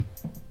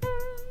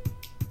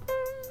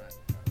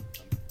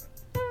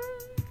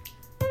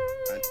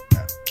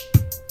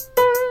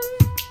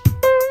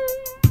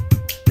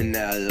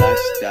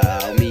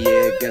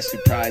guess we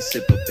probably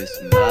sip a bit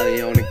some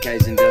Molly on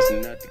occasion, just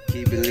enough to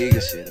keep it legal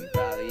shit. And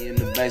probably in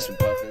the basement,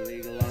 puffing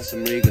legal on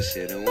some regal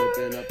shit. And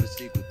whipping up a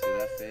sequel to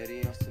that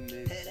fatty on some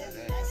mix.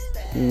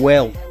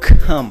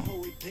 Welcome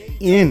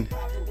in.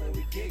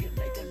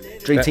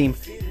 Dream Team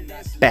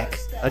back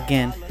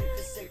again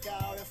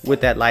with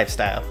that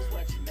lifestyle.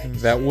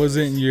 That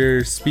wasn't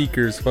your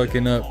speakers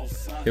fucking up.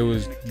 It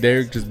was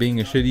Derek just being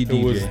a shitty DJ.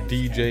 It was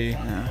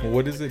DJ.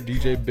 What is it?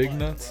 DJ Big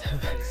Nuts?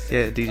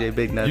 Yeah, DJ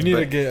Big Nuts. You need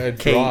to get a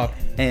drop.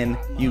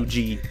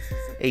 KNUGHTS.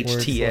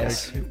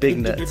 Like, Big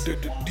Nuts.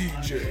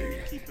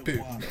 DJ Big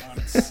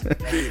Nuts.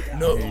 Big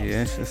Nuts.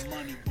 Yeah,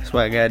 that's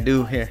what I gotta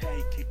do here.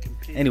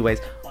 Anyways,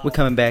 we're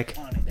coming back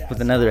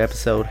with another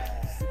episode.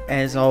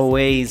 As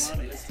always,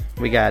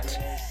 we got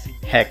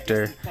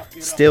Hector.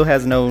 Still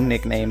has no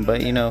nickname,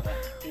 but you know,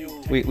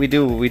 we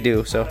do what we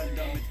do. So,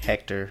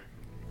 Hector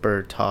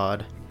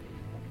Bertod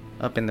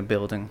up in the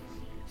building.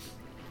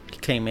 He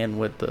came in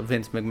with the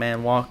Vince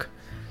McMahon walk,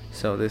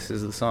 so this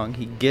is the song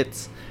he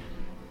gets.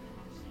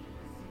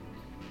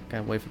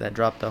 Gotta wait for that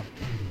drop though.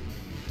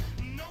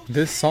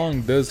 This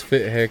song does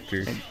fit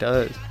Hector. It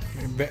does.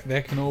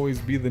 That can always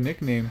be the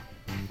nickname.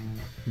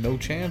 No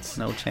chance.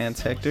 No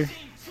chance, Hector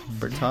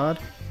Bertod,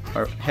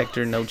 or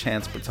Hector No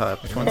Chance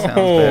Bertod. Which one sounds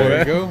Oh, better? There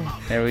you go.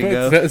 There we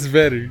go. That's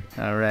better.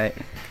 All right.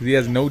 Because he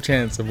has no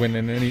chance of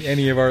winning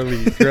any of our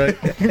leagues, right?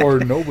 Or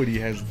nobody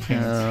has a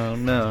chance. Oh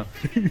no.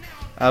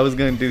 I was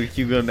gonna do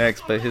Hugo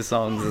next, but his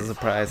song's a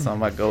surprise, so I'm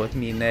gonna go with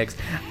me next.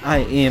 I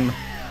am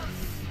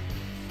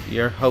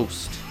your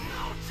host,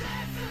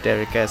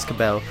 Derek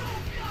Escabel,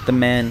 the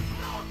man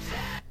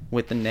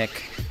with the neck.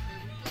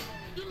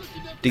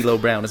 D'Lo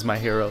Brown is my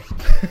hero.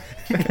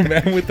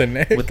 Man with the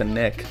neck. With the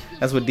neck.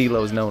 That's what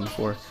D'Lo is known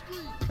for.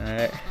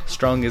 Alright.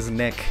 Strongest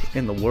neck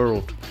in the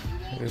world.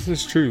 This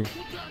is true.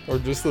 Or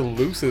just the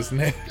loosest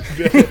neck.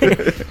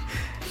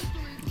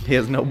 He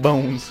has no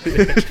bones.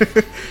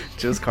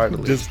 Just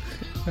cartilage. Just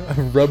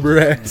a rubber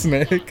ass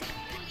neck.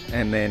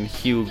 And then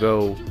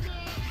Hugo,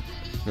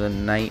 the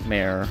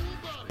Nightmare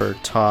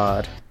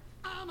Bertod.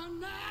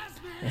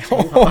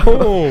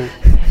 Oh.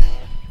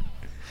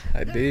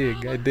 I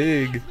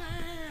dig.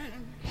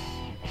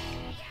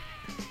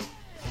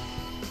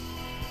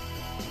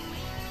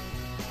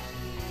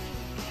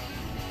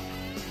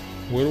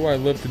 What do I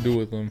love to do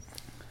with them?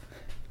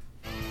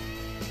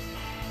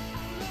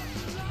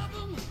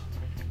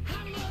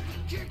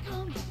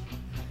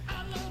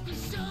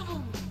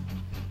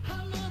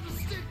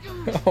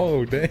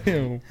 Oh,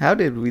 damn. How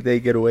did they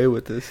get away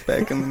with this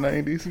back in the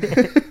 90s?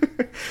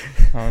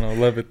 I don't know.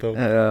 Love it, though.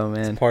 Oh,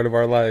 man. It's part of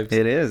our lives.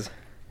 It is.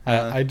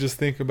 I just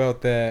think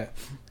about that.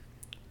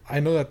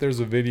 I know that there's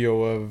a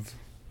video of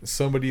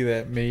somebody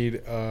that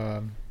made,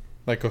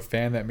 like a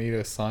fan that made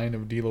a sign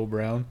of D'Lo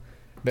Brown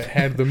that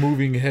had the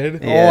moving head.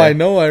 Yeah. Oh, I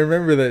know. I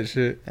remember that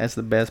shit. That's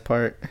the best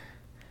part.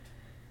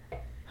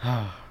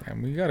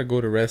 Man, we got to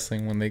go to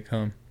wrestling when they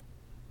come.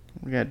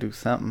 We gotta do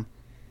something.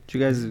 You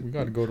guys, We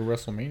got to go to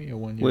WrestleMania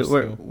one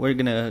year. we're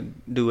gonna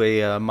do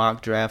a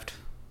mock draft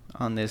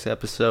on this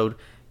episode.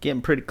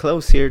 Getting pretty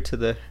close here to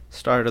the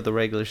start of the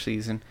regular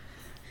season.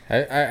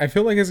 I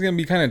feel like it's going to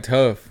be kind of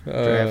tough.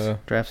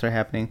 Drafts are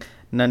happening.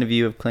 None of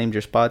you have claimed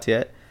your spots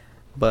yet,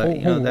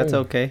 but that's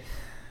okay.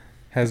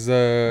 Has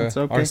That's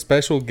okay. our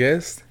special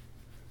guest?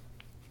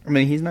 I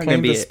mean, he's not going to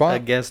Claimed be the spot? a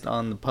guest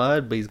on the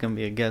pod, but he's going to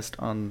be a guest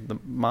on the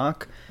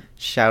mock.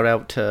 Shout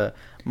out to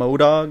Moe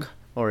Dawg,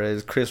 or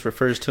as Chris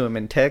refers to him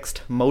in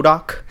text, Moe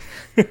Dawg.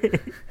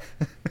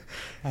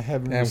 I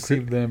haven't Damn,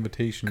 received the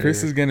invitation.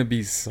 Chris yet. is going to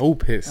be so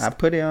pissed. I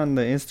put it on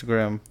the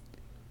Instagram.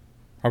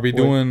 Are we What-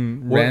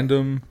 doing what-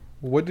 random?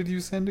 What did you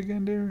send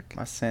again, Derek?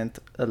 I sent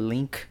a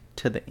link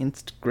to the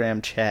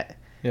Instagram chat.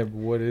 Yeah, but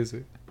what is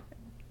it?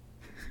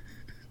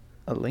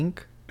 A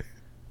link?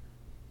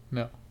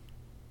 No.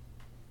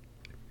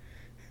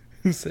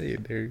 Say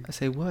it, Derek. I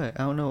say what?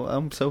 I don't know.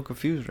 I'm so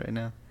confused right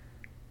now.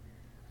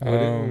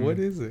 What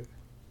is it?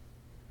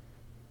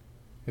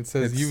 It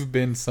says It's- you've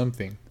been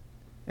something.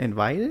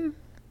 Invited?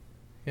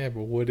 Yeah,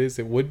 but what is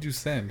it? What did you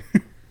send?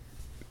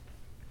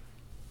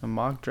 A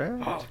mock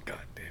draft? Oh,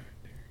 god damn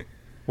it.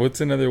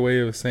 What's another way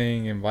of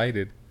saying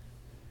invited?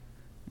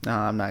 No,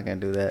 I'm not going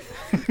to do that.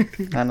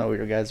 I know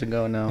where you guys are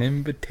going now.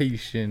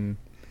 Invitation.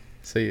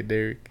 Say it,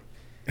 Derek.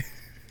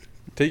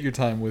 Take your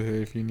time with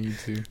it if you need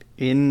to.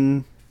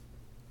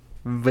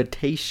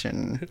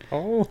 Invitation.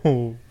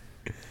 Oh.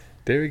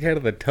 Derek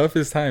had the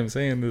toughest time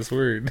saying this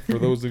word. For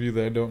those of you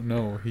that don't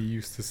know, he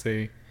used to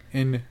say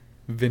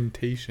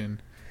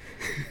invitation.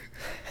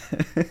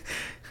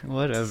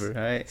 Whatever,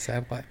 alright?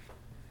 Sad life.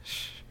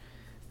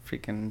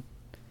 Freaking...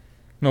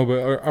 No, but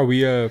are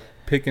we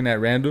picking at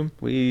random?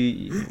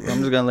 I'm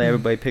just gonna let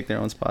everybody pick their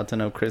own spots. I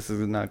know Chris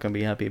is not gonna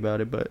be happy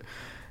about it, but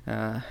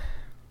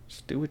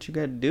just do what you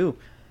gotta do.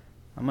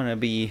 I'm gonna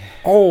be...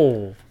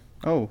 Oh.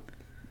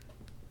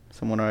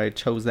 Someone already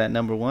chose that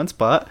number one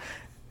spot.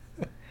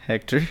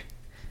 Hector.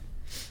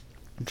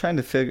 I'm trying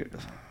to figure...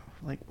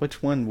 Like,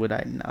 which one would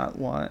I not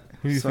want?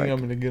 Who do you So think I I'm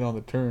going to get on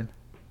the turn?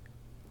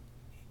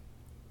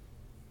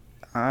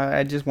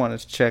 I just wanted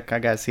to check. I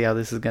gotta see how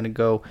this is gonna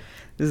go.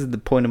 This is the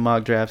point of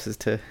mock drafts, is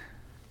to,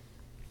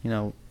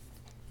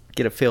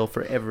 get a feel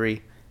for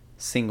every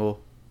single,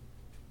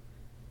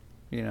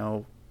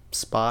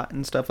 spot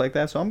and stuff like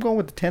that. So I'm going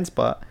with the 10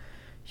 spot.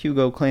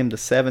 Hugo claimed the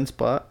 7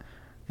 spot,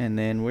 and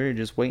then we're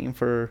just waiting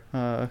for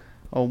Moe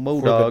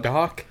Dawg. The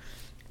doc.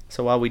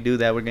 So while we do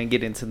that, we're gonna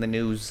get into the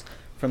news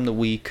from the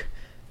week.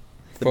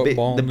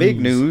 Football big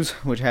news. news,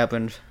 which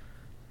happened,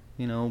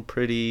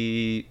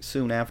 pretty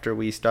soon after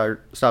we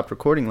stopped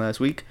recording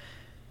last week.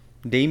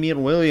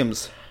 Damian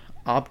Williams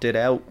opted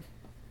out,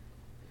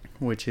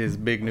 which is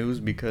big news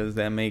because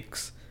that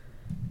makes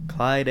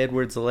Clyde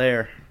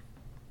Edwards-Helaire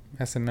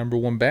That's the number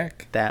 1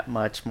 back. that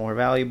much more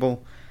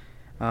valuable.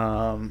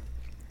 Trying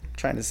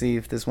to see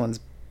if this one's...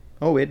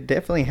 Oh, it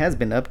definitely has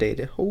been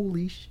updated.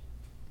 Holy sh...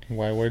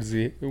 Why? Where does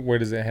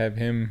it have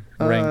him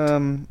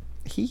ranked?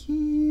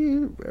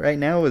 He right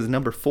now is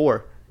number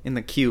 4 in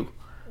the queue.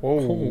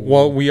 Oh,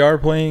 well, we are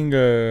playing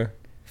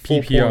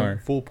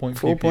PPR. Full point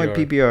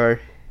PPR,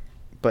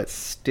 but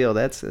still,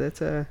 that's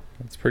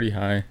That's pretty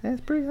high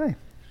pretty high.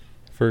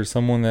 for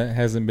someone that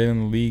hasn't been in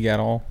the league at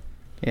all.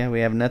 Yeah,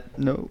 we have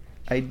no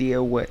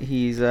idea what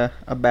he's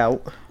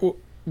about.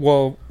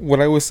 Well,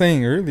 what I was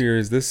saying earlier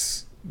is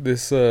this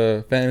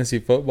fantasy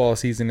football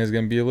season is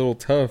going to be a little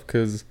tough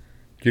because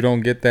you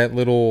don't get that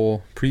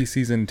little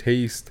preseason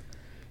taste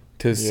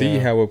to see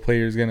how a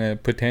player is going to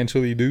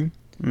potentially do.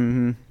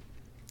 Mm-hmm.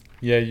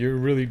 Yeah, you're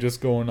really just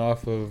going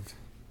off of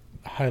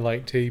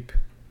highlight tape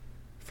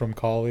from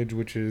college,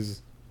 which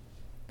is,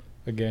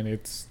 again,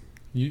 it's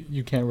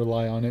you can't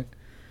rely on it.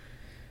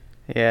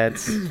 Yeah,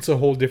 it's It's a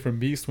whole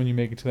different beast when you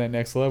make it to that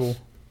next level.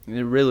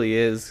 it really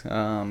is.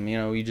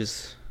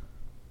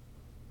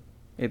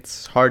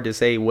 It's hard to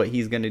say what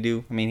he's gonna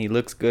do. I mean, he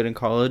looks good in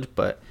college,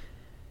 but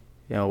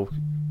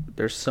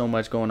there's so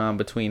much going on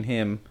between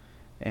him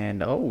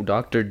and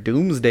Dr.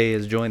 Doomsday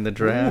has joined the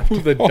draft.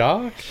 Ooh, the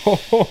doc?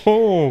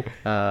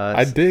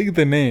 I dig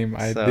the name.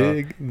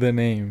 Dig the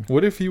name.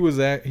 What if he was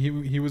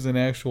he was an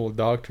actual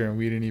doctor and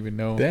we didn't even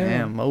know?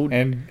 Damn, Moe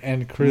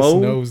And Chris Moe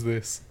knows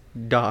this.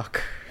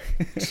 Doc.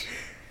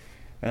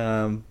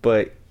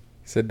 But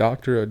It's a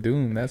Doctor of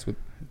Doom. That's what.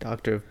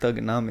 Doctor of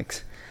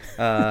Thugonomics.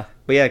 But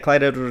yeah,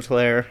 Clyde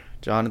Edwards-Helaire,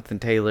 Jonathan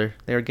Taylor,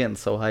 they're getting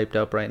so hyped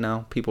up right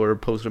now. People are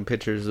posting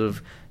pictures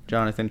of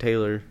Jonathan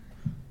Taylor.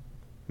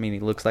 I mean, he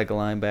looks like a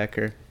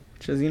linebacker,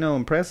 which is,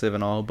 impressive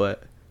and all,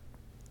 but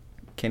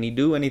can he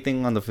do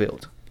anything on the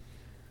field?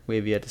 We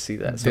have yet to see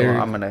that. So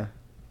I'm going to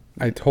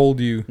I told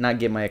you, not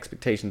get my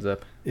expectations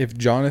up. if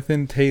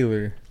Jonathan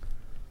Taylor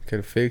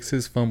could fix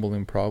his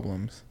fumbling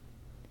problems,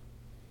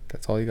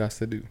 that's all he got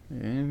to do.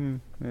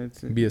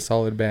 Be a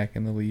solid back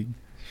in the league.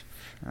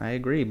 I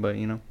agree, but,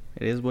 it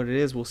is what it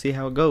is. We'll see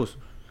how it goes.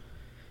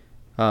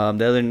 The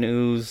other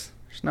news,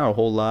 there's not a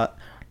whole lot.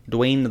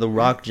 Dwayne "The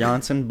Rock"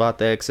 Johnson bought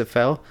the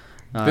XFL.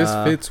 This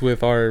fits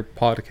with our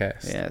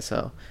podcast. Yeah,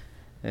 so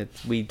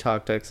we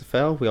talk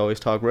XFL. We always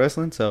talk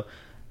wrestling, so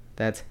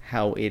that's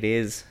how it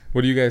is.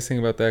 What do you guys think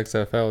about the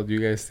XFL? Do you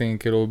guys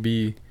think it'll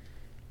be...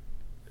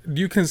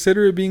 Do you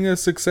consider it being a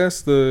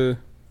success,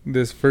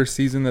 this first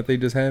season that they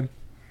just had?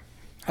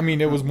 I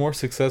mean, it was more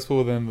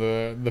successful than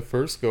the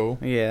first go.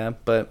 Yeah,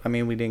 but, I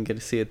mean, we didn't get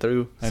to see it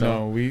through. I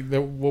know.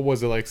 What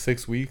was it, like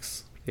 6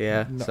 weeks?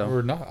 Yeah. No,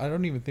 or not. I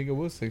don't even think it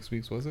was 6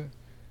 weeks, was it?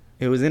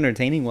 It was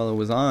entertaining while it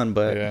was on,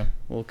 but yeah.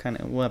 we'll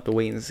have to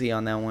wait and see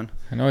on that one.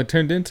 I know it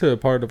turned into a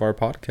part of our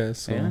podcast,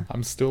 so Yeah.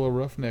 I'm still a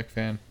Roughneck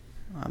fan.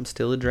 I'm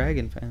still a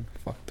Dragon fan.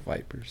 fuck the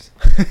Vipers.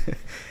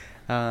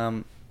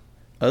 Other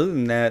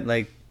than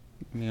that,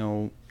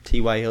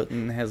 T.Y.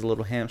 Hilton has a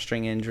little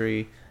hamstring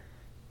injury,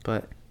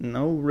 but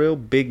no real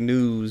big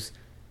news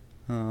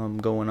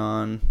going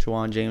on.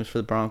 Juwan James for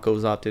the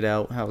Broncos opted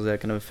out. How's that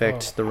going to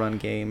affect the run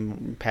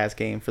game, pass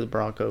game for the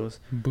Broncos?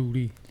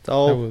 Booty. It's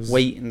all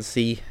wait and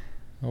see.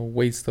 A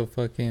waste of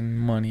fucking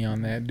money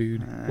on that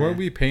dude. Weren't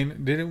we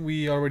paying? Didn't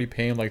we already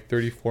pay him like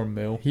 $34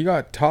 million? He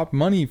got top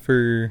money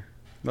for...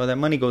 Well, that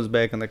money goes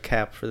back on the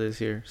cap for this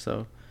year,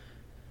 so...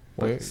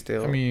 But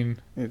still, I mean,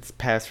 it's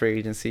past free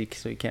agency,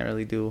 so you can't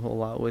really do a whole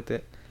lot with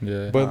it.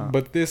 Yeah.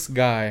 But this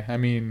guy, I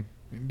mean,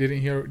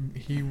 didn't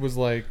he was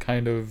like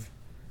kind of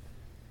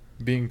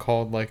being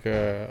called like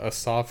a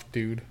soft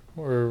dude,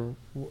 or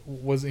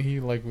wasn't he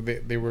like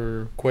they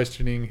were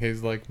questioning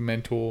his like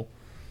mental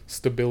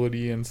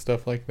stability and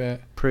stuff like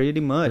that Pretty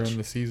much during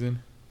the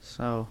season?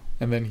 So,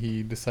 and then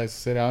he decides to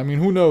sit out. I mean,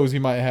 who knows? He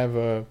might have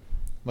a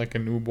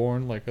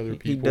newborn like other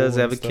people. He does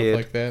have a stuff kid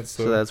like that.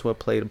 So that's what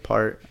played a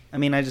part. I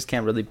mean, I just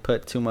can't really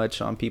put too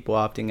much on people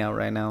opting out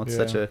right now. It's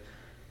such a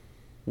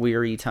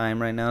weary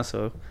time right now.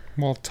 So,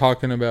 While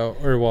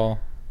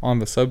on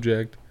the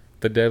subject,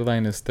 the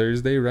deadline is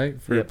Thursday, right?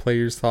 For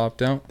players to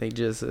opt out. they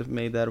just have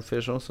made that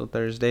official. So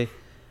Thursday.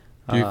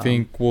 Do you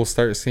think we'll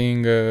start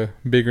seeing a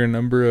bigger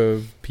number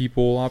of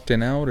people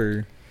opting out,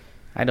 or?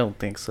 I don't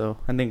think so.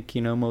 I think,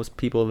 most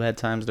people have had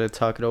times to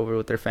talk it over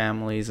with their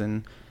families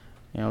and,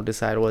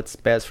 decide what's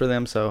best for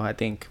them. So I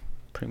think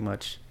pretty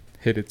much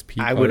hit its peak.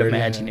 I would already.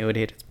 imagine it would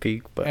hit its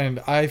peak, but And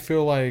I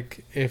feel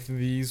like if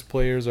these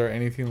players are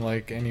anything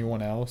like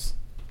anyone else,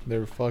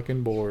 they're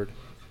fucking bored,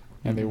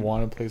 and they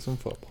want to play some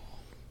football.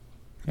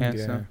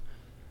 yeah.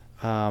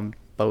 So,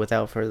 but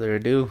without further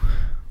ado,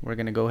 we're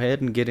gonna go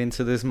ahead and get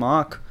into this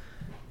mock.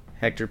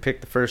 Hector picked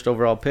the first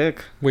overall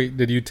pick. Wait,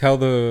 did you tell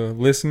the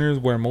listeners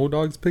where Moe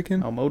Dawg's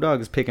picking? Oh, Moe Dawg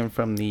is picking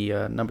from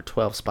the number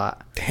 12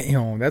 spot.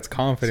 Damn, that's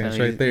confidence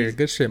So right there.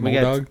 Good shit, we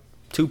Moe got Dawg.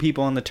 2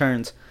 people on the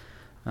turns.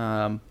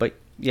 But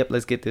yep,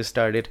 let's get this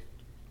started.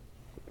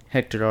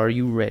 Hector, are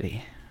you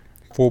ready?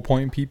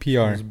 4-point I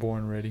PPR. was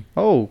born ready.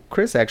 Oh,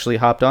 Chris actually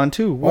hopped on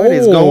too. What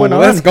is going on?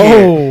 Let's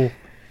here?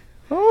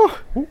 go. Oh.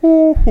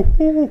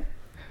 Ooh.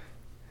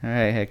 All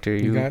right, Hector,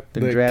 You got the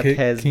the draft kick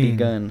has king.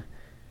 begun.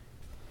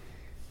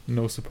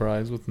 No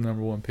surprise with the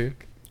number 1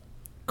 pick.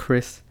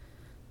 Chris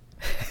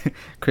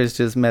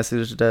just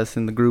messaged us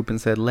in the group and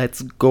said,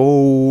 "Let's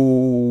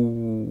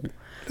go."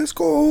 Let's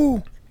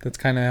go. That's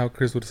kind of how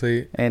Chris would say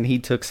it. And he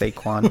took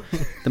Saquon,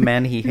 the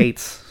man he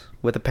hates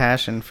with a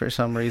passion for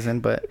some reason.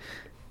 But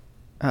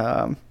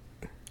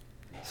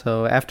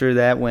so after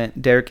that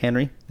went Derrick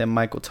Henry, then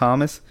Michael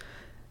Thomas,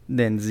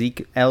 then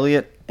Zeke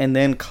Elliott, and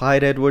then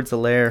Clyde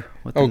Edwards-Helaire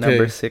with the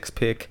number 6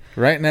 pick.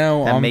 Right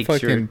now, That I'm makes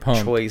your fucking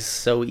pumped. choice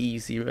so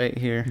easy right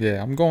here.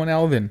 Yeah, I'm going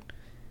Alvin.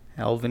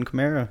 Alvin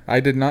Kamara. I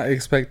did not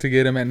expect to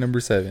get him at number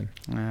 7.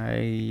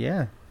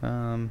 Yeah.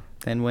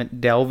 Then went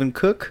Dalvin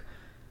Cook,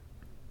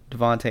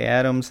 Devontae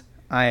Adams.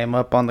 I am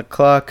up on the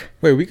clock.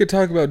 Wait, we could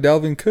talk about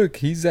Dalvin Cook.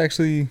 He's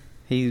actually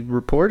He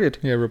reported.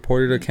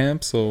 reported a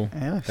camp, so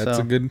Yeah, that's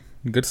so a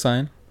good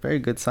sign. very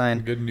good sign.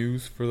 Good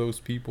news for those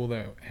people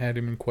that had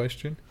him in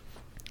question.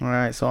 All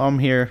right, so I'm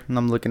here and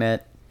I'm looking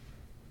at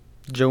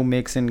Joe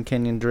Mixon,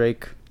 Kenyon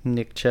Drake,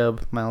 Nick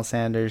Chubb, Miles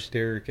Sanders.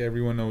 Derek,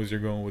 everyone knows you're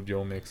going with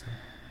Joe Mixon.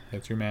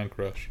 That's your man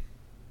crush.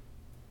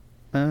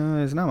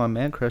 It's not my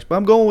man crush, but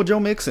I'm going with Joe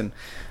Mixon.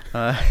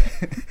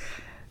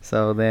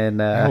 So then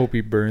I hope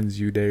he burns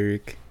you,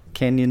 Derek.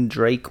 Kenyon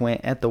Drake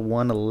went at the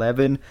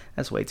 111.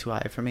 That's way too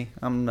high for me.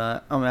 I'm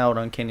out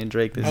on Kenyon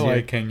Drake this I year.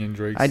 like Kenyon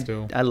Drake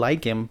still. I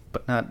like him,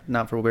 but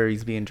not for where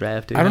he's being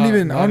drafted. I don't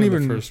even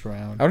in the first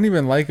round. I don't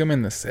even like him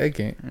in the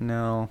second.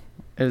 No,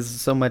 there's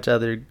so much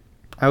other.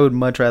 I would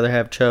much rather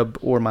have Chubb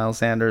or Miles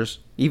Sanders,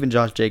 even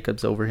Josh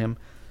Jacobs over him.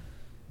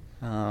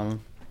 Miles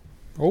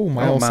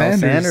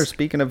Sanders.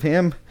 Speaking of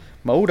him,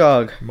 Moe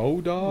Dawg Moe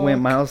Dawg.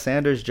 went Miles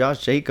Sanders, Josh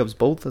Jacobs,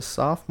 both the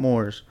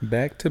sophomores.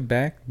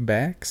 Back-to-back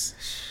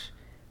backs.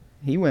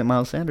 He went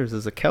Miles Sanders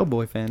as a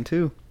Cowboy fan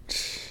too.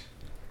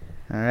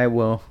 All right,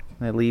 well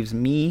that leaves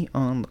me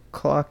on the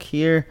clock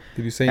here.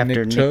 Did you say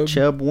After Nick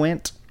Chubb?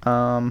 went,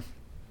 I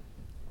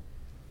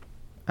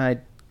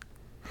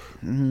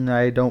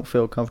don't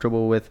feel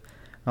comfortable with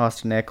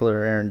Austin Eckler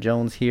or Aaron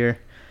Jones here.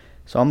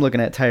 So I'm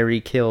looking at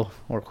Tyreek Hill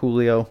or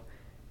Julio.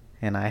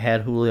 And I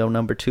had Julio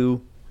number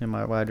 2 in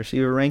my wide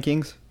receiver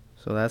rankings.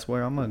 So that's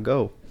where I'm going to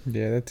go.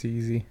 Yeah, that's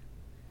easy.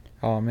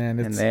 Oh, man.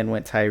 And then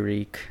went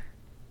Tyreek.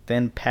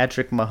 Then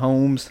Patrick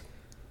Mahomes.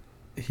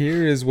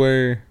 Here is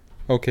where...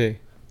 Okay.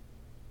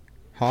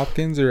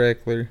 Hopkins or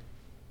Eckler?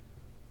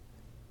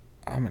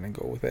 I'm going to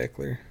go with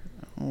Eckler.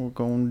 We're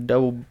going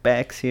double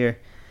backs here.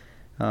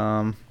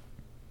 Ooh,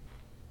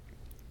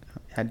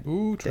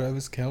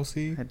 Travis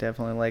Kelce. I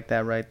definitely like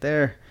that right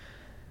there.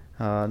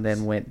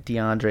 Then went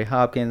DeAndre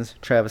Hopkins,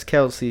 Travis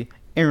Kelce,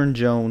 Aaron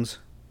Jones,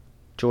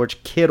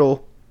 George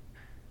Kittle,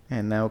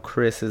 and now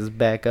Chris is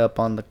back up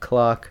on the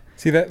clock.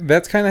 See,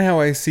 that's kind of how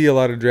I see a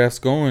lot of drafts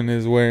going,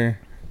 is where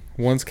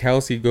once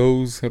Kelce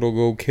goes, it'll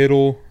go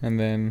Kittle, and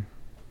then,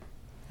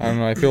 I don't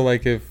know, I feel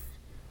like if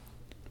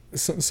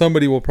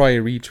somebody will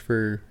probably reach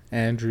for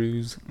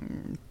Andrews.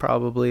 It'll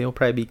probably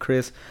be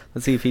Chris.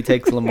 Let's see if he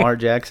takes Lamar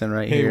Jackson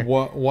right Hey, here.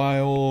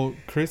 while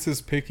Chris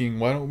is picking,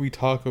 why don't we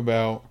talk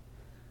about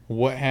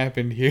what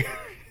happened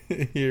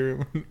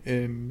here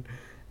in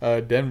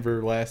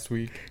Denver last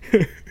week?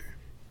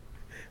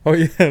 Oh,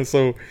 yeah,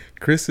 so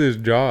Chris's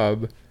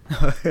job,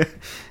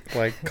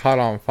 caught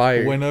on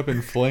fire. Went up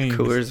in flames.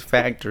 Coors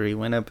Factory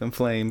went up in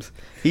flames.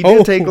 He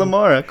did take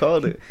Lamar. I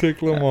called it.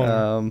 Take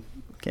Lamar.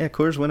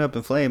 Coors went up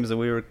in flames, and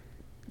we were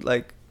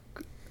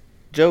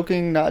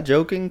joking, not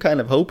joking, kind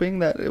of hoping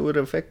that it would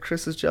affect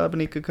Chris's job and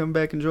he could come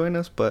back and join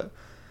us. But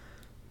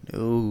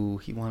no,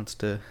 he wants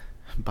to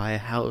buy a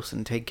house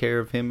and take care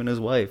of him and his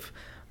wife.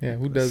 Yeah,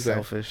 who does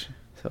Selfish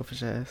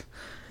ass.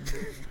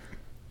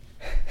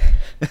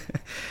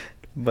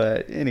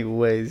 But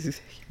anyways,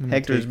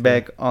 Hector's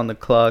back on the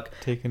clock.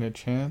 Taking a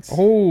chance.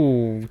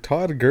 Oh,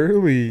 Todd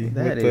Gurley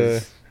That with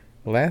is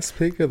the last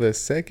pick of the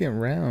second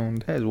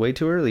round. That is way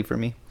too early for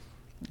me.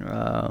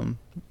 And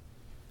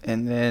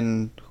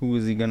then who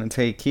is he gonna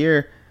take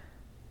here?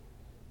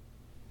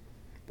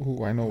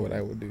 Ooh, I know what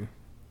I would do.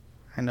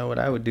 I know what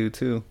I would do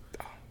too.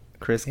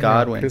 Chris Yeah,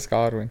 Godwin. Chris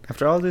Godwin.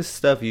 After all this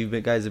stuff you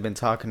guys have been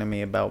talking to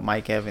me about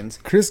Mike Evans,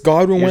 Chris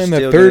Godwin You're went in the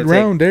still third gonna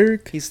take- round,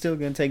 Derek. he's still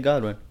gonna take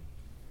Godwin.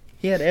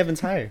 He had Evans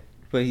higher,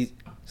 but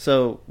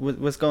so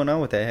what's going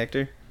on with that,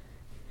 Hector?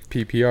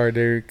 PPR,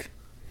 Derek.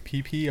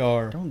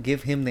 PPR. Don't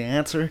give him the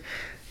answer.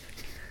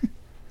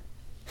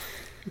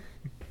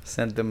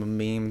 Sent them a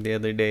meme the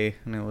other day,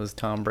 and it was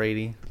Tom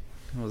Brady.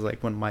 It was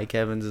like when Mike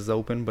Evans is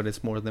open, but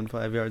it's more than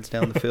 5 yards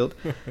down the field.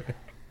 I'm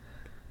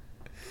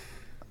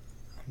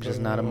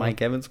just not a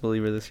Mike Evans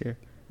believer this year.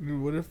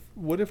 Dude,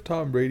 what if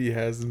Tom Brady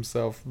has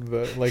himself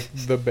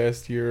the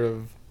best year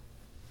of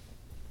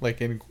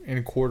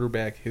in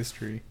quarterback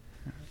history?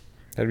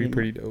 That'd be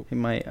pretty dope. He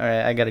might. All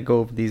right, I got to go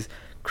over these.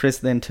 Chris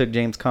then took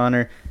James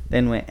Conner,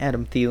 then went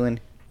Adam Thielen,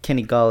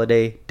 Kenny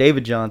Galladay,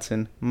 David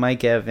Johnson,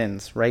 Mike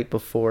Evans, right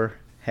before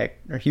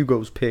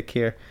Hugo's pick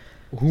here.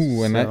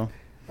 Ooh, and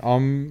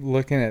I'm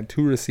looking at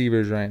 2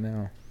 receivers right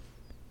now.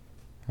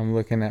 I'm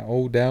looking at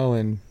Odell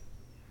and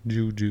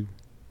Juju.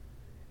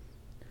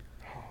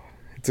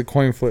 It's a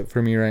coin flip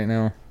for me right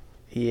now.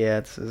 Yeah,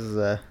 it's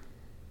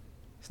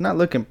not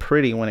looking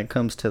pretty when it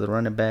comes to the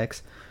running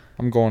backs.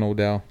 I'm going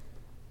Odell.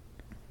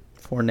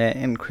 Fournette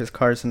and Chris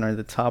Carson are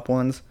the top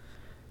ones.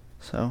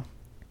 So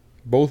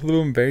both of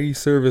them very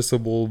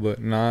serviceable,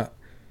 but not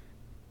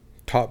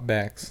top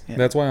backs. Yeah.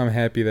 That's why I'm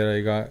happy that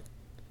I got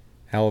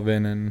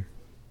Alvin and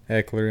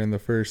Eckler in the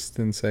first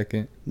and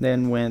second.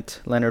 Then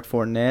went Leonard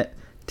Fournette.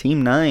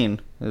 Team 9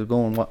 is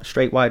going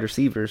straight wide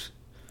receivers.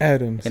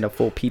 Adams. In a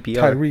full PPR.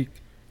 Tyreek.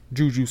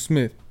 Juju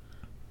Smith.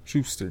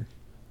 Schuster.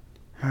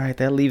 All right,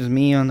 that leaves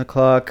me on the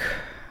clock.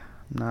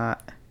 I'm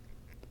not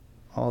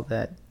all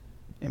that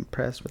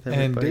impressed with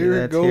everybody. And there it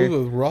that's goes here.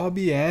 with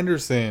Robbie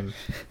Anderson.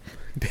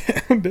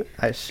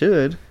 I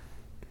should,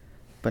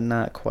 but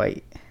not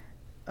quite.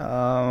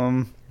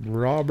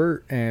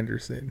 Robert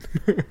Anderson.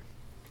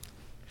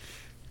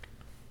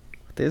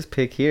 This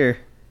pick here,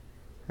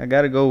 I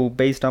got to go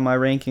based on my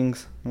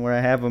rankings and where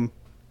I have them.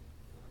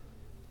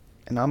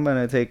 And I'm going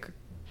to take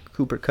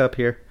Cooper Kupp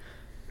here.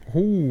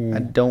 Ooh. I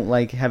don't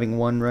like having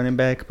one running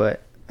back,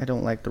 but I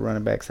don't like the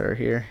running backs that are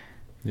here.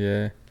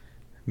 Yeah.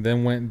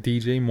 Then went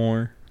DJ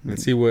Moore.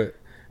 Let's see what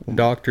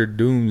Dr.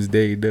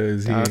 Doomsday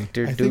does here.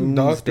 Dr. I think Doomsday.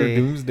 Dr.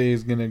 Doomsday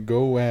is gonna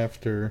go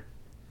after.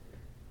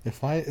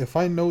 If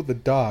I know the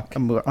doc,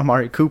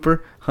 Amari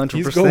Cooper, 100%.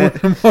 he's going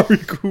Amari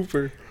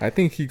Cooper. I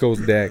think he goes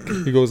Dak.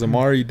 He goes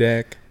Amari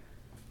Dak.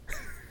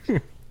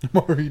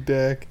 Amari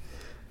Dak,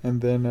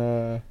 and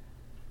then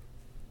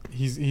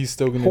he's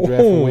still gonna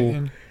draft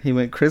Witten. He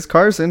went Chris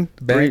Carson,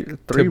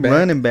 three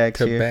running backs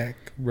to here. back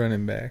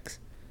running backs.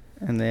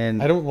 And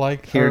then I don't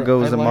like Here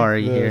goes I like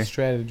Amari the here.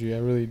 strategy. I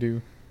really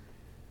do.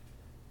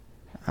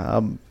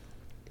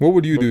 What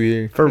would you do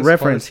here? For Chris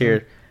reference Carson.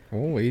 here.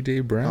 Oh,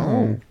 AJ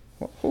Brown.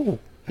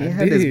 He I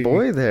had his dig.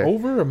 boy there.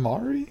 Over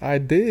Amari? I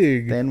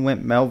dig. Then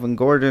went Melvin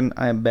Gordon.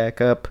 I am back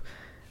up.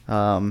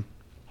 I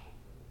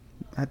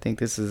think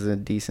this is a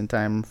decent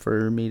time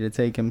for me to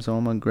take him, so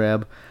I'm gonna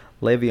grab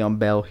Le'Veon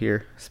Bell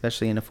here,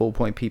 especially in a full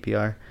point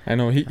PPR. I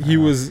know he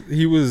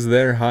was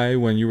there high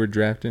when you were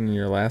drafting in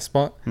your last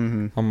spot.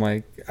 Mm-hmm. I'm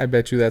like, I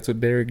bet you that's what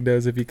Derek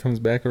does if he comes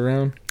back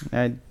around.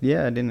 I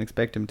didn't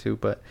expect him to,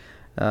 but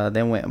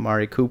then went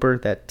Amari Cooper.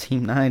 That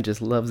Team 9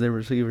 just loves their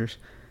receivers.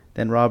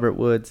 Then Robert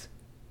Woods,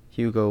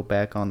 Hugo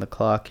back on the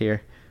clock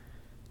here.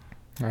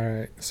 All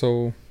right,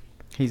 so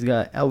He's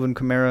got Alvin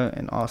Kamara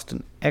and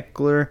Austin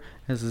Eckler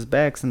as his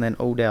backs, and then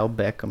Odell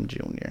Beckham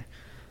Jr.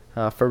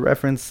 For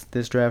reference,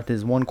 this draft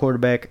is 1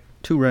 quarterback,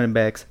 2 running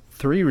backs,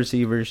 3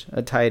 receivers,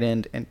 a tight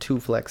end, and 2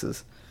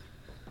 flexes.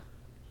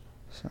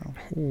 So,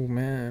 oh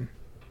man,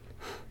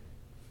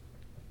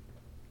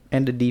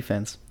 and a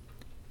defense.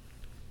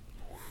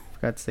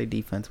 Forgot to say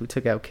defense. We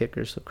took out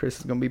kickers, so Chris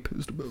is gonna be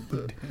pissed about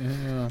that.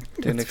 Yeah.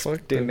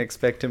 Didn't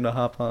expect him to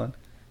hop on.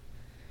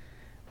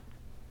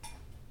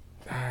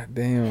 ah,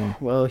 damn.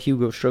 Well,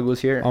 Hugo struggles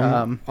here.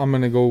 I'm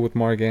gonna go with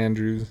Mark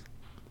Andrews.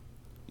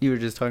 You were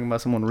just talking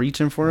about someone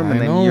reaching for him, I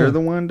and then know. you're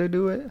the one to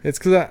do it. It's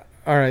because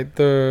all right,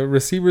 the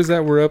receivers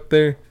that were up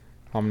there,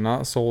 I'm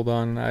not sold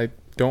on. I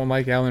don't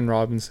like Allen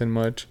Robinson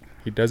much.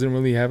 He doesn't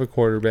really have a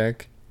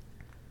quarterback.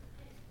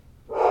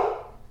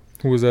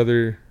 Who was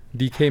other?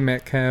 DK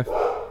Metcalf,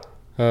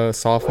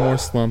 sophomore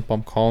slump.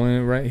 I'm calling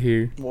it right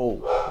here.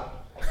 Whoa.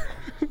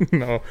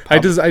 No, I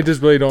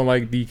just really don't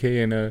like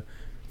DK in a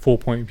full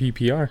point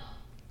PPR.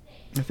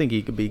 I think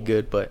he could be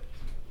good, but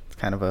it's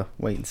kind of a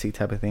wait and see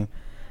type of thing.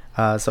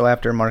 So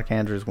after Mark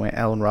Andrews went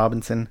Allen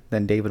Robinson,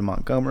 then David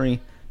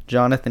Montgomery,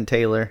 Jonathan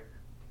Taylor,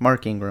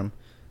 Mark Ingram.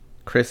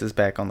 Chris is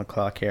back on the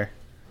clock here.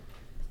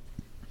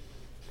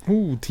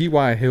 Ooh,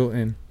 T.Y.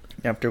 Hilton.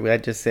 After I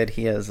just said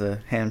he has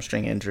a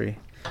hamstring injury.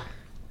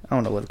 I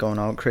don't know what's going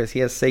on with Chris. He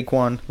has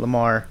Saquon,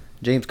 Lamar,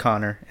 James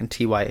Conner, and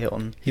T.Y.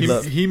 Hilton.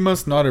 He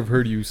must not have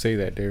heard you say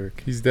that,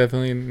 Derek. He's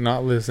definitely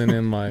not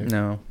listening live.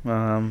 No.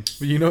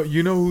 You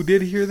know who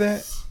did hear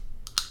that?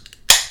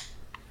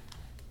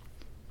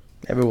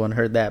 Everyone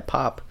heard that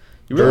pop.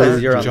 You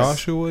realize you're on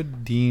Joshua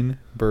Dean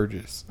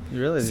Burgess. You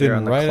realize Sitting you're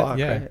on the right clock,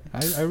 yeah,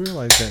 right? I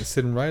realized that.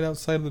 Sitting right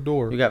outside the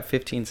door. You got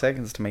 15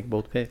 seconds to make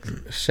both picks.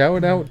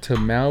 Shout out to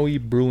Maui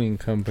Brewing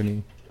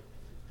Company.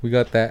 We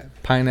got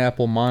that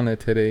pineapple mana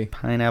today.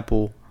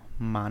 Pineapple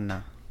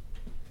mana.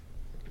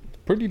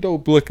 Pretty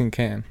dope looking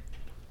can.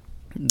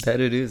 That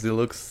it is.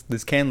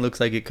 This can looks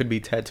like it could be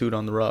tattooed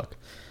on the rock.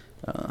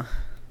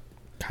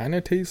 Kind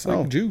of tastes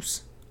like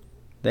juice.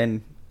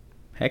 Then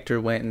Hector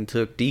went and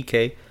took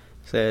DK,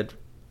 said,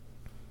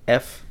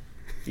 F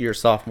your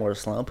sophomore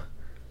slump.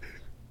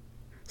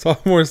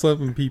 Sophomore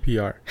slump in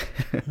PPR.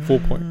 Full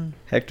point.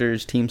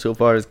 Hector's team so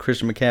far is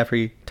Christian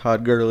McCaffrey,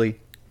 Todd Gurley,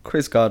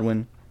 Chris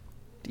Godwin,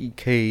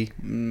 DK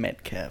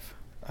Metcalf.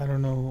 I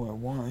don't know who I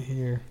want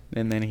here.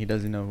 And then he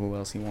doesn't know who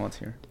else he wants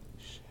here.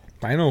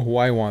 I know who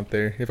I want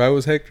there. If I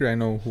was Hector, I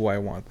know who I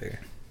want there.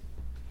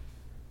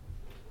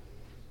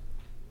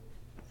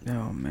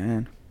 Oh,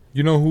 man.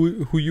 You know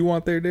who you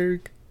want there,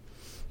 Derek?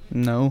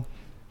 No.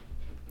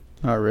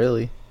 Not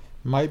really.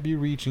 Might be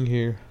reaching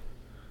here.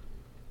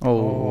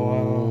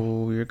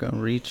 Oh, you're going to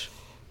reach.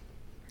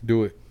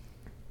 Do it.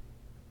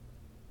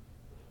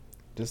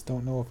 Just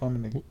don't know if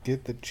I'm going to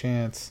get the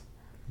chance.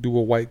 Do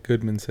what White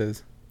Goodman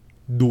says.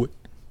 Do it.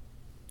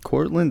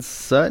 Cortland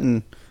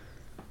Sutton.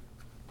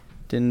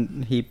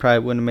 He probably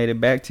wouldn't have made it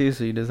back to you,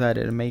 so he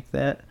decided to make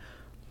that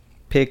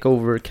pick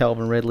over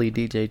Calvin Ridley,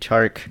 DJ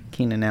Chark,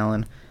 Keenan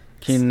Allen.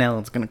 Keenan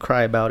Allen's going to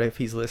cry about it if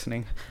he's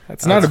listening.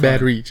 That's not a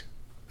bad reach.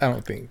 I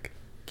don't think.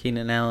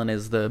 Keenan Allen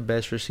is the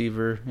best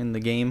receiver in the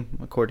game,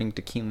 according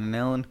to Keenan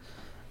Allen.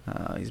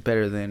 He's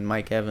better than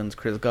Mike Evans,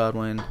 Chris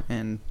Godwin,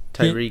 and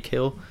Tyreek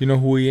Hill. You know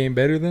who he ain't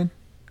better than?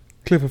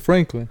 Clifford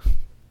Franklin.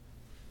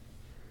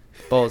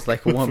 Ball's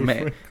like a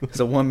one-man. It's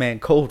a one-man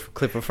cold for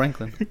Clifford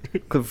Franklin.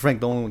 Clifford Franklin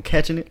the only one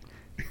catching it.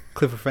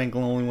 Clifford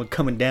Franklin the only one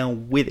coming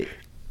down with it.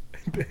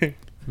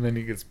 And then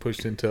he gets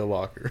pushed into a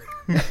locker.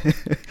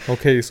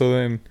 Okay, so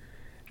then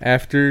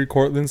after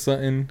Cortland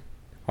Sutton,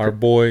 our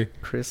boy,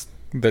 Chris,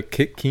 the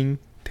Kick King,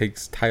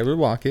 takes Tyler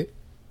Lockett.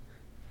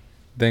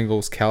 Then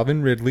goes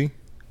Calvin Ridley,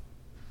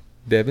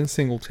 Devin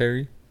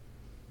Singletary,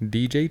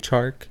 DJ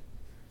Chark,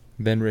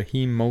 then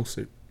Raheem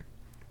Mostert.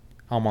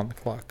 I'm on the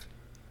clock.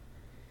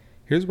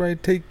 Here's where I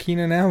take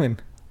Keenan Allen.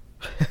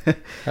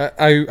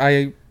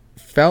 I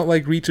felt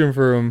like reaching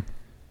for him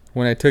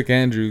when I took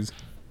Andrews.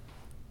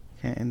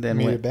 and then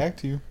Made went it back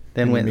to you.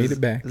 Then And went made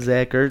it back.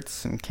 Zach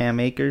Ertz and Cam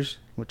Akers,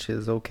 which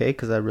is okay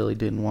because I really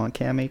didn't want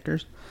Cam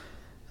Akers.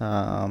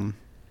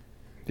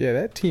 Yeah,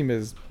 that team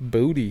is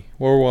booty.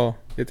 Or, well,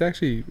 it's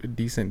actually a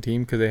decent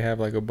team because they have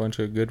like a bunch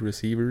of good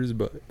receivers,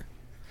 but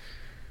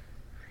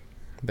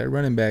that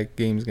running back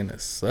game's going to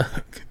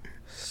suck.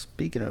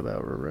 Speaking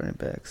about running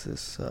backs, this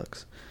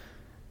sucks.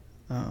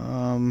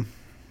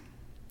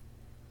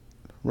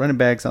 Running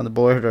backs on the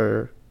board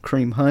are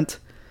Kareem Hunt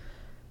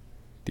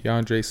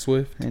DeAndre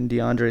Swift. and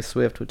DeAndre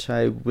Swift, which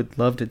I would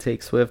love to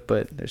take Swift,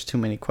 but there's too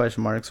many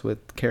question marks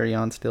with Carry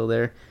On still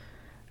there.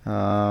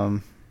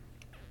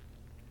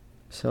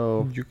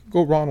 So You could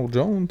go Ronald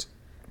Jones.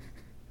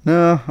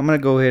 no, I'm gonna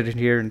go ahead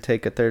here and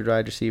take a third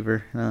wide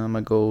receiver. I'm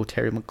gonna go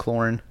Terry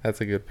McLaurin.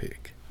 That's a good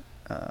pick.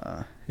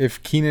 Uh,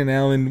 If Keenan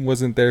Allen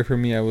wasn't there for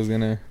me, I was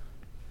going to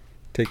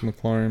take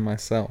McLaurin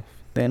myself.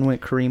 then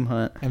went Kareem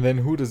Hunt. And then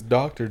who does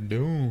Dr.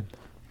 Doom?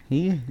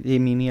 He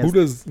Who has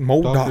does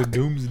Moe Dr. Dawg?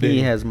 Doomsday.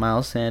 he has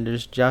Miles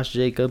Sanders, Josh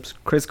Jacobs,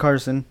 Chris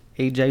Carson,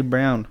 AJ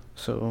Brown.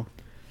 So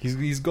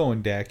He's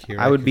going Dak here.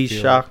 I would can be feel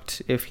it.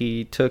 shocked if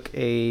he took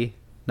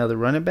another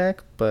running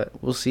back, but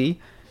we'll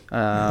see.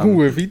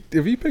 Ooh, if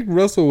he picked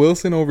Russell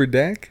Wilson over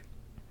Dak,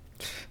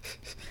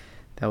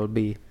 That would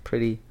be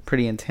pretty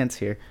intense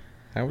here.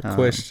 I would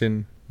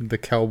question the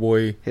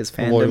Cowboy His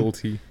fandom.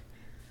 loyalty.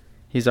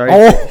 He's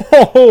already.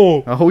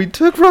 Oh! Oh, he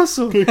took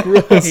Russell. Pick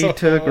Russell. He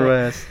took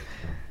Russ.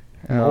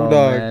 Moe Oh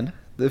Dawg. man.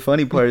 The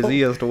funny part is he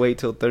has to wait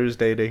till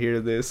Thursday to hear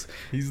this.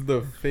 He's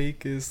the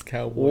fakest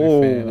Cowboy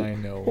Whoa. fan I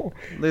know.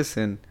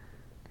 Listen,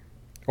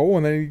 Oh,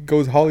 and then he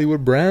goes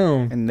Hollywood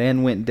Brown. and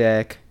then went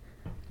Dak.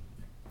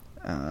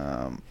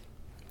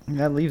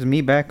 That leaves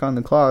me back on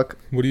the clock.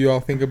 What do you all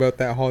think about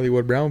that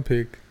Hollywood Brown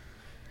pick?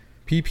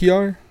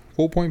 PPR?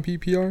 Full point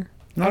PPR?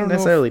 I Not don't know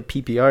necessarily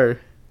PPR.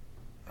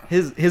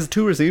 His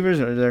two receivers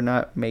they're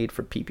not made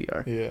for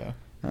PPR. Yeah.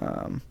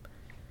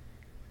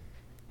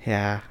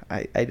 Yeah,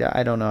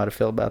 I don't know how to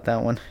feel about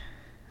that one.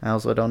 I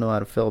also don't know how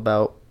to feel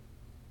about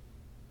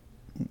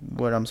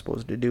what I'm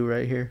supposed to do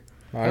right here.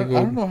 I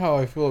don't know how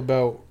I feel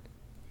about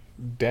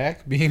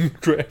Dak being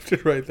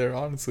drafted right there,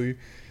 honestly.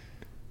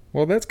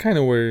 Well, that's kind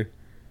of where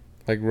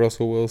like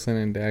Russell Wilson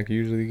and Dak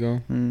usually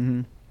go.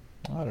 Mm-hmm.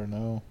 I don't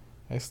know.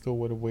 I still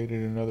would have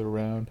waited another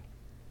round.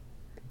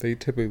 They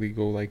typically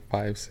go like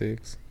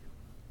 5-6.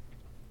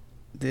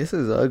 This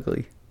is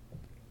ugly.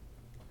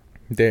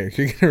 Derek,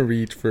 you're gonna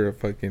reach for a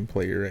fucking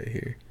player right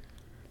here.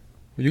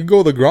 You can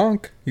go the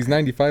Gronk. He's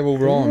 95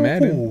 overall in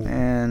Madden.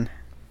 And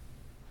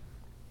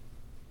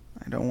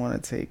I don't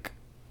want to take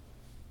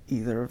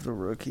either of the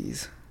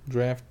rookies.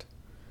 Draft.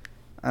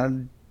 I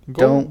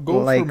Go don't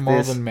like for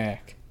this Marlon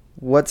Mack.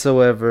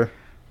 whatsoever,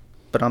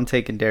 but I'm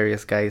taking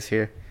Darius Guice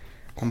here.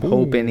 I'm Cool.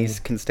 hoping he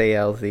can stay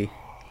healthy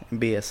and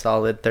be a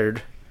solid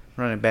third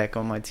running back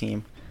on my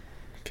team.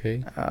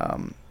 Okay. I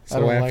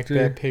don't like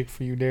that pick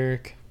for you,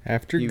 Derek.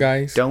 After You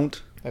Geis,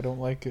 don't. I don't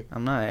like it.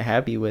 I'm not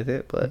happy with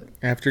it, but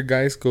after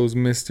Geis goes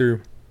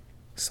Mr.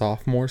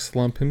 Sophomore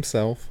Slump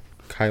himself,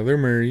 Kyler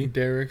Murray,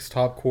 Derek's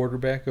top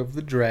quarterback of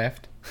the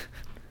draft.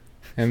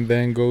 and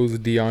then goes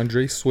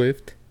DeAndre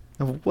Swift.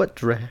 what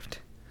draft?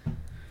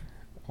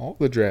 All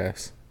the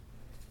drafts.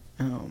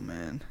 Oh,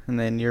 man. And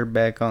then you're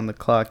back on the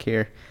clock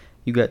here.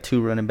 You got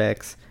 2 running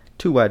backs,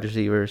 2 wide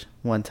receivers,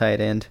 1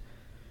 tight end.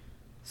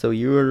 So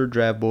your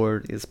draft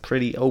board is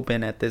pretty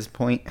open at this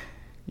point.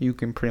 You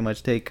can pretty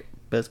much take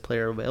best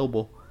player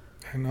available.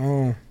 I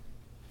know.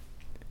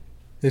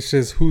 It's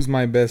just who's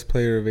my best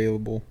player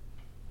available.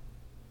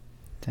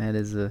 That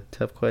is a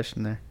tough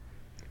question there.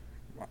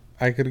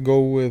 I could go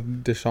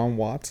with Deshaun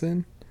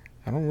Watson.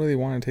 I don't really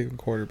want to take a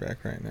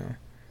quarterback right now.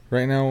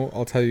 Right now,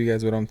 I'll tell you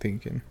guys what I'm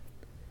thinking.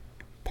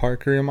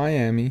 Parker in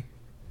Miami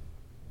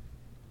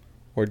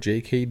or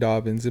J.K.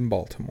 Dobbins in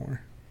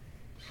Baltimore.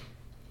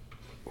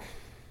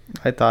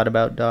 I thought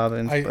about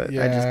Dobbins, but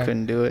I just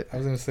couldn't do it. I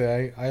was going to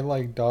say, I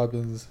like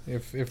Dobbins,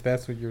 if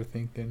that's what you're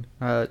thinking.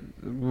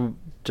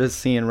 Just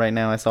seeing right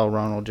now, I saw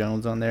Ronald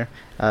Jones on there.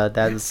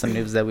 That is some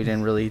news that we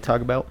didn't really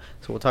talk about,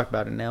 so we'll talk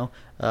about it now.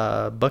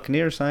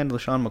 Buccaneers signed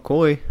LaShawn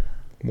McCoy.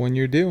 1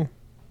 year deal.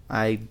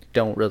 I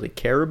don't really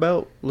care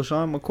about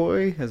LaShawn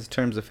McCoy as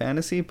terms of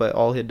fantasy, but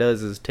all it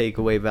does is take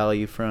away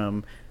value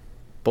from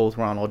both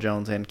Ronald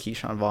Jones and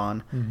Keyshawn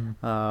Vaughn.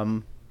 Mm-hmm.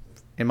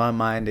 In my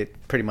mind,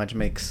 it pretty much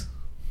makes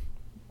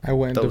I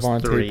went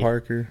Devontae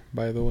Parker,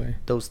 by the way.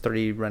 those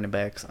 3 running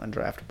backs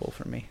undraftable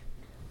for me.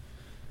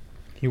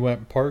 He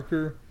went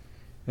Parker,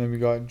 and then we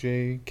got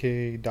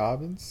J.K.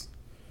 Dobbins,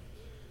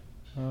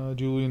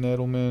 Julian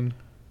Edelman,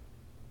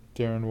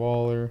 Darren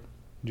Waller,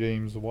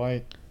 James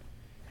White,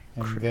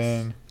 and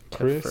then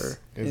Chris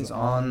is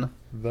on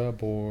the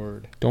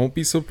board. Don't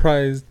be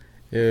surprised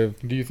if...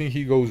 Do you think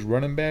he goes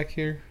running back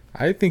here?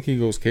 I think he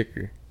goes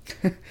kicker.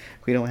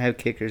 We don't have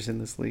kickers in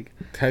this league.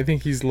 I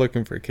think he's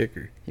looking for a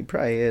kicker. He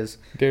probably is.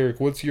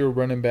 Derek, what's your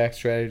running back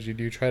strategy?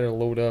 Do you try to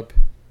load up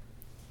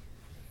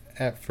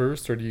at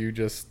first, or do you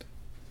just...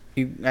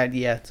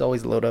 Yeah, it's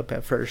always load up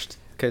at first.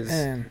 Because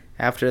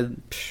after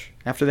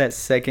that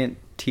second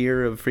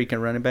tier of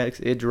freaking running backs,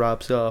 it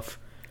drops off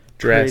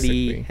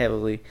pretty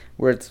heavily.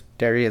 Where it's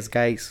Darius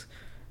Geis,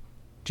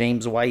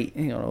 James White,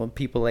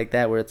 people like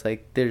that, where it's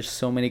like there's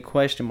so many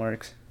question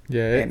marks.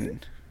 Yeah,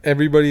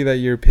 everybody that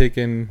you're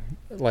picking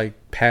like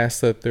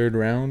past the 3rd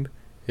round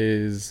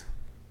is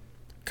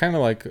kind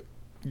of like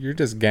you're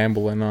just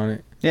gambling on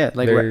it. Yeah,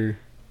 like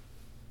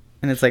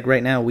and it's like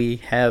right now we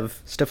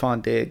have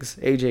Stephon Diggs,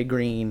 AJ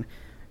Green,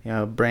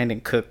 Brandon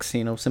Cooks,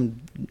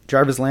 some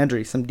Jarvis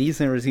Landry, some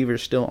decent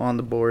receivers still on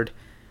the board,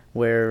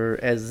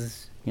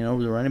 whereas the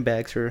running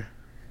backs are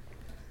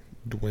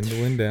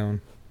dwindling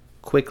down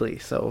quickly.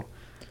 So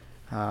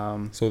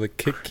the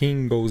kick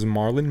king goes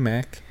Marlon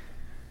Mack.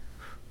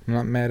 I'm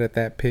not mad at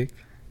that pick.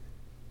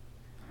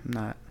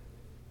 I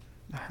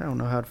don't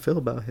know how to feel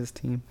about his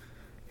team.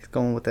 He's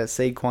going with that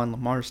Saquon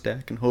Lamar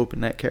stack and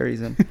hoping that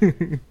carries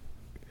him.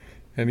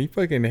 And he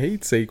fucking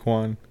hates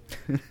Saquon.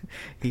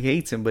 He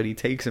hates him, but he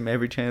takes him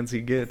every chance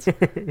he gets.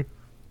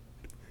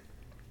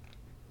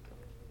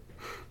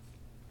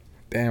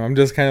 Damn, I'm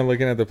just kind of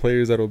looking at the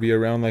players that'll be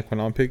around like when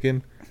I'm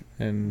picking,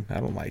 and I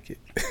don't like it.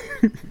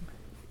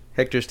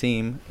 Hector's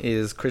team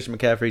is Christian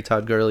McCaffrey,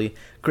 Todd Gurley,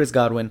 Chris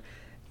Godwin,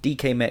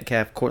 DK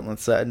Metcalf, Cortland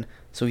Sutton.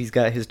 So he's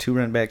got his 2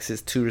 running backs,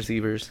 his 2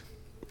 receivers.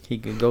 He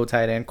could go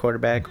tight end,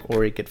 quarterback,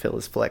 or he could fill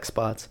his flex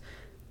spots.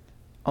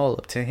 All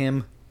up to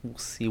him. We'll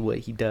see what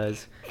he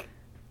does.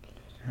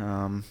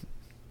 I'm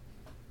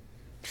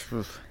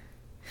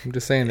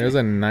just saying, there's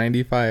a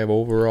 95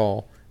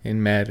 overall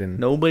in Madden.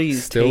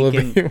 Nobody's still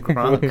taking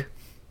Gronk.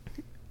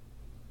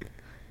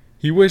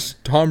 He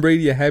wished Tom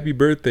Brady a happy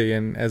birthday,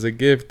 and as a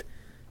gift,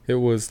 it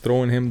was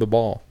throwing him the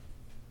ball.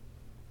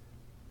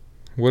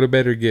 What a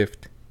better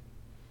gift.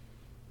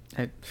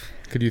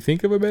 Could you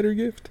think of a better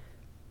gift?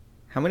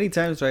 How many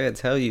times do I gotta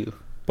tell you?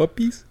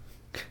 Puppies?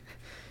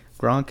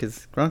 Gronk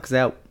is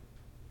out.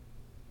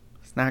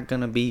 It's not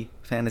gonna be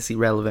fantasy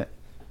relevant.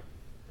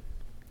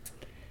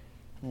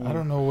 I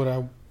don't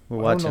know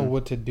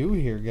what to do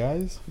here,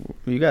 guys.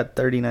 You got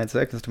 39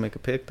 seconds to make a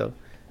pick, though.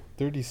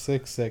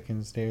 36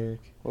 seconds, Derek.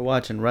 We're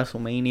watching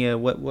WrestleMania.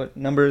 What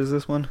number is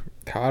this one?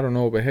 I don't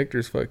know, but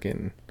Hector's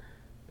fucking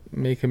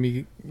making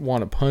me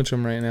want to punch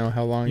him right now.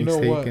 How long he's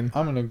taking? What?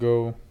 I'm gonna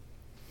go.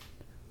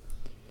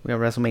 We got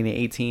WrestleMania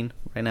 18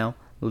 right now.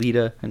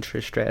 Lita and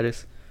Trish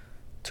Stratus,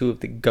 2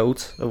 of the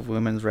GOATs of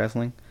women's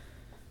wrestling.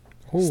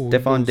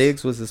 Stephon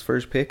Diggs was his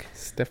first pick.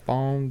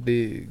 Stephon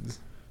Diggs.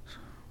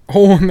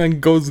 Oh, and then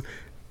goes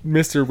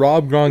Mr.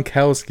 Rob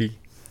Gronkowski.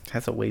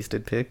 That's a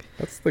wasted pick.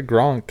 That's the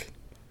Gronk.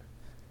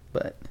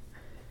 But,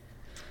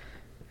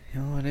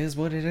 it is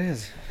what it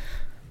is.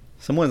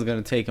 Someone's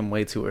going to take him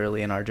way too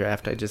early in our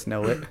draft. I just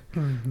know it.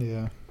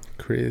 Yeah.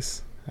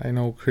 Chris. I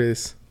know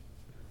Chris.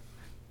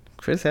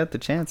 Chris had the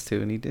chance to,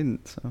 and he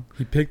didn't. So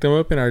he picked him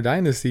up in our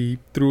dynasty.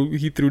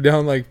 He threw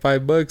down like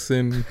 $5,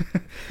 and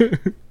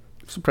I'm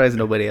surprised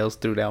nobody else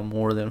threw down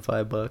more than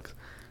 $5.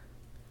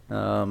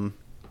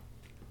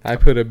 I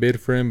put a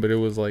bid for him, but it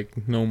was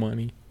like no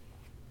money.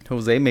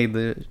 Jose made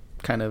the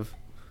kind of,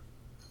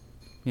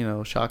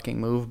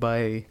 shocking move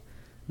by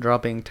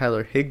dropping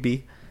Tyler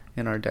Higbee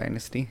in our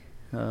dynasty.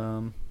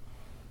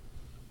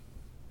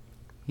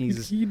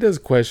 He does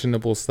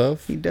questionable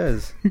stuff. He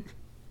does.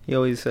 He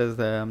always says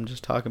that I'm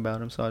just talking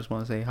about him, so I just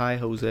want to say, hi,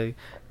 Jose.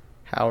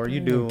 How are you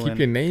doing? Keep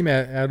your name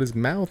out his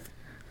mouth.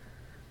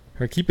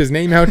 Or keep his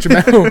name out your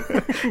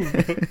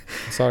mouth.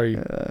 Sorry.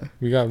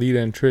 We got Lita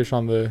and Trish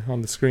on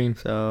the screen.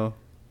 So,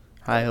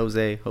 hi,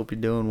 Jose. Hope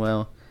you're doing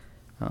well.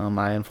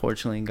 I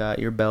unfortunately got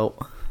your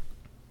belt.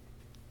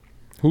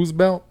 Whose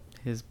belt?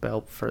 His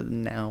belt for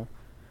now.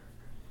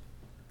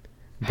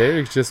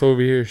 Derek's just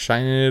over here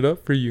shining it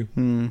up for you.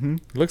 Mm-hmm.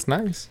 It looks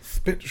nice.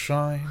 Spit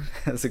shine.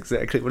 That's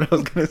exactly what I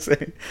was going to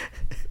say.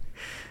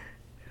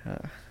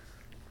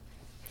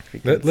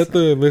 Let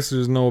the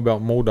listeners know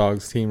about Moe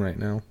Dawg's team right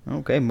now.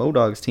 Okay, Moe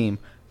Dawg's team.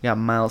 We got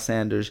Miles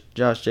Sanders,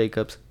 Josh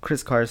Jacobs,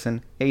 Chris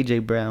Carson, A.J.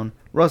 Brown,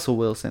 Russell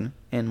Wilson,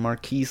 and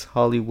Marquise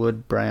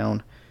Hollywood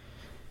Brown.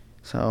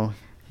 So,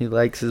 he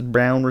likes his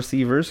Brown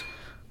receivers.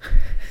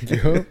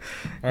 Yep.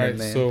 All right,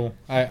 so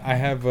I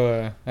have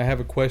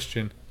a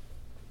question.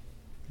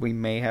 We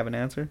may have an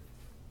answer.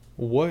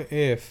 What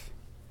if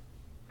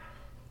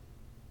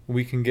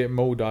we can get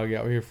Moe Dawg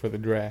out here for the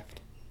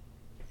draft?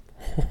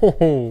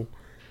 Oh,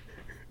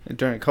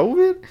 During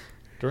COVID?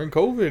 During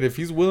COVID, if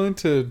he's willing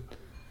to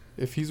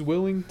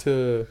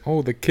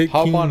the kick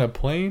hop king. on a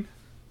plane.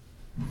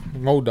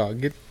 Moe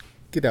Dawg,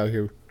 get out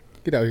here.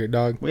 Get out here,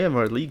 dog. We have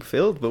our league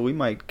filled, but we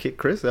might kick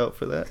Chris out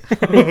for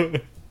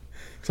that.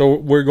 So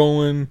we're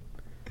going.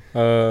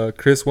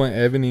 Chris went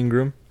Evan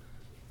Ingram,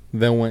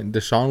 then went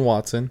Deshaun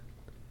Watson,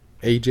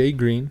 AJ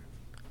Green,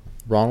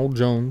 Ronald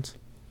Jones,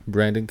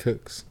 Brandon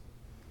Cooks.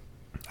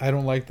 I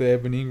don't like the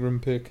Evan Ingram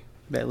pick.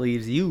 That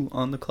leaves you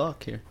on the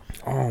clock here.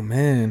 Oh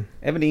man,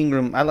 Evan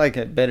Ingram, I like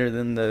it better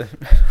than the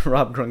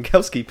Rob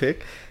Gronkowski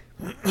pick.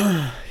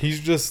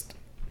 He's just.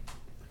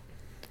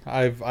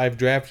 I've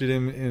drafted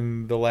him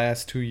in the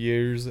last 2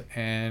 years,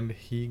 and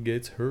he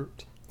gets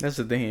hurt. That's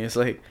the thing. It's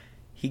like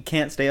he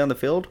can't stay on the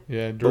field.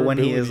 Yeah, But when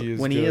he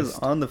durability is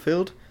on the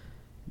field,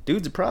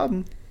 dude's a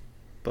problem.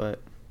 But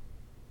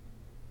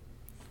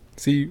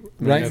see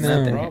right that's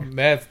now,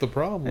 that's the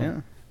problem.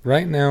 yeah,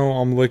 right now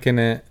I'm not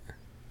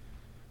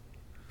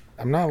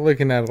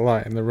looking at a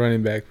lot in the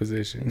running back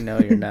position. no,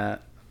 you're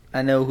not.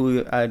 I know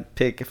who I'd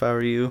pick if I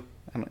were you.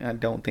 I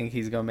don't think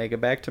he's gonna make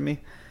it back to me.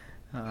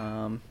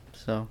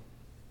 So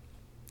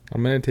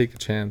I'm gonna take a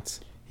chance.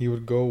 He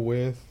would go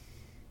with.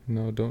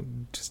 No,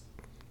 don't just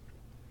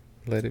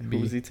let it be.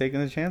 who's he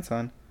taking a chance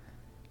on?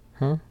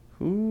 Huh?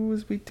 Who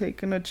is we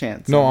taking a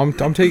chance? No, on?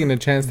 I'm taking a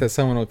chance that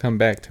someone will come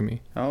back to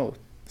me. Oh,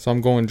 So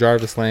I'm going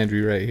Jarvis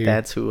Landry right here.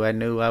 that's who I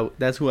knew.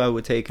 That's who I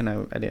would take, and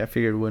I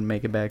figured it wouldn't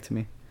make it back to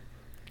me.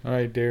 All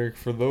right, Derek.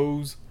 For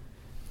those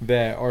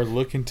that are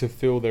looking to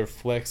fill their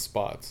flex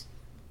spots,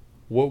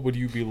 what would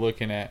you be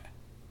looking at?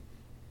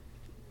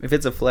 If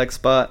it's a flex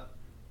spot,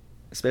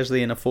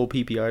 especially in a full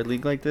PPR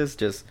league like this,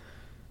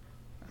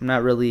 I'm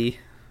not really,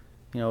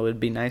 it'd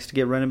be nice to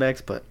get running backs,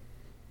 but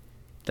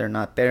they're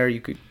not there.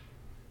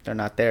 They're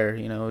not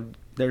there.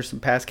 There's some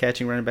pass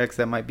catching running backs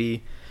that might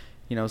be,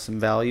 some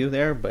value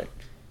there, but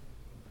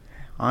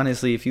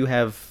honestly, if you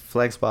have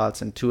flex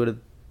spots and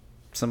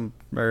some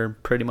or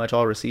pretty much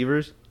all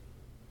receivers,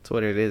 that's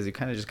what it is. You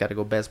kind of just got to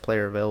go best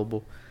player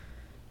available.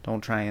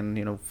 Don't try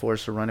and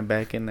force a running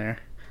back in there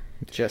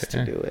just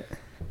to do it.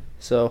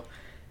 So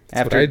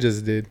That's what I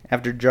just did.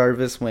 after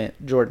Jarvis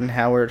went Jordan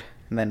Howard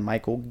and then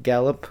Michael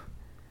Gallup.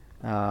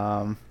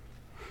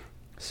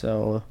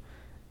 So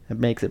it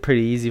makes it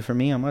pretty easy for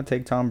me. I'm gonna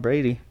take Tom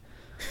Brady.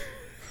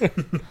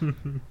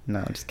 No,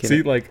 I'm just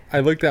kidding. See, I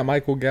looked at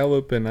Michael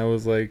Gallup and I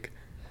was like,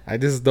 I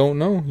just don't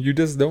know. You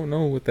just don't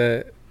know with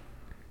that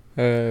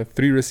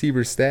 3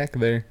 receiver stack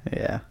there.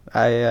 Yeah,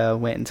 I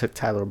went and took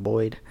Tyler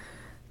Boyd,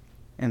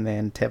 and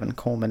then Tevin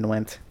Coleman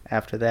went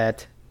after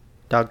that.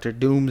 Dr.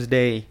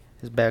 Doomsday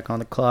is back on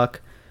the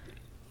clock.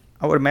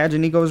 I would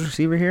imagine he goes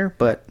receiver here,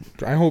 but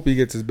I hope he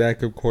gets his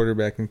backup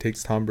quarterback and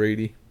takes Tom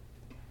Brady.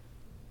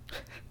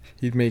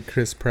 He'd make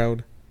Chris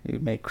proud. he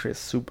would make Chris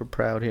super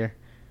proud here.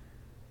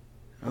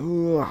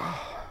 Ooh,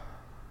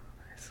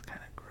 that's kind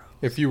of gross.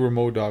 If you were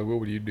Moe Dawg, what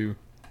would you do?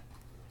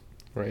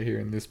 Right here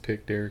in this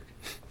pick, Derek.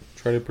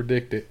 Try to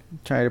predict it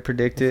Try to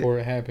predict it. before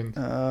it happens.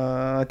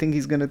 I think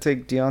he's gonna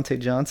take Deontay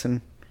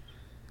Johnson,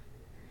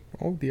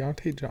 Oh,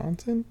 Deontay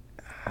Johnson?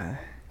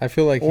 I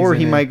feel like or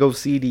he might go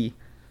CD.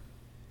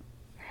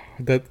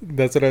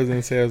 That's what I was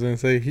going to say. I was going to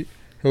say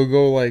he'll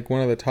go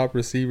one of the top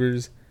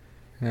receivers.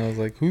 And I was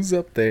like, who's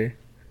up there?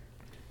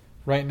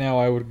 Right now,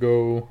 I would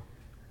go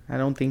I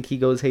don't think he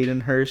goes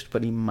Hayden Hurst,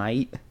 but he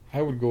might.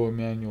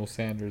 Emmanuel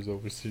Sanders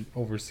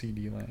over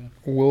CD Lamb.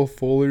 Will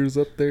Fuller's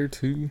up there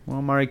too. Well,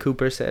 Amari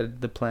Cooper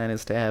said the plan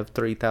is to have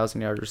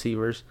 3,000-yard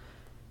receivers.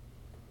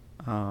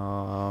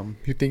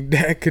 You think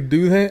Dak could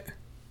do that?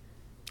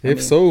 I If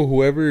mean- so,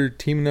 whoever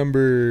team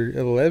number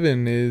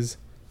 11 is,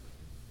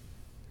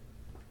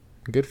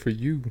 good for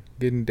you.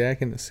 Getting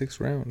Dak in the 6th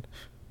round.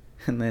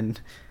 And then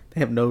they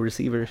have no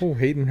receivers. Oh,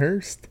 Hayden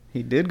Hurst.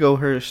 He did go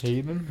Hurst.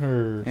 Hayden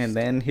Hurst. And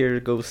then here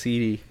goes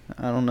CD.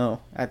 I don't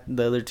know.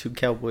 The other 2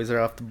 Cowboys are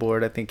off the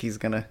board. I think he's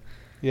going to...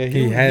 yeah,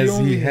 he has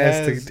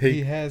to take-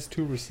 He has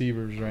 2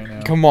 receivers right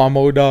now. Come on,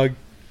 Moe Dawg.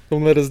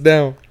 Don't let us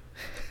down.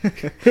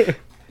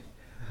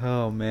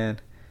 Oh, man.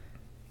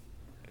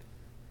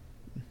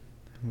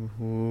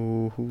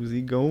 Ooh, who's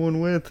he going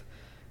with?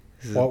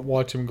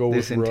 Watch him go with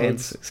This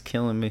intense Ruggs. is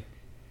killing me.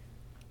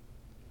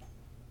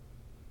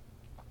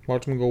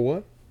 Watch him go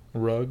what?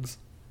 Ruggs.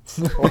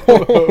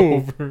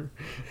 Oh.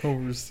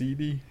 over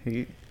CD.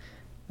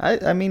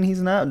 I mean,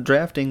 he's not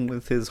drafting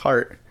with his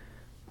heart,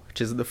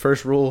 which is the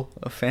first rule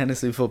of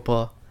fantasy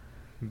football.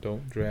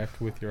 Don't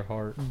draft with your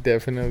heart.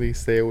 Definitely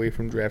stay away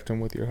from drafting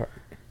with your heart.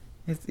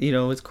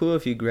 It's cool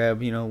if you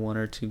grab, one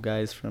or two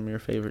guys from your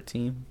favorite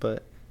team,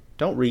 but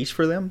don't reach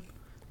for them,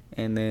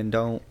 and then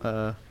don't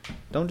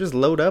just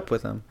load up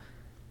with them.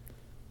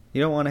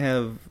 You don't want to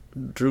have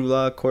Drew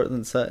Lock,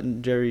 Cortland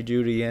Sutton, Jerry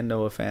Jeudy, and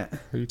Noah Fant.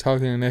 Are you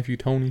talking to nephew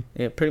Tony?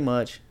 Yeah, pretty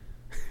much,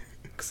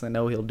 because I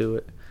know he'll do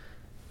it.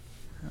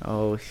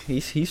 Oh,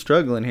 he's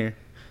struggling here.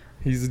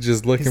 He's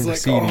just looking He's for like,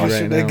 CD right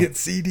should now. I get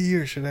CD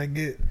or should I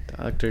get...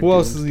 Dr. Who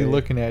else is he Doomsday.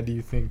 looking at, do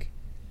you think?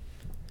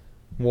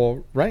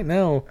 Well, right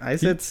now I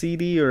said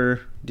CD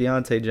or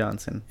Deontay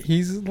Johnson.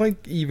 he's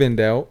like evened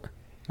out.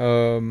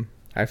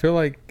 I feel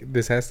like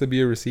this has to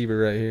be a receiver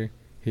right here.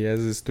 He has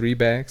his 3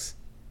 backs.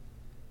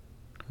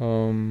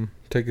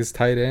 Took his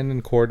tight end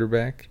and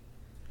quarterback.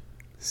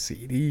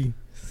 CD.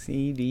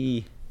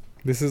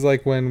 This is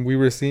like when we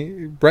were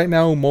seeing. Right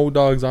now, Moe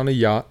Dawg's on a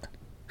yacht,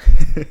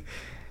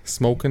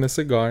 smoking a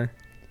cigar.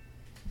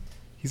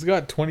 He's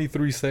got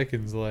 23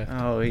 seconds left.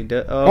 Oh, he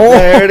does. Oh, Oh,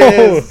 there it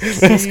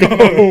is. let's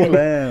go.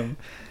 Bam.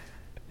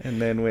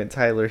 And then went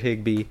Tyler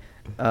Higbee.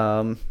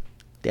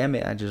 Damn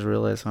it! I just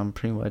realized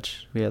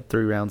we have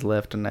 3 rounds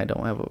left, and I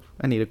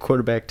need a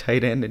quarterback,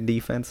 tight end, and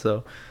defense. So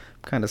I'm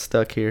kind of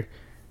stuck here.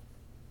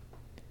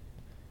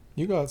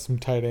 You got some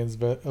tight ends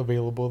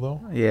available,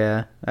 though.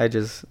 Yeah, I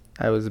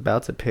was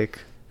about to pick.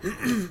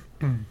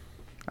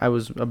 I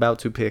was about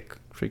to pick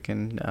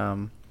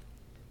freaking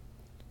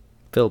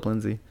Philip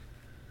Lindsay,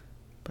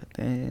 but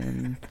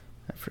then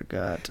I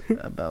forgot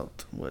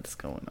about what's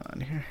going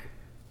on here.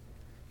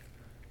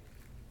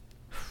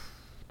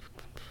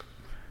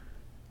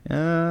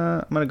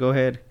 I'm gonna go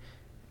ahead.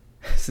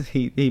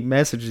 He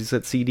messaged. He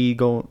said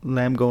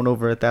Lamb going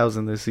over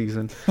 1,000 this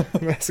season.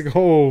 Let's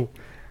go.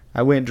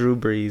 I went Drew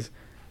Brees,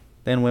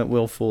 then went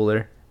Will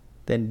Fuller,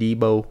 then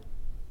Debo.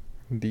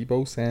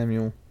 Debo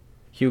Samuel.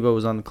 Hugo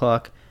was on the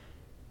clock.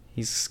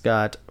 He's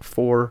got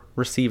 4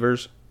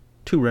 receivers,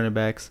 2 running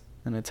backs,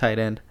 and a tight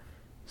end.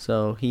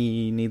 So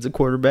he needs a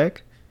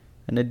quarterback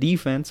and a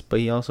defense, but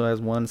he also has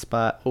 1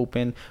 spot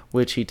open,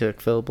 which he took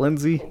Philip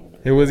Lindsay.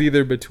 It was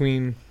either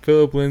between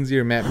Philip Lindsay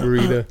or Matt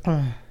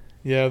Breida.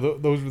 Yeah,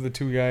 those were the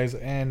 2 guys,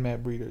 and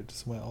Matt Breida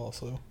just went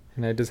also.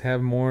 And I just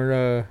have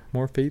more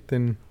faith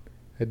in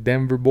a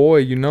Denver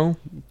boy,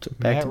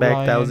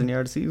 Back-to-back Ryan.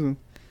 1,000-yard season.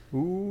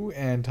 Ooh,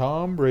 and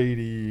Tom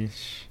Brady.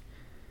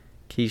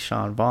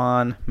 Keyshawn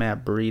Vaughn,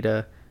 Matt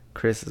Breida.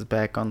 Chris is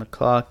back on the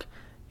clock.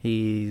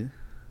 He,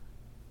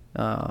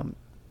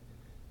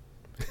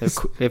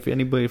 if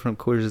anybody from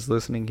Coors is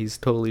listening, he's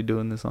totally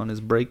doing this on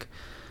his break.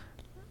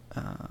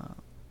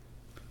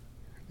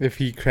 If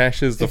he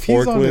crashes the If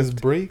he's on his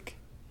forklift. break,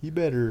 he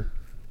better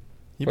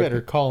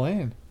call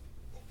in.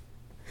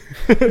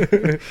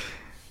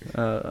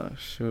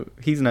 Shoot.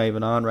 He's not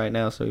even on right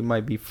now, so he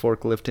might be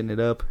forklifting it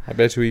up. I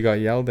bet you he got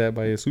yelled at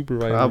by his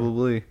supervisor.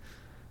 Probably.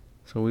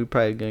 So we're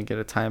probably going to get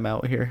a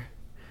timeout here.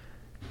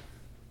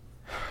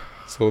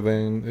 So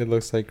then it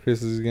looks like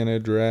Chris is going to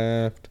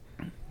draft.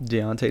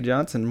 Deontay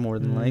Johnson, more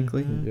than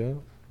likely. Yeah.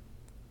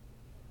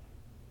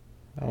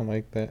 I don't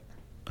like that.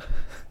 I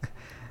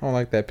don't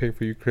like that pick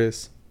for you,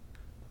 Chris.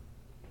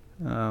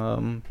 We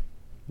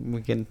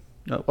can...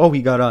 Oh,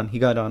 he got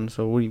on.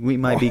 So we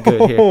might be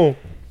good here.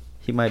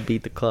 He might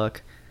beat the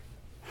clock.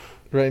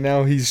 Right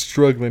now he's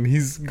struggling.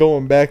 He's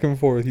going back and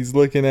forth. He's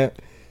looking at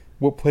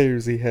what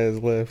players he has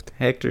left.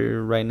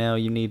 Hector, right now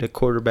you need a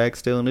quarterback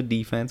still in a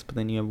defense, but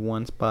then you have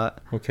 1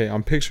 spot. Okay,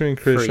 I'm picturing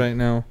Chris Free. right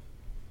now.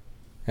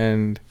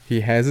 And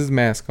he has his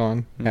mask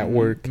on at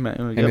work.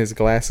 And his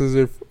glasses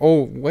are...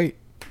 Oh, wait.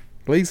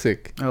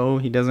 LASIK. Oh,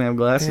 he doesn't have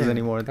glasses Damn.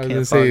 anymore. I was Can't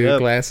going to fog say, up.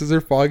 glasses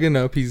are fogging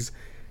up. He's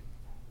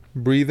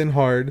breathing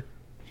hard.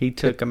 He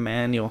took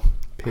Emmanuel.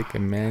 Pick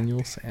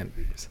Emmanuel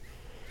Sanders.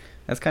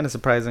 That's kind of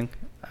surprising.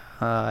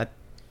 I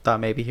thought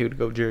maybe he would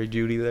go Jerry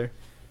Jeudy there.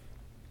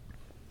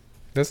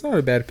 That's not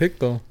a bad pick,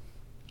 though.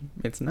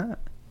 It's not.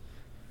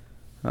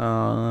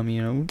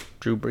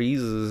 Drew Brees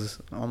is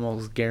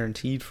almost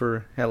guaranteed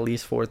for at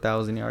least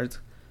 4,000 yards.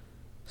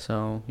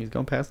 So he's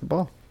going to pass the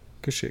ball.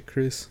 Good shit,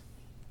 Chris.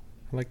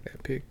 I like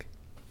that pick.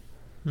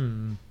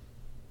 And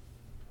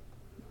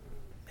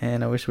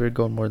I wish we were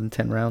going more than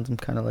 10 rounds. I'm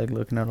kind of like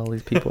looking at all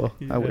these people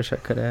Yeah. I wish I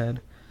could have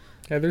had.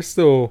 Yeah, there's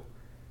still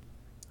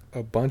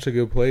a bunch of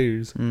good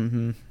players.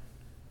 Mm-hmm.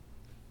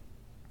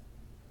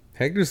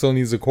 Hector still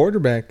needs a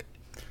quarterback.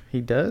 He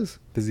does?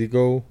 Does he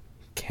go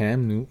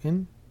Cam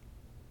Newton?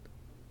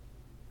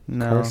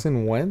 No.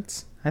 Carson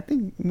Wentz? I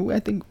think,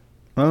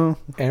 oh,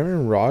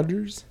 Aaron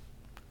Rodgers?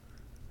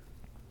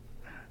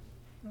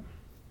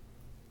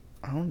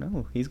 I don't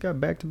know. He's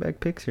got back-to-back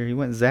picks here. He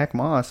went Zach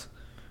Moss,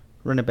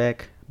 running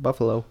back,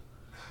 Buffalo.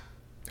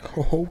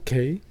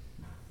 Okay.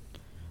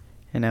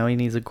 And now he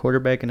needs a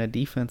quarterback and a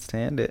defense to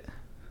end it.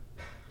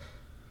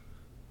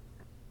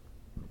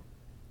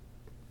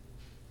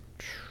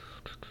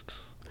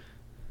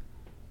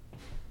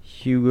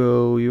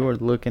 Hugo, you're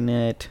looking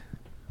at.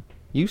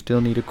 You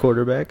still need a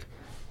quarterback.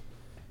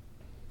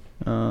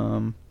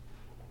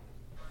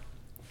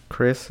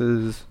 Chris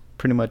is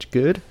pretty much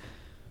good.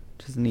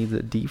 Just needs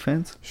a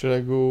defense. Should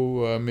I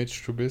go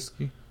Mitch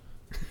Trubisky?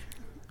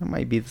 That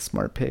might be the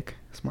smart pick.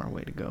 Smart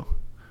way to go.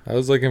 I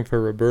was looking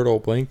for Roberto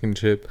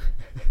Blankenship.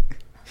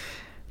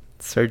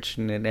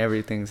 Searching and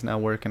everything's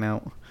not working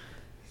out.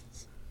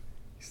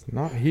 He's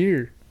not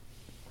here.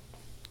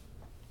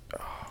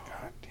 Oh,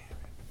 God damn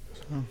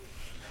it. Oh.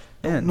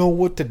 I don't know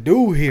what to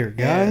do here,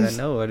 guys.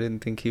 Yeah, I know. I didn't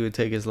think he would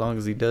take as long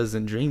as he does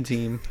in Dream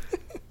Team.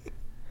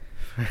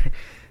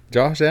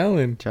 Josh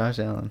Allen. Josh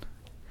Allen.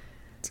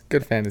 It's a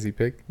good fantasy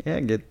pick. Yeah,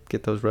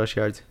 get those rush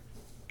yards.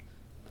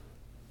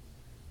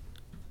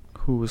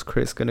 Who was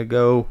Chris gonna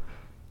go?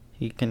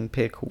 He can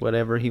pick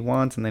whatever he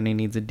wants, and then he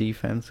needs a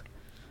defense.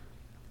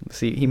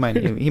 See, he might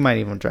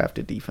even draft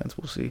a defense.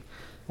 We'll see.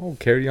 Oh,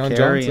 Carry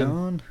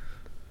On.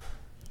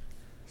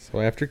 So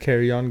after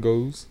Carry On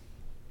goes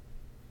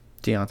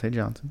Deontay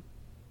Johnson,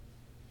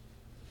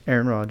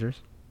 Aaron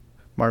Rodgers,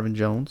 Marvin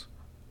Jones,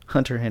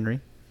 Hunter Henry.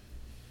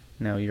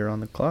 Now you're on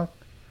the clock.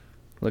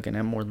 Looking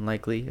at more than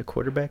likely a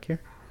quarterback here.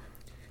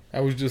 I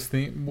was just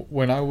thinking,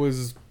 when I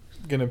was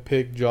going to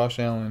pick Josh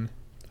Allen,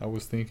 I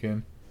was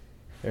thinking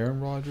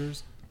Aaron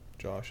Rodgers,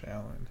 Josh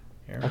Allen.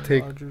 Aaron I'll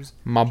take Rodgers,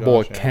 my Josh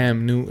boy Allen.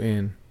 Cam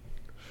Newton.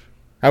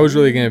 I was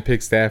really going to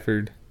pick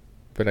Stafford,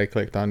 but I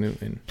clicked on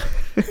Newton.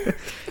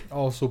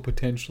 Also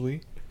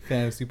potentially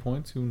fantasy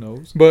points, who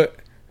knows? But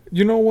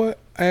you know what?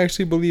 I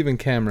actually believe in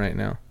Cam right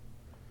now.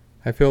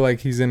 I feel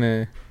like he's going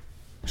to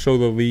show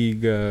the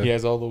league. He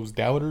has all those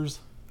doubters.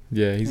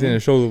 Yeah, he's going to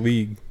show the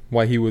league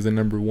why he was a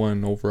number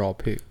 1 overall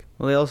pick.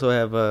 Well, they also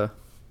have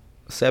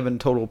 7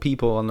 total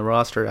people on the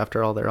roster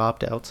after all their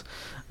opt-outs.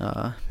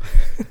 That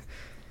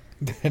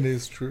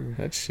is true.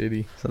 That's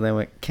shitty. So they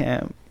went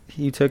Cam.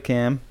 He took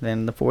Cam,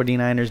 then the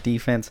 49ers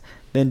defense,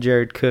 then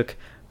Jared Cook,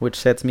 which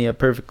sets me up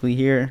perfectly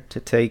here to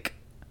take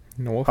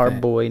our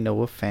boy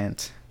Noah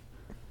Fant.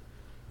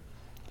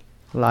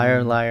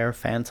 Liar, liar,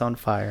 Fant's on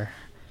fire.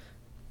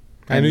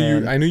 I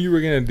knew you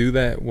were gonna do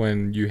that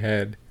when you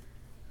had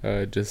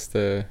just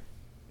the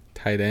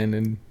tight end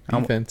and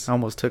defense. I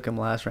almost took him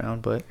last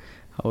round, but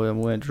I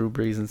went Drew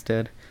Brees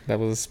instead. That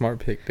was a smart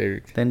pick,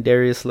 Derek. Then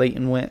Darius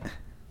Slayton went.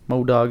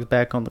 Moe Dawg's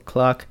back on the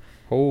clock.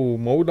 Oh,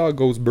 Moe Dawg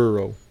goes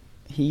Burrow.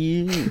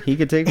 He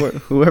could take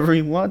whoever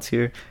he wants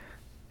here,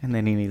 and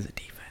then he needs a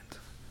defense.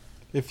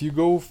 If you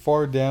go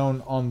far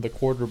down on the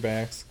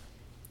quarterbacks,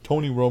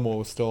 Tony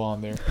Romo is still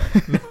on there.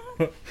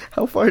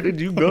 How far did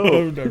you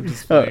go? I'm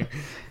just playing.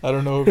 I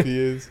don't know if he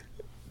is.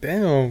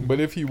 Damn. But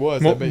if he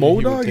was, I bet Moe he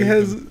would Dawg take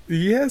him.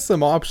 has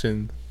some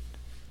options.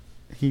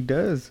 He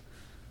does.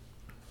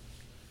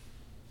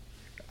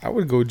 I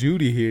would go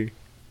Judy here.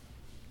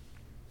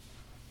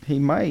 He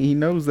might. He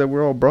knows that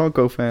we're all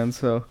Bronco fans,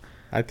 so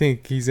I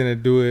think he's gonna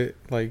do it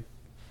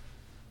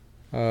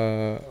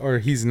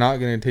or he's not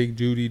gonna take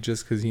Judy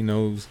just because he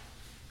knows.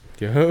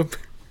 Yup.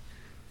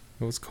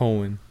 It was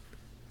Cohen.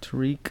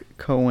 Tariq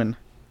Cohen.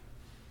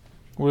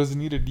 What does he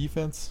need, a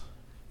defense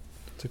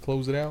to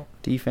close it out?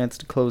 Defense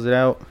to close it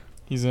out.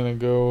 He's going to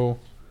go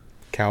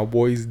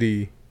Cowboys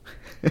D.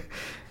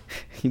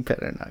 He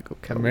better not go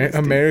Cowboys.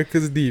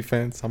 America's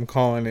defense. I'm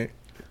calling it.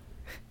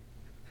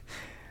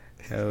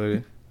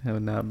 That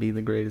would not be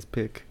the greatest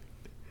pick.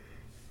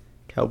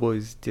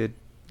 Cowboys did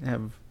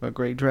have a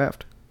great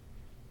draft.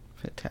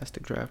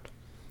 Fantastic draft.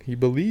 He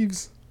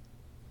believes.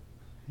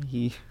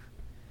 I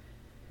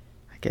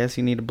guess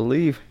you need to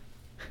believe.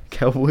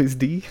 Cowboys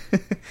D.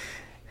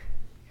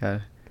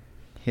 Gotta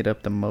hit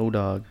up the Moe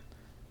Dawg.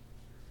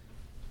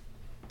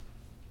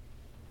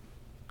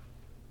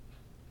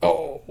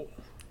 Oh.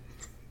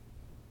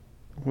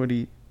 What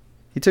he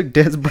took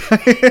Dez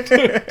Bryant.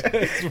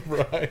 That's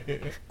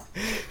right.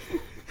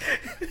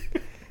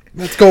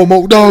 Let's go,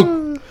 Moe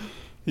Dawg.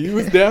 He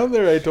was down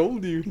there, I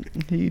told you.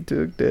 He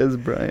took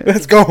Dez Bryant.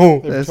 Let's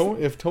go.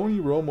 If Tony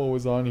Romo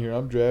was on here,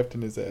 I'm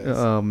drafting his ass.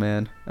 Oh,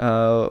 man.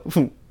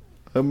 I'm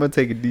going to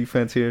take a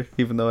defense here,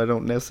 even though I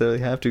don't necessarily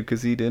have to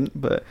because he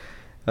didn't. But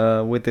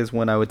with this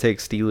one, I would take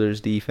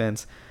Steelers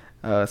defense,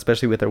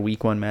 especially with our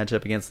week 1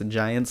 matchup against the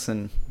Giants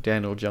and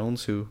Daniel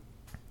Jones, who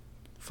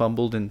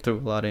fumbled and threw a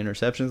lot of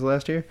interceptions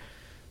last year.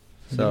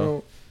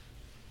 So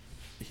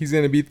he's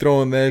going to be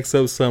throwing the X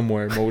up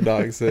somewhere, Moe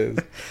Dawg says.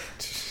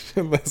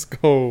 Let's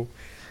go.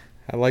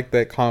 I like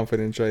that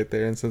confidence right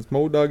there. And since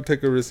Moe Dawg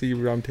took a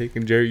receiver, I'm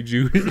taking Jerry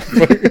Jeudy.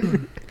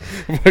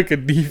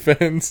 Fucking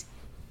defense.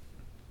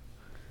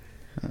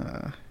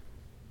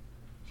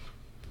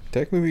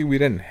 Technically, we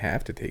didn't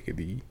have to take a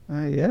D.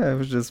 Yeah, it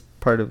was just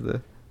part of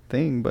the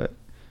thing, but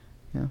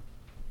yeah.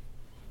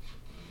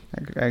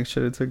 I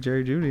should have took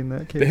Jerry Jeudy in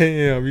that case.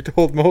 Damn, you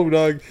told Moe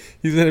Dawg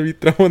he's going to be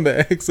throwing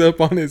the X up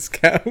on his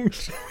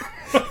couch.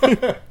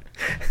 I'm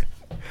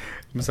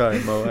sorry,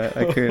 Mo.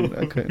 I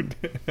couldn't.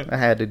 I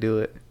had to do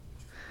it.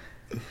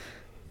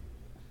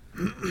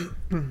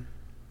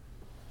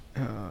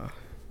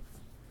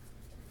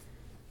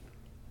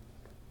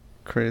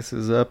 Chris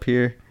is up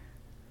here.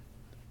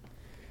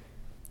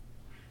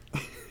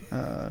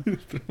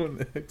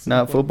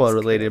 Not football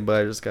related,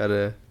 but I just got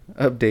to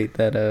update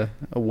that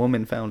a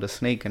woman found a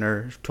snake in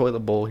her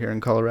toilet bowl here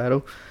in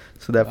Colorado.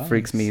 So that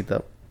freaks me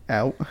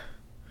out.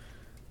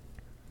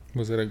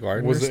 Was it a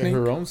gardener Was it snake?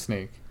 her own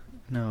snake?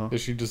 No. Did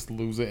she just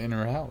lose it in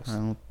her house? I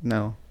don't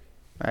know.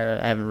 I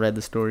haven't read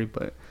the story,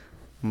 but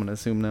I'm going to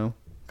assume no,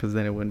 because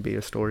then it wouldn't be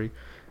a story.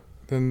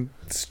 Then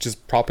it's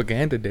just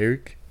propaganda,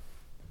 Derek.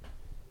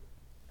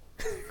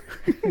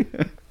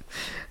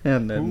 I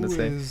have nothing to Who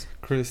say. is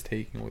Chris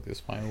taking with his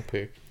final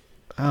pick?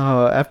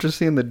 After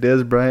seeing the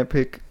Dez Bryant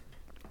pick,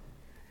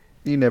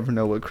 you never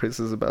know what Chris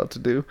is about to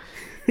do.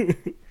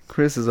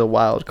 Chris is a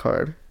wild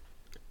card.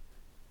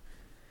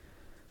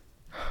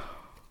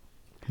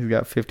 He's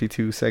got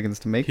 52 seconds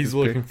to make. He's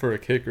looking for a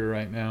kicker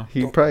right now.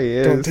 He probably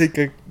is.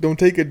 Don't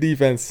take a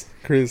defense,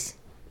 Chris.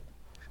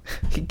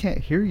 He can't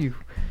hear you.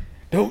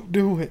 Don't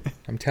do it.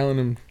 I'm telling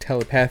him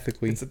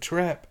telepathically. It's a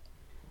trap.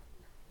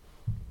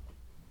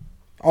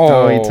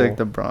 Oh, he took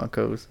the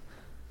Broncos.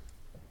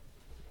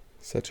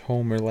 Such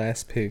homer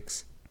last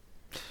picks.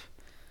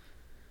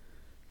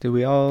 Do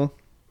we all?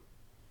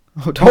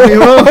 Oh, Tony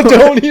Romo.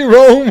 Tony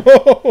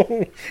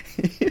Romo.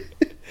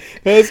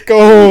 Let's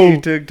go. He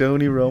took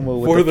Tony Romo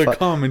with For the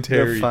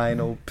commentary. the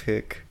final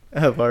pick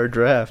of our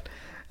draft.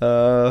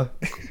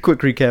 Quick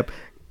recap.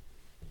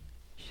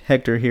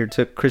 Hector here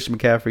took Christian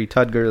McCaffrey,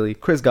 Todd Gurley,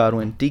 Chris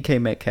Godwin,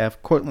 DK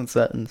Metcalf, Cortland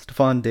Sutton,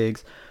 Stephon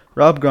Diggs,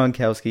 Rob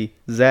Gronkowski,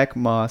 Zach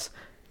Moss,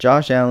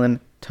 Josh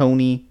Allen,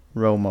 Tony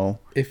Romo.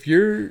 If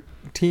your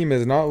team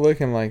is not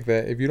looking like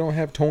that, if you don't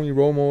have Tony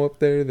Romo up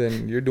there,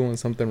 then you're doing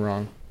something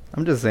wrong.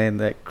 I'm just saying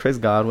that Chris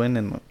Godwin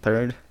in the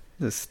third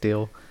is a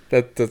steal.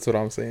 That's what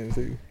I'm saying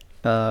too.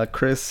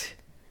 Chris'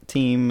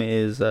 team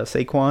is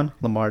Saquon,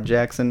 Lamar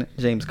Jackson,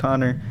 James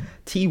Conner,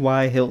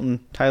 T.Y.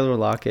 Hilton, Tyler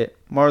Lockett,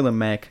 Marlon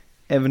Mack,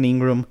 Evan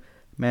Ingram,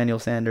 Emmanuel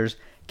Sanders,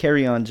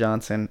 Kerryon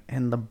Johnson,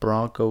 and the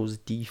Broncos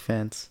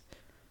defense.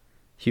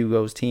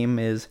 Hugo's team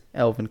is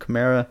Alvin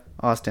Kamara,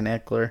 Austin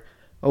Eckler,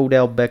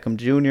 Odell Beckham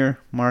Jr.,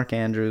 Mark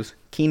Andrews,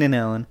 Keenan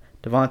Allen,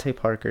 Devontae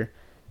Parker,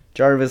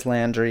 Jarvis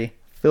Landry,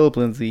 Philip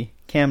Lindsay,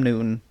 Cam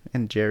Newton,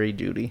 and Jerry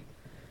Jeudy.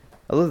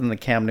 Other than the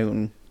Cam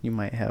Newton, you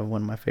might have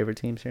one of my favorite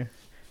teams here.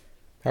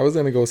 I was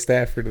gonna go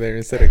Stafford there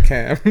instead of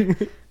Cam.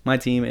 My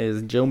team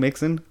is Joe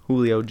Mixon,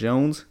 Julio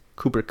Jones,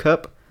 Cooper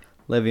Kupp,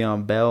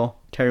 Le'Veon Bell,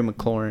 Terry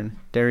McLaurin,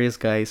 Darius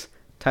Geis,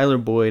 Tyler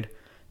Boyd,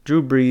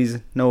 Drew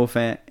Brees, Noah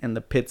Fant, and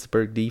the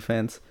Pittsburgh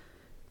defense.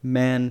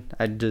 Man,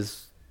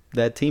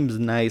 that team's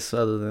nice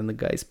other than the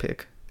Geis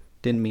pick.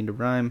 Didn't mean to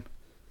rhyme,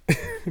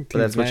 but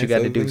that's what you got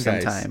to do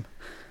sometime.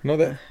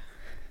 No,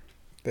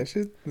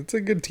 it's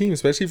a good team,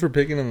 especially for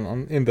picking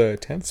them in the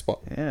 10th spot.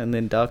 Yeah, and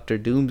then Dr.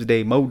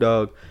 Doomsday Moe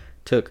Dawg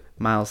took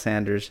Miles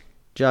Sanders,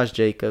 Josh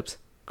Jacobs,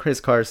 Chris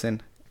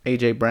Carson,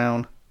 A.J.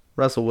 Brown,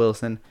 Russell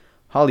Wilson,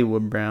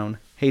 Hollywood Brown,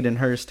 Hayden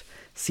Hurst,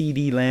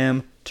 C.D.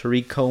 Lamb,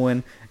 Tariq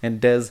Cohen,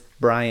 and Dez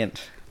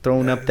Bryant,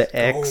 throwing up the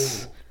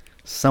X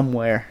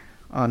somewhere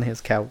on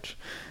his couch.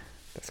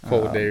 That's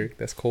cold, Derek.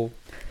 That's cold.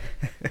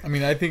 I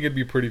mean, I think it'd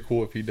be pretty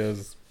cool if he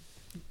does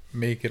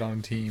make it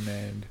on team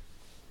and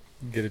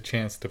get a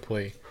chance to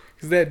play.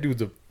 Because that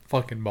dude's a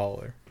fucking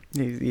baller.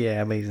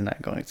 Yeah, but he's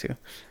not going to.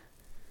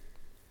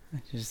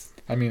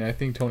 I mean, I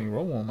think Tony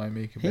Romo might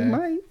make it back. He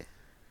might.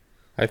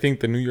 I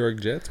think the New York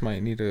Jets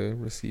might need a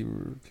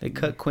receiver. They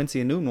cut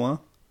Quincy Enunwa,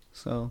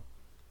 so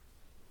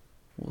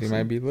they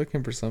might be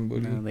looking for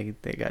somebody. No,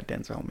 they got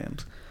Denzel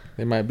Mims.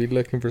 They might be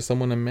looking for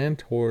someone to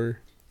mentor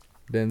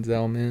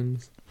Denzel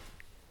Mims.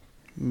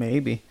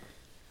 Maybe.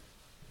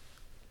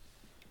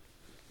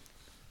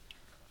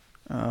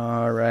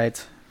 All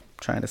right.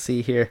 Trying to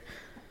see here.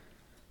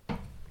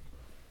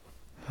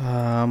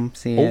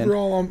 Seeing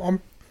overall,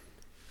 I'm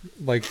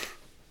like,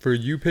 for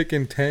you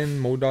picking 10,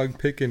 Moe Dawg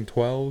picking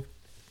 12.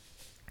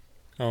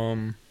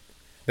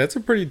 That's a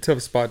pretty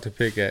tough spot to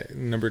pick at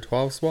number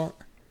 12 spot.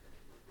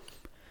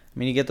 I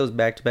mean, you get those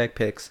back-to-back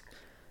picks,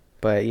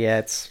 but yeah,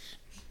 it's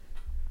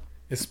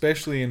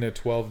especially in a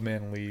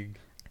 12-man league.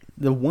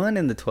 The one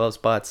in the 12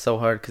 spot's so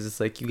hard because it's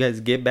like you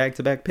guys get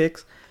back-to-back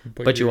picks,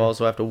 but you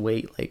also have to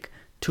wait like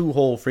 2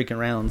 whole freaking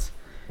rounds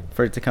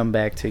for it to come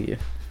back to you.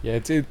 Yeah,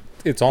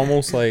 it's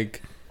almost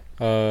like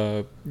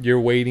you're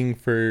waiting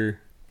for.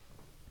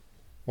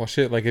 Well,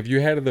 shit. Like if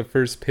you had the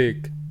first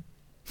pick,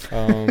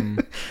 how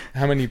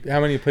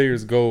many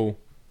players go?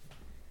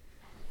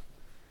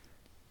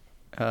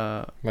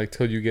 Like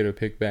till you get a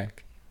pick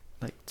back.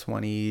 Like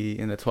 20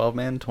 in the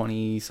 12-man,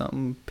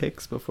 20-something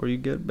picks before you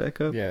get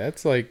back up. Yeah,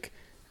 that's like.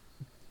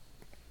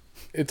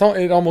 It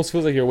almost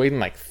feels like you're waiting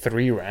like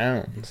 3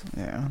 rounds.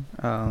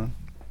 Yeah.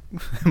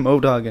 Moe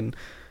Dawg and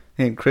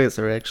Chris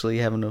are actually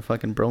having a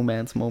fucking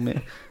bromance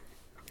moment.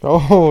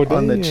 Oh, damn.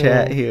 On the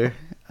chat here.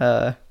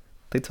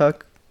 They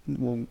talk.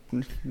 Well,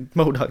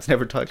 Moe Dawg's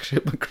never talked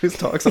shit, but Chris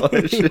talks all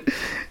that shit,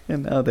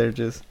 and now they're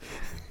just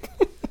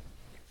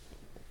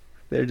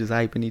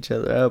hyping each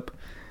other up.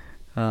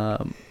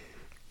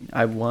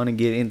 I want to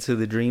get into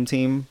the dream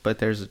team, but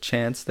there's a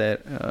chance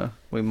that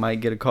we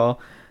might get a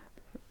call.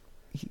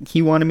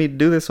 He wanted me to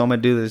do this, so I'm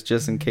gonna do this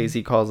just in case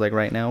he calls like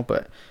right now.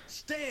 But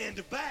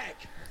stand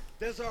back.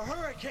 There's a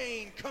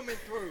hurricane coming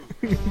through.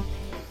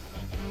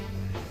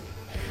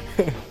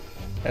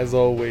 As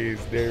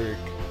always, Derek,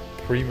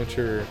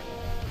 premature.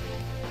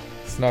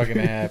 It's not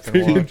gonna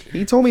happen. Watch.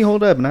 He told me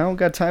hold up, and I don't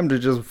got time to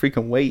just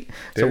freaking wait.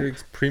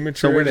 Derek's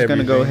premature. So we're at just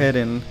gonna go everything. ahead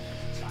and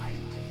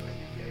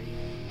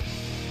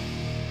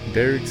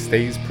Derek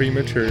stays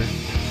premature.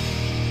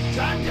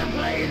 Time to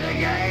play the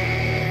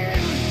game.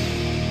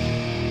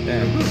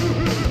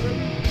 Damn.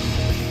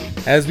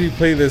 As we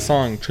play this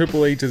song,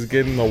 Triple H is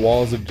getting the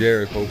walls of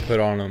Jericho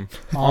put on him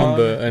on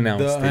the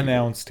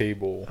announce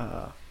table.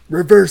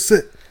 Reverse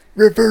it!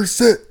 Reverse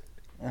it!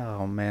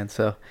 oh man,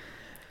 so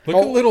Look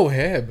at little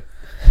Heb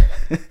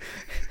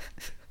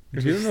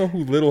If you don't know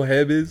who Little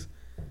Heb is,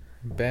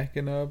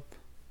 backing up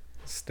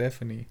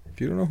Stephanie. if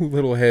you don't know who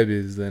Little Heb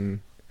is,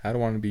 then I don't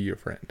want to be your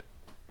friend.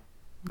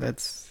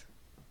 that's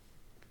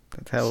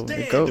how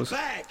Stand it goes.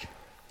 back.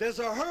 There's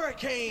a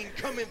hurricane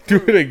coming Do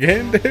through. it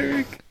again,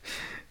 Derek.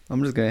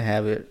 I'm just gonna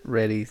have it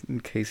ready in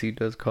case he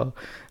does call.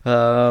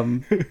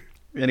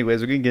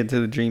 Anyways, we're gonna get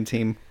to the Dream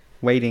Team.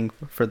 Waiting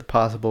for the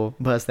possible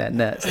bust that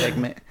nut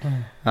segment.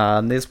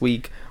 This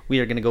week we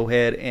are gonna go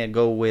ahead and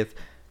go with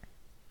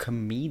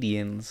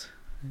comedians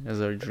as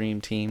our Dream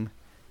Team.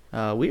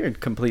 We are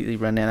completely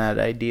running out of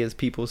ideas,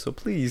 people. So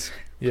please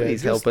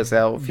Just help us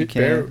out if you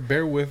can.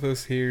 Bear with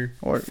us here.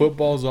 Or-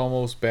 Football's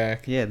almost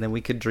back. Yeah, then we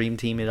could Dream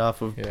Team it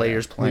off of Yeah.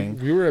 players playing.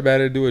 We were about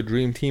to do a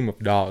dream team of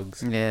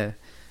dogs. Yeah.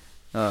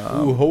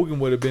 Ooh, Hogan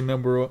would have been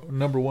number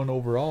one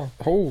overall.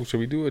 Oh, should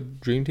we do a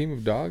dream team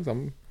of dogs?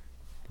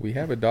 We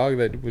have a dog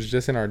that was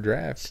just in our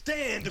draft.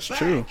 Stand back.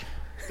 true.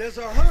 There's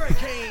a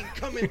hurricane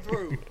coming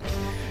through.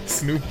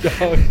 Snoop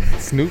Dogg.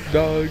 Snoop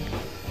Dogg.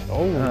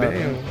 Oh,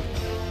 damn.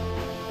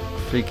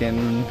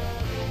 Freaking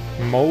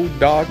Moe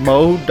Dawg.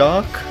 Moe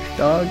Dawg.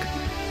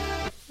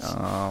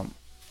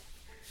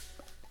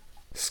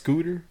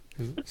 Scooter.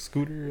 Is it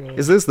Scooter.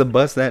 Is this the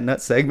bust that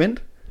nut segment?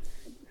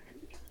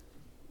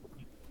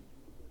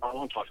 I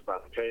won't talk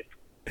about it, okay?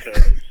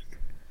 Because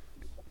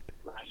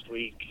last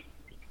week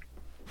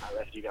I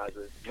left you guys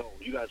with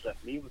you guys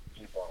left me with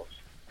the balls.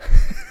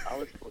 I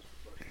was supposed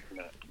to bust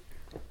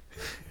that.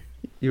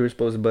 You were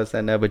supposed to bust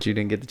that nut, but you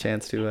didn't get the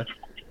chance to.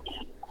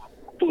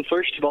 Well,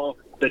 first of all,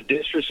 the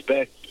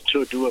disrespect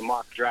to do a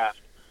mock draft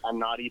and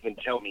not even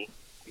tell me.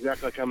 You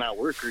act like I'm at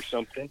work or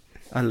something.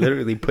 I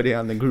literally put it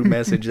on the group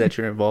message that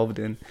you're involved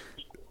in.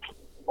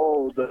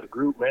 Oh, the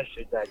group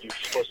message that you're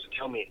supposed to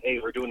tell me, hey,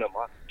 we're doing a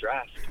mock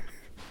draft.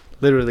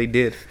 Literally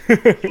did.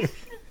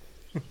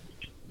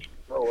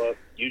 So,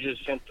 you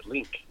just sent the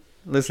link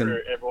Listen,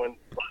 for everyone.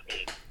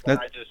 That-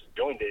 I just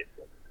joined it.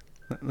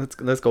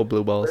 let's go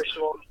blue balls. First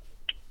of all,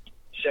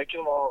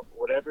 second of all,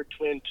 whatever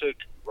twin took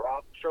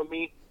Rob from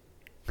me,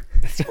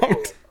 bro,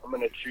 I'm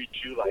gonna treat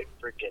you like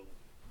freaking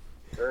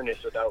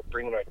Ernest without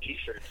bringing my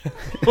T-shirts.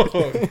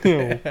 Oh,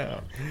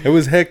 damn. It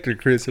was Hector,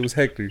 Chris. It was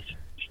Hector.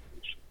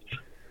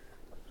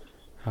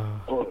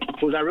 Oh,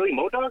 was that really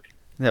Moe Dawg?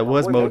 That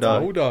was Moe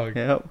Dawg. Moe Dawg.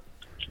 Yep.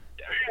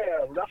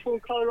 Damn, that's from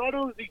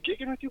Colorado. Is he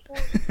gigging with you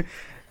for?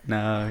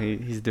 No,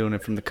 he's doing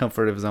it from the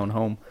comfort of his own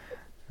home.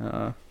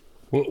 Well,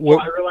 I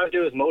What? realized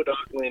it was Moe Dawg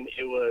when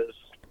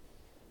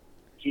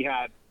he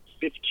had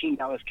 15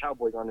 Dallas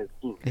Cowboys on his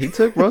team. He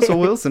took Russell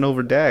Wilson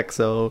over Dak,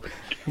 so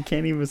you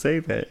can't even say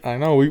that. I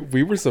know.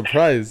 We were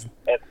surprised.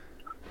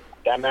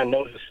 That man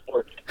knows the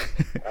sport.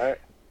 All right.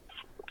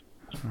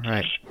 All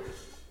right.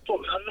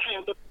 So how did I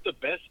end up the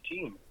best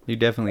team? You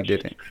definitely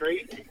That's didn't.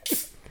 crazy.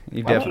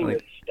 You My team definitely.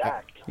 is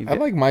stacked. You I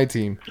de- like my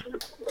team.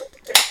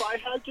 If I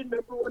had the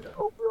number one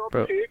overall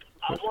Bro. pick,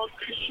 I want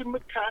Christian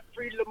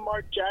McCaffrey,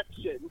 Lamar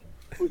Jackson.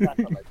 Who's that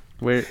sound like?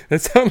 we're That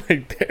sounds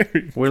like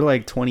Derek. we're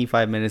like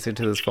 25 minutes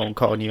into this phone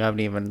call, and you haven't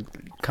even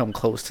come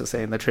close to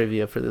saying the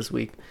trivia for this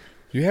week.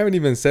 You haven't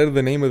even said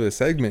the name of the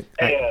segment.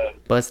 Hey,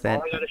 Bust all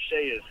that. I gotta say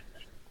is,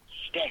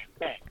 stand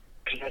back,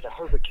 because there's a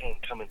hurricane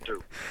coming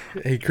through.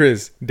 Hey,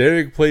 Chris.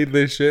 Derek played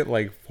this shit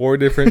like 4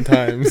 different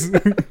times.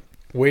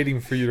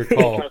 Waiting for you to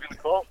call. Talking to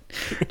call?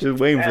 Just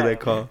waiting for that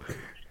call.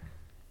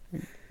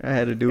 I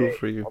had to do it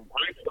for you. I'm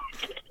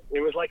hyped. It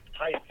was like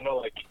tight,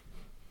 like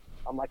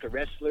I'm like a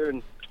wrestler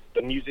and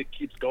the music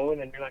keeps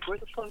going and you're like, where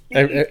the fuck is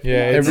he?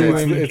 Yeah, it's,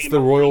 Everyone- it's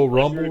the Royal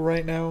Rumble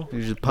right now.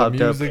 You just The popped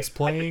up. music's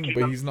playing, I but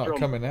came he's up not from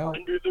coming out.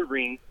 Under the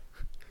ring,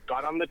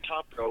 got on the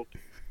top rope,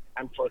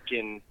 and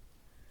fucking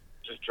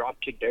just drop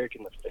kicked Derek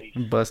in the face.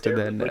 Busted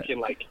Derek that was nut. looking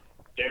like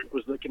Derek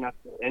was looking at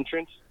the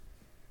entrance,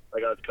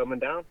 like I was coming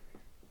down.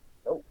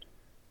 Nope.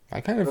 I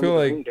kind of Under feel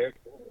the like ring,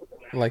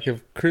 Derek.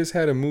 if Chris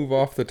had to move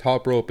off the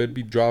top rope, it'd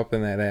be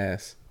dropping that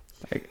ass.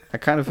 I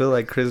kind of feel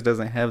like Chris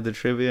doesn't have the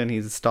trivia and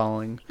he's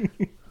stalling.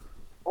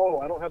 Oh,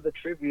 I don't have the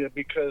trivia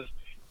because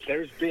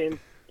there's been,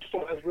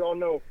 so as we all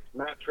know,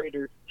 Matt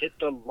Prater hit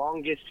the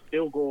longest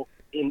field goal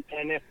in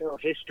NFL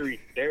history.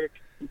 Derek,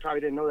 you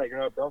probably didn't know that. You're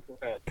not a Bronco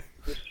fan. It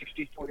was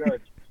 64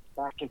 yards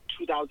back in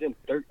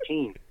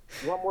 2013.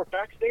 You want more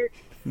facts, Derek?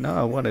 No,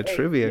 I want a Hey,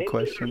 trivia name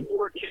question.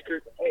 4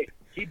 kickers. Hey,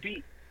 he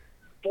beat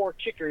 4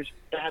 kickers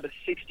that had a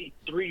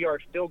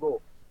 63-yard field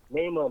goal.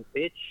 Name them,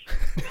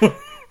 bitch.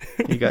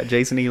 You got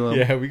Jason Elam.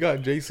 Yeah, we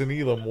got Jason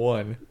Elam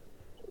 1.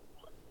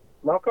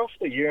 Knock off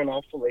the year and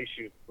I'll fillet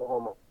you. No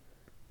homo.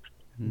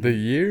 The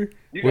year?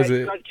 You Was guys, it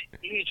you guys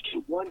each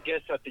get one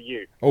guess at the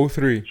year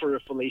 03? for a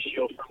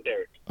fellatio from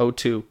Derek.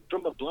 02.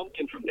 From a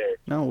Blumpkin from Derek.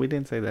 No, we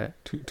didn't say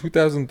that.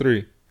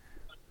 2003.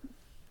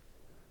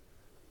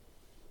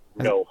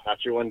 No,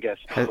 that's your one guess.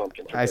 I,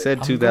 Blumpkin from I said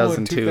I'm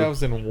going 2002.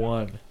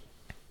 2001.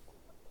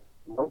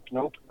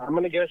 Nope. I'm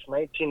gonna guess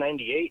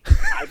 1998.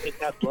 I get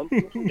that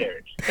Blumpkin from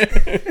Derek.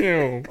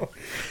 Ew.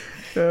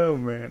 Oh,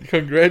 man.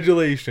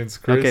 Congratulations,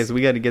 Chris. Okay, so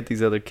we got to get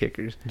these other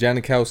kickers.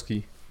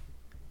 Janikowski.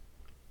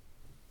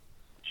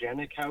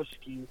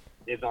 Janikowski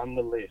is on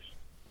the list.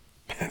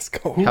 Let's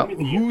go.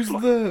 Who's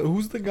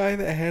the guy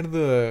that had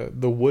the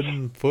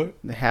wooden foot?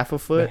 The half a The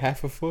foot?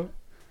 half a foot?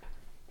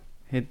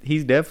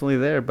 He's definitely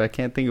there, but I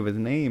can't think of his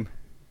name.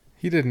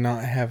 He did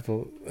not have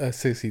the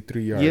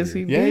 63 yarder. Yes,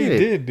 he Yeah, he did.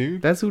 did,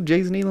 dude. That's who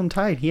Jason Elam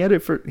tied. He had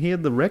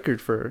the record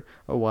for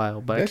a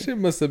while, but That shit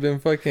must have been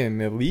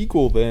fucking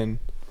illegal then.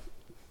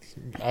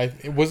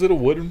 Was it a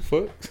wooden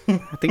foot? I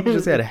think he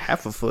just had a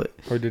half a foot.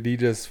 Or did he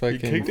just He fucking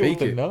kicked it fake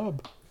with it? a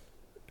nub.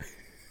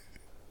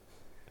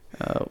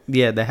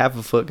 Yeah, the half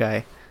a foot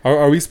guy.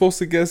 Are we supposed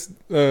to guess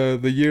the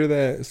year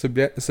that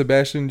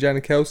Sebastian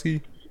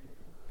Janikowski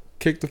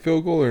kicked the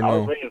field goal or I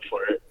was no? waiting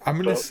for it. I'm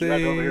gonna So, you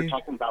guys over here say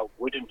talking about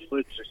wooden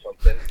foots or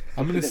something.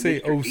 I'm gonna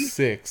say Mr. D.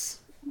 06.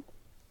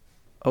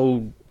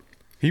 Oh,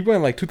 he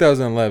went like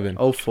 2011.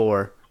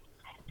 04.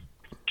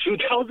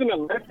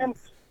 2011.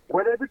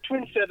 Whatever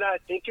twin said that, I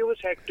think it was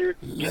Hector.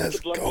 Let's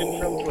go.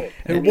 From twin.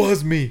 It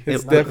was me.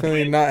 It's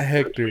definitely not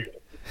Hector.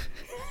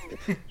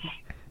 It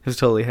was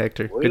totally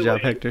Hector. Good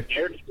job, Hector.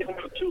 Eric's giving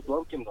out 2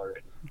 Blumpkins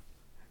already.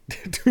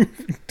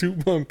 two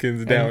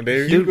bumpkins down And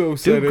there. Hugo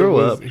said dude, it grow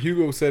was up.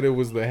 Hugo said it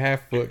was the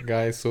half foot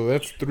guy, so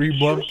that's 3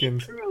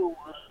 Blumpkins.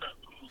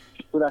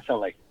 What that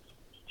sound like?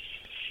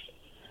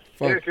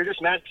 Fuck. Eric, you're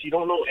just mad 'cause you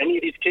don't know any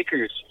of these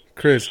kickers.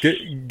 Chris,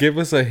 give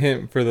us a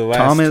hint for the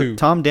last two.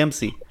 Tom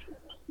Dempsey.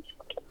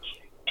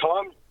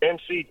 Tom,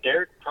 Dempsey,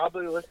 Derek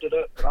probably lifted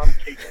up, but I'm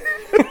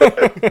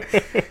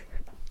taking it.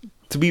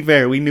 To be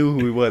fair, we knew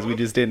who he was. We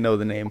just didn't know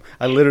the name.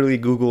 I literally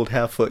Googled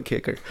half foot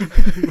kicker.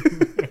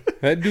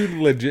 That dude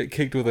legit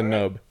kicked with a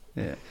nub.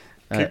 Yeah.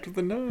 Kicked with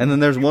a nub. And then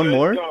there's one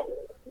more. No,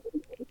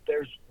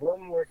 there's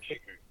one more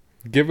kicker.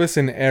 Give us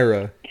an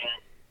era.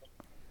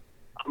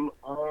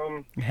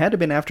 It had to have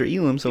been after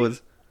Elam, so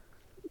it's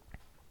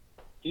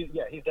He's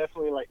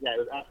definitely like, it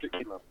was after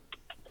Elam.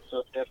 So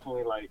it's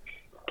definitely like,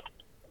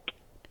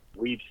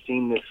 we've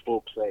seen this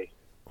full play.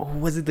 oh,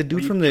 was it the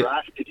dude We from the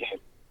drafted him.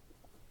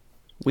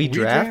 we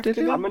drafted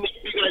him? I'm gonna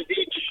give you guys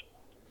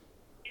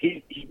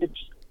each. He did.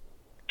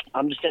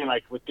 I'm just saying,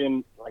 like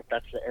within, like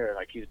that's the era.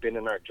 Like he's been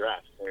in our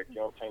drafts. Eric, you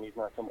know what I'm saying? He's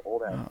not some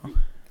old ass. Oh.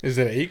 Is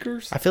it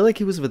Akers? I feel like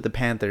he was with the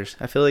Panthers.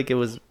 I feel like it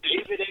was.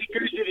 David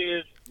Akers, it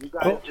is. You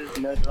guys just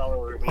nutted all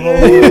over me.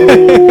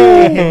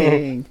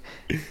 Dang.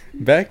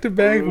 Back to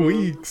back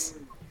weeks.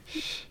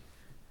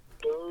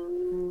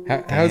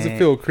 How's it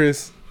feel,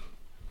 Chris?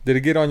 Did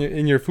it get on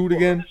in your food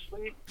again?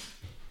 Honestly,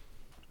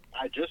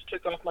 I just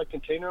took off my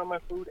container on my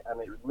food,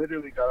 and it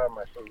literally got on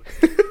my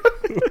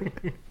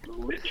food.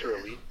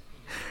 Literally.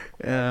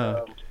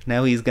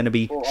 Now he's gonna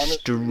be well, honestly-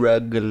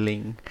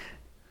 struggling.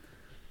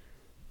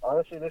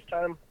 Honestly, this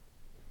time,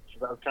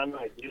 since I was kind of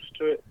like used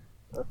to it,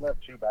 that's not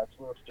too bad. It's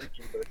a little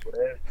sticky, but it's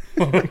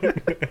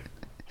whatever.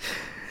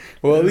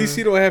 Well, at least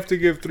you don't have to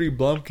give 3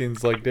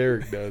 Blumpkins like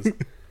Derek does.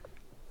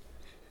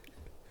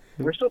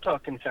 We're still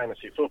talking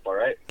fantasy football,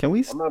 right? Can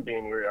we? I'm not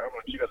being weird. I don't know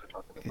what you guys are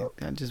talking about.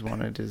 I just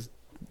want to just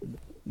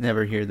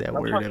never hear that I'm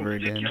word talking ever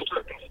sticky, again. I'm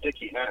talking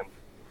sticky,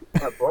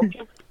 man.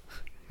 Broken?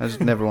 I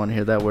just never want to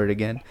hear that word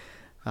again.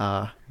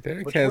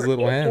 Derek Which has word?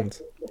 little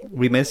hands.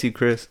 We miss you,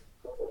 Chris.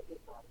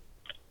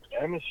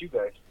 I miss you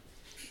guys.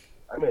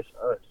 I miss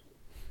us.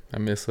 I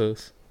miss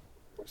us.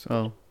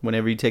 So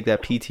whenever you take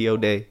that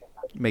PTO day,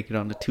 make it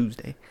on a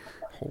Tuesday.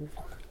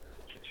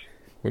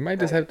 We might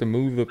just have to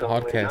move the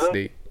podcast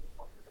date.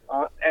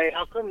 Hey,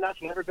 how come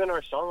that's never been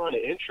our song on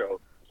the intro?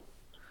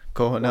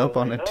 Going up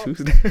on a no.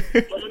 Tuesday.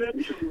 On a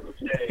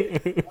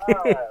Tuesday.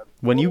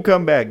 When you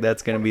come back,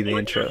 that's gonna be the What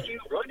intro. are you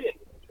running?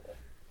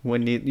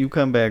 When you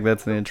come back,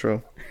 that's the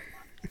intro.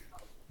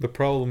 The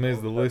problem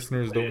is the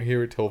listeners don't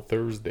hear it till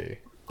Thursday.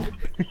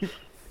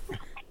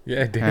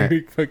 Yeah,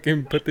 Derek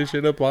fucking put this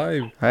shit up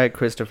live. All right,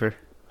 Christopher.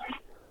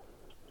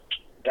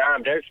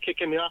 Damn, Derek's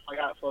kicking me off. I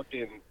got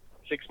fucking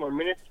 6 more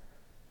minutes.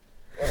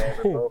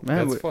 Whatever, bro.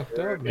 Man, That's fucked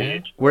up,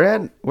 man. we're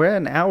at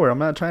an hour. I'm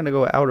not trying to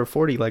go hour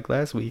 40 like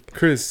last week.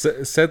 Chris,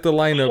 set the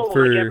lineup Like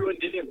for everyone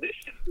didn't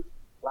listen.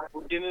 Like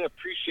we didn't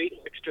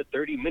appreciate the extra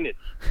 30 minutes.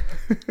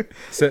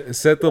 set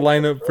the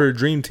lineup for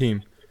Dream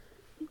Team.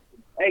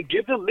 Hey,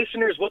 give the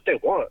listeners what they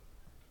want.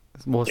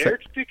 Well,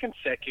 Derek's picking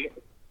second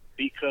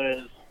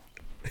because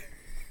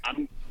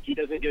he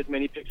doesn't get as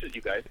many picks as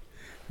you guys.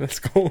 Let's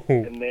go.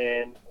 And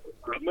then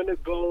I'm going to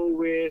go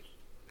with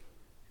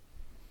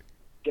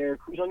Derek.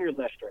 Who's on your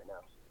left right now?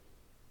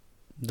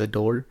 the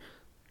door.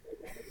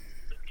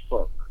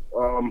 Fuck.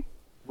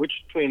 Which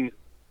twin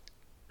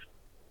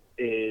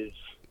is...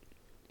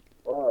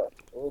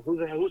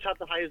 who's had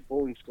the highest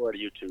bowling score out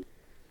of you two?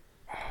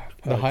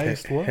 The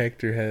highest what?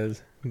 Hector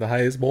has the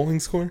highest bowling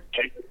score.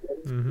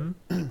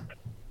 Mm-hmm.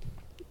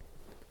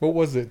 What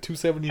was it? Hector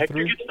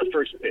 273. gets the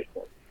first pick.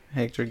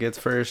 Hector gets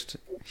first.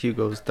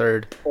 Hugo's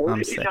third. Or I'm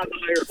he's had second. the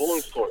higher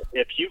bowling score.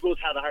 If Hugo's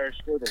had a higher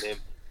score than him,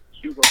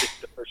 Hugo gets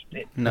the first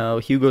pick. No,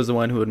 Hugo's the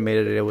one who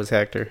admitted it was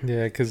Hector.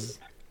 Yeah, because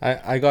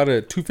I got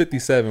a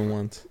 257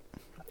 once.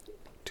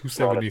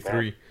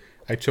 273.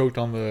 I choked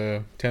on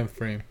the 10th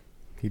frame.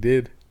 He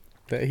did.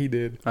 That he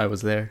did. I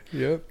was there.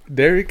 Yep.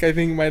 Derek, I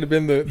think, might have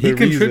been the He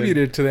reason.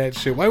 contributed to that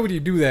shit. Why would you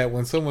do that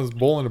when someone's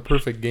bowling a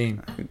perfect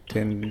game?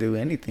 Didn't do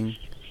anything.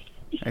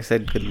 I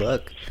said good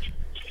luck.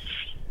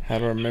 I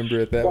don't remember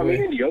it that Well,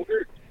 way.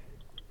 yogurt.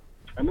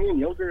 And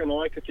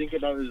all I could think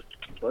about is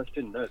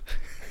busting nuts.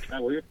 Is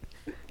that weird?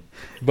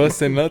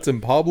 Bustin' Nuts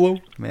and Pablo.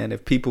 Man,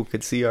 if people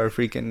could see our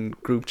freaking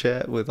group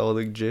chat with all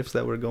the GIFs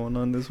that were going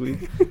on this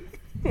week.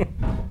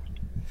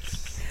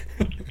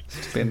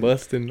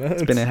 Bustin'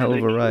 Nuts. It's been a hell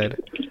of a ride.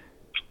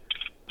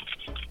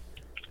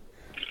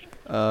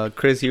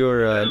 Chris,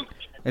 I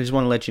just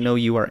want to let you know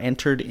you are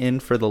entered in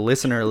for the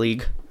Listener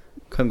League.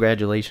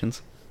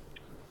 Congratulations.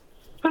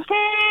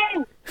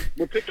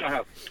 What pick do I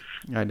have?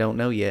 I don't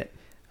know yet.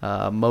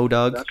 Moe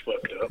Dawg, That's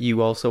fucked up.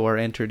 you also are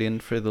entered in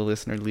for the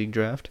Listener League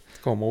draft.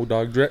 Let's go Moe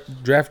Dawg.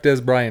 Draft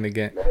Des Bryant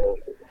again.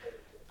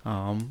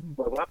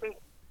 What happened?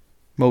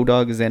 Moe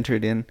Dawg is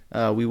entered in.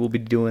 We will be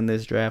doing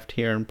this draft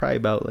here in probably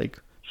about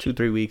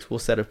 2-3 weeks. We'll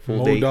set a full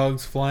Moe date.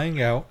 Dawg's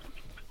flying out.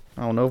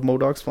 I don't know if Moe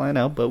Dawg's flying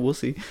out, but we'll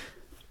see.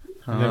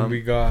 And then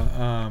we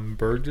got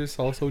Burgess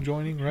also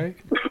joining, right?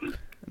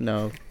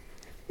 No,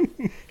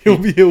 He'll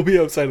be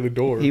outside of the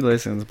door. he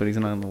listens, but he's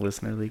not in the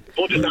Listener League.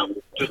 Well,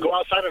 just go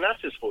outside and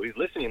ask this fool. He's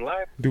listening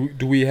live.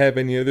 Do we have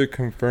any other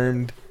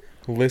confirmed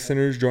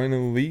listeners joining the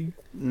league?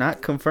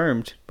 Not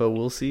confirmed, but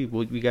we'll see.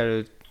 We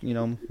gotta,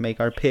 make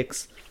our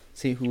picks,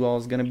 see who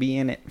all's gonna be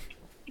in it.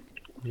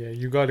 Yeah,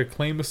 you got to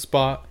claim a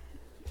spot.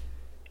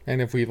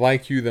 And if we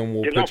like you, then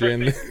we'll There's put no you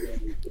in. first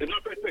pick. There's no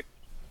first pick.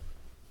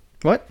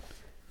 What?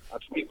 I'll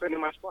just be putting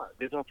in my spot.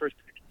 There's no first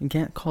pick. You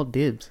can't call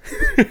dibs.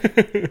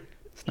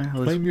 It's not how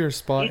this. Claim your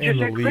spot He in just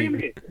the said claim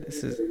league. it.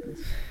 This is.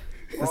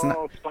 That's not.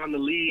 Oh, spawn the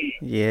league.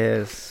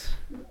 Yes.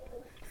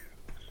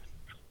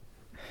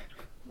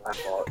 My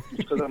fault.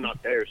 Because I'm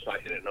not there, so I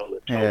didn't know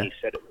that Yeah. Tony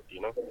said it.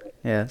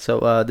 Yeah.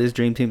 So this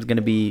dream team's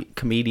gonna be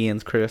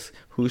comedians. Chris,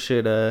 who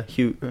should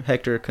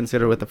Hector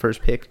consider with the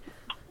first pick?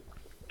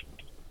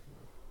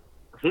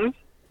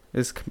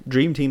 This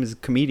dream team is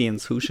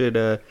comedians. Who should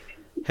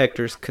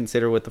Hector's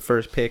consider with the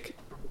first pick?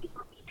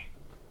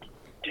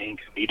 Dang,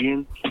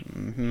 comedian.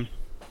 Mm-hmm.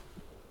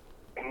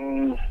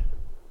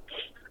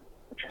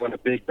 If you want a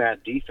big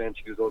bad defense,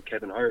 you could go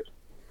Kevin Hart.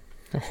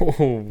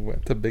 Oh,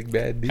 that's a big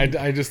bad deal.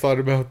 I just thought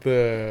about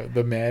the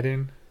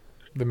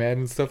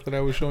Madden stuff that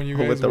I was showing you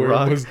guys, With The where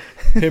Rock. it was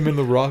him and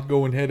The Rock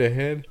going head to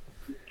head.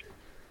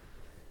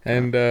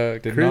 And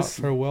Did Chris,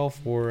 not fare well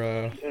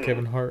for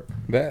Kevin Hart.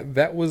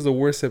 that was the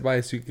worst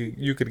advice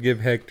you could give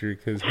Hector,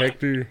 because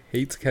Hector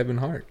hates Kevin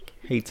Hart.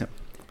 Hates him.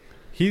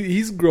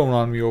 He's grown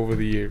on me over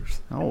the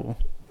years. Oh,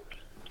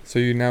 So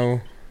you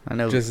now I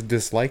know. just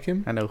dislike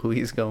him? I know who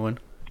he's going.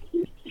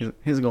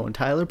 He's going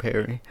Tyler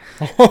Perry.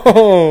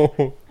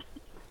 Oh,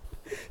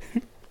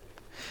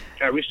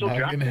 Are we still Not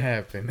drafting? gonna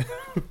happen.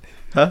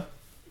 Huh?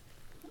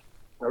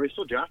 Are we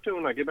still drafting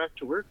when I get back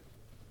to work?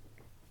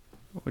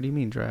 What do you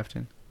mean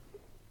drafting?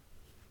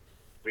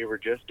 We were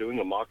just doing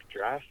a mock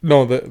draft.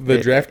 no, the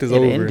draft is it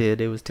over. Ended.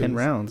 It was 10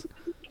 rounds.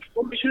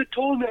 Well, you should have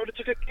told me. I would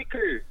have took a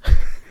kicker.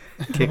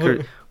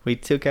 Kicker. We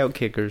took out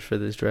kickers for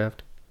this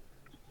draft.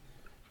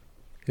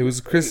 It was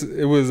Chris.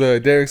 It was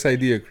Derek's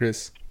idea,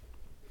 Chris.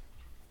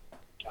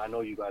 I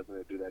know you guys are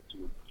going to do that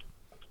too.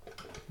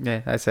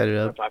 Yeah, I set it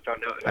up. If I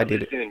found out I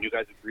did it. and you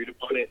guys agreed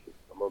upon it,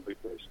 I'm going to be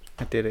first.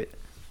 I did it.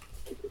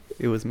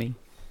 It was me.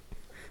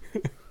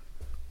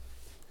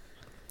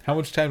 How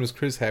much time does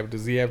Chris have?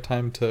 Does he have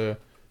time to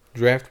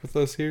draft with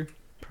us here?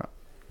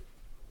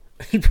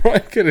 He probably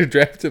could have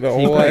drafted a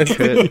He whole probably ass.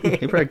 could.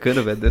 He probably could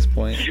have at this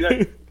point.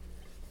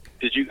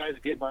 Did you guys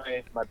get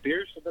my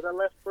beers that I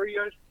left for you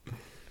guys?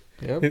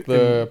 Yep.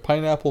 The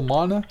pineapple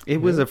mana.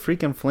 It was a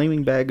freaking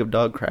flaming bag of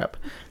dog crap.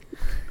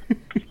 I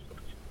think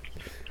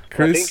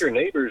Chris, your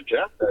neighbors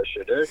jacked that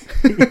shit, eh?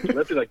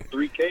 Left you like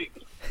 3 cakes.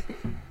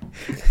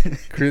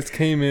 Chris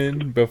came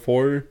in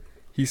before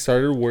he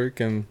started work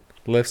and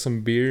left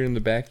some beer in the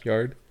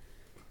backyard.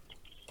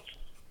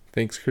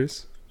 Thanks,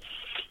 Chris.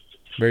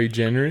 Very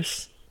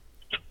generous.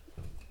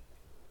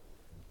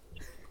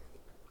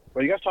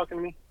 Are you guys talking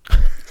to me?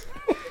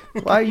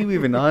 Why are you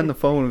even on the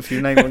phone if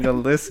you're not even going to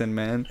listen,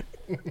 man?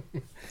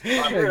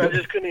 I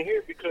just couldn't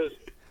hear because...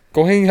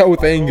 Go hang out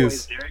with my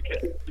Angus. boy Derek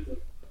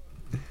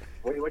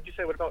what'd you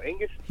say? What about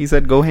Angus? He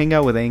said go hang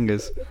out with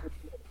Angus.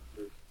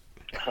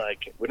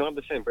 Like, we don't have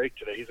the same break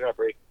today. He's got a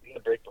break. He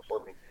had a break before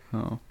me.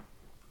 Oh.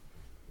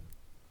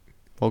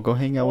 Well, go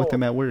hang out with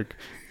him at work.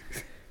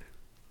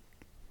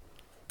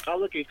 Oh,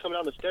 look, he's coming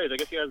down the stairs. I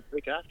guess he has a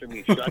break after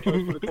me. Should I tell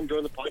him to come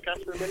join the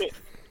podcast for a minute?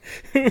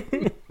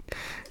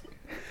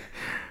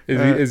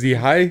 Is he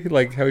high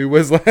like how he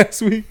was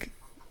last week?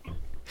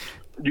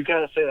 You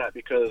can't say that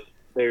because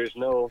there's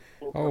no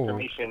full Oh.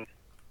 confirmation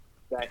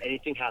that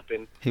anything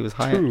happened. He was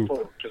high. True.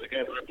 Because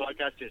again, our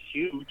podcast is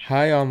huge.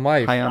 High on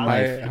life. High on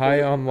life.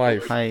 High on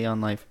life. High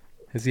on life.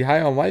 Is he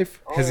high on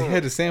life? Has he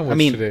had a sandwich I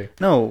mean, today?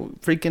 no,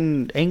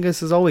 freaking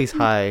Angus is always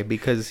high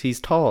because he's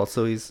tall,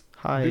 so he's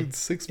high Dude's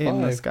 6'5".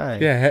 in the sky.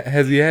 Yeah,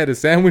 has he had a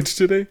sandwich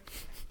today?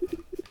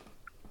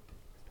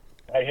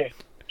 Hey,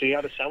 do you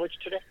have a sandwich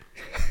today?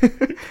 I Is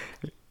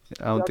that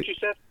don't what thi- you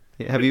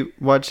said? Have you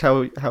watched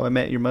How I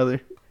Met Your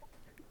Mother?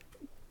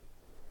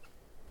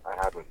 I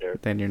haven't,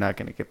 Derek. Then you're not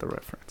gonna get the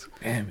reference.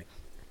 Damn it.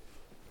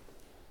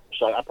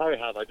 So I probably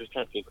have. I just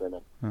can't think right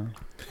now.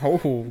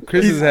 Oh,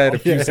 Chris has had a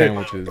few Yeah.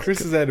 sandwiches. Chris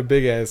has had a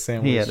big ass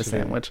sandwich. He had a today.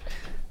 sandwich.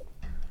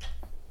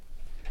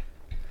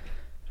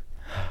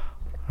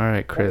 All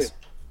right, Chris.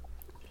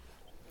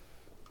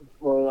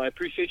 Well, I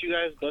appreciate you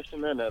guys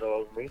busting that nut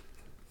over me.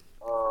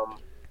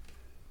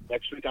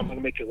 Next week I'm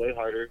gonna make it way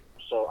harder,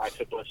 so I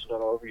could bust it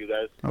over you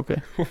guys.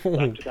 Okay.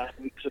 Back to that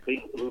weeks of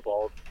being blue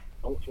balled.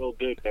 Don't feel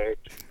good, Derek.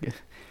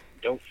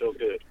 Don't feel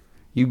good.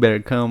 You better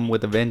come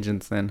with a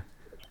vengeance then.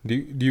 Do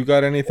you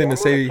got anything to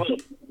say?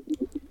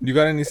 You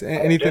got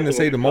anything to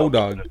say to Moe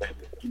Dawg?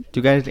 Do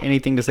you guys have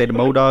anything to say to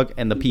Moe Dawg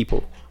and the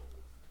people?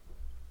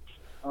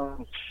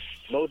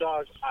 Moe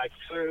Dawg, I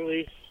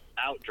clearly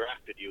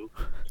outdrafted you.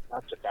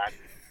 That's a fact.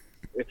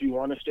 If you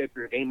want to step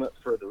your game up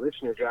for the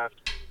listener draft,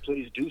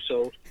 please do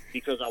so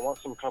because I want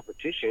some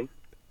competition.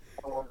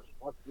 I want to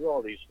walk through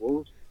all these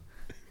fools.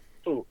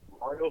 Ooh,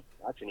 Mario,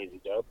 that's an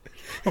easy dub.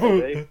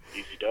 Jose,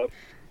 easy dub.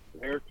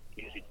 Eric,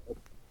 easy dub.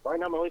 Right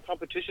now, my only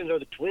competitions are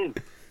the twins.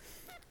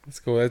 Let's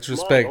go. That's Come on,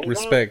 respect. Moe Dawg.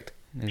 Respect.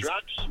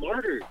 Draft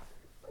smarter.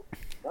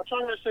 That's all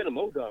I'm going to say to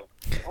Moe Dawg.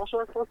 Also,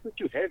 I fuck with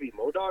you heavy,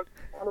 Moe Dawg.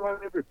 I don't know why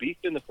we ever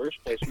beefed in the first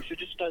place. We should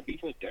just start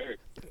beefing with Derek.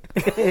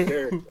 Fuck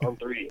Derek on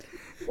 3.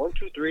 1,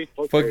 2, 3.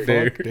 Fuck Fuck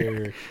Derek.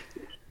 Derek.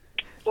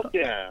 Fuck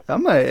yeah. I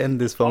might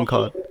end this phone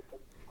call.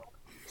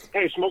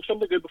 Hey, smoke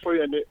something good before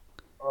you end it.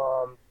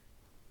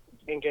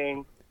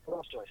 Gang. What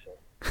else do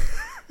I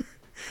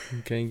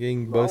say?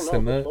 Gang, I bust don't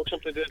him know, but up. smoke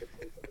something good.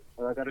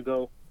 And I gotta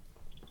go.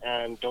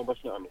 And don't bust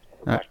it on me.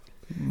 All right.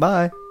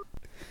 Bye.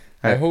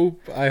 I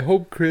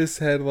hope Chris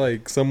had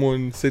like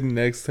someone sitting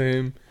next to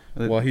him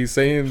while he's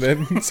saying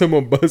that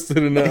someone busted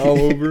a nut all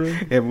over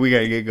him. Yeah, we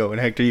gotta get going.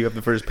 Hector, you have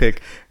the first pick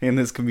in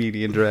this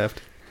comedian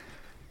draft.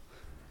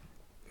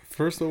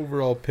 First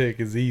overall pick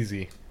is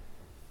easy.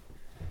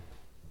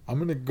 I'm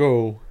gonna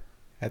go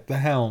at the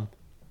helm.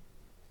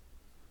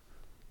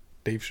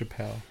 Dave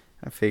Chappelle.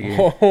 I figured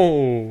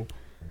Oh,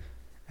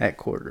 at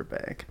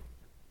quarterback.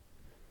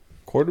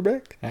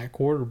 quarterback? At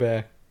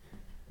quarterback.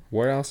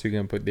 Where else you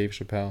gonna put Dave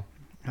Chappelle?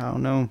 I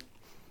don't know.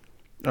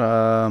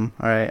 All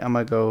right, I'm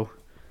gonna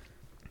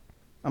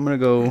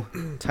go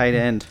tight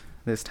end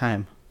this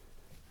time.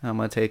 I'm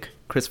gonna take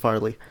Chris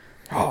Farley.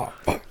 Oh,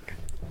 fuck.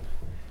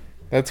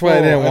 That's why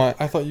I didn't want.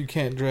 I thought you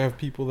can't draft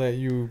people that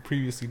you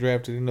previously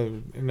drafted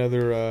in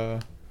another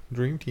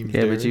dream team.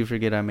 Yeah, but you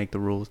forget I make the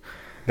rules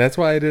That's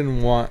why I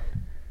didn't want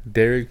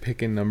Derek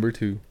picking number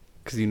 2.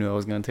 because you knew I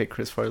was gonna take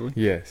Chris Farley.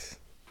 Yes.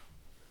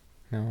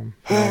 Now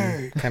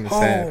I'm kind of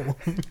sad.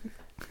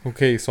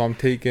 Okay, so I'm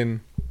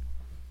taking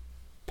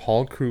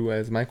Paul Crew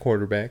as my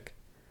quarterback,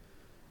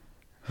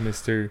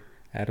 Mr.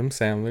 Adam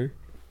Sandler,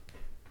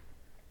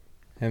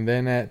 and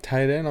then at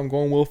tight end I'm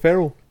going Will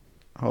Ferrell.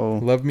 Oh,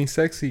 Love Me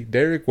Sexy.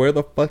 Derek, where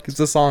the fuck is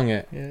the song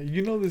at? Yeah,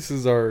 you know this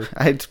is our.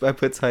 I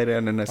put tight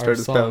end and I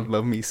started song. spelling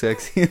 "Love Me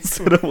Sexy"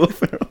 instead of Will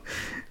Ferrell.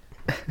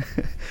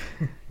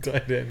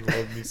 Tight end,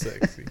 love me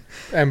sexy.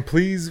 And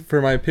please,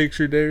 for my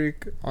picture,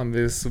 Derek, on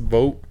this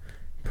vote,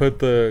 put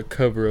the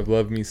cover of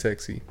Love Me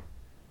Sexy.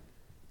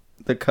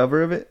 The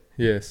cover of it?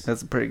 Yes.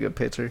 That's a pretty good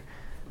picture.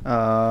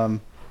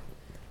 Dang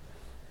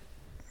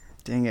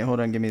it! Hold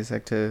on, give me a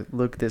sec to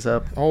look this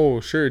up.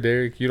 Oh, sure,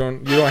 Derek. You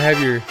don't have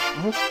your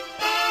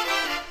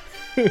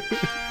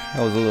That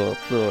was a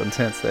little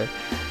intense there.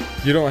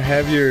 you don't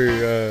have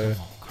your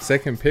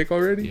second pick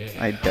already?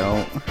 I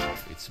don't.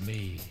 It's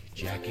me,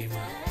 Jackie.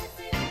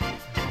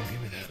 Don't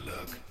give me that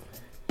look.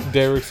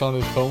 Derek's on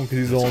his phone because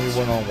he's the only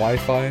one on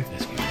Wi-Fi.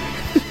 Let's get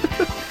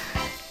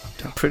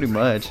ready. Pretty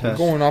much. Huh? I'm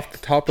going off the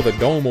top of the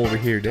dome over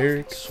here,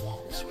 Derek.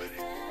 Swamp sweaty.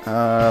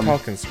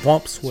 Talking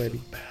swamp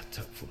sweaty.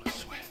 Bathtub full of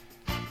sweat.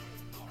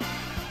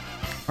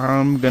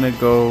 I'm gonna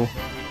go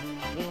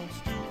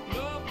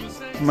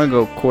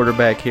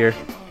quarterback here.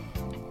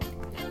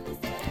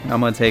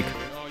 I'm gonna take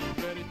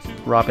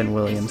Robin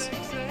Williams.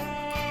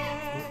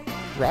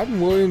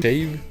 Robin Williams,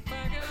 Dave.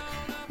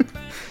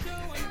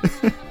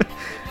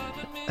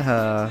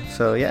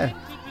 So yeah,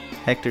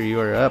 Hector, you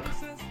are up.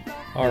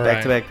 All right.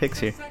 Back-to-back picks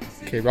here.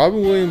 Okay,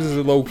 Robin Williams is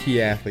a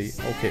low-key athlete.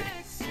 Okay.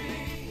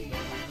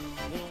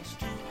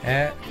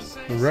 At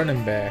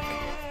running back,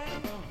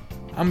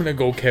 I'm gonna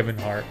go Kevin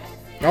Hart.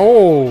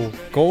 Oh,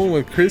 going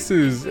with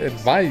Chris's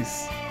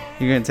advice.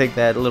 You're gonna take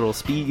that little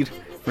speed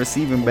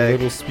receiving A back,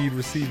 little speed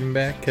receiving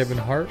back, Kevin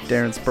Hart.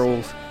 Darren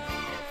Sproles.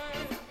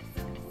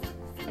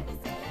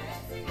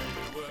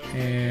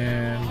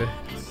 And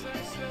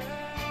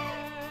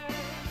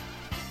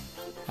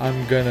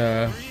I'm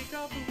gonna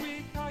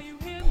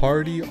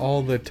party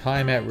all the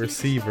time at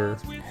receiver.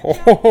 Ho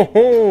ho ho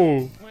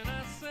ho!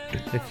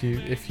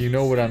 If you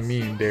know what I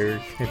mean,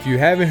 Derek. If you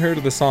haven't heard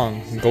of the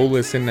song, go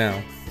listen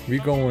now. We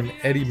going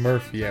Eddie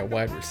Murphy at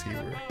wide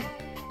receiver.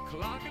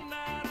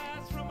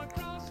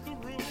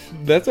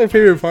 That's my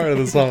favorite part of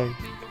the song.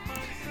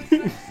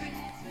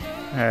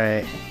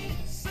 Alright.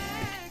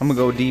 I'm gonna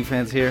go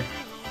defense here.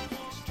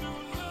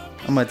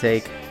 I'm gonna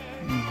take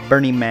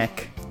Bernie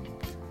Mac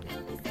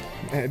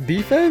At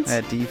defense?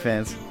 at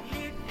defense.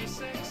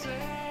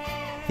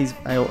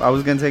 I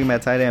was gonna take him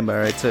at tight end,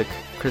 but I took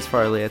Chris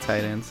Farley at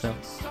tight end, so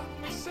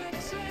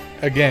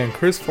Again,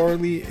 Chris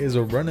Farley is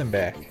a running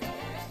back.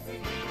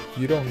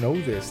 You don't know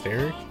this,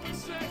 Derek.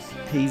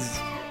 he's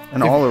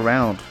an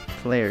all-around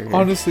player here.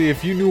 Honestly,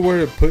 if you knew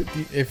where to put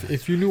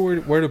if you knew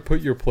where to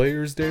put your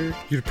players, Derek,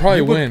 You'd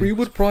probably win. You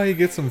would probably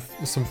get some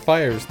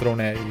fires thrown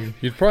at you.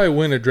 You'd probably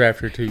win a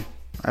draft or two.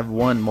 I've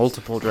won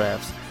multiple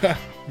drafts.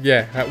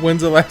 Yeah,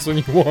 when's the last one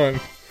you won?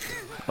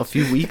 A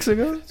few weeks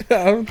ago?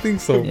 I don't think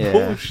so. Yeah.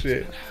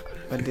 Bullshit.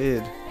 I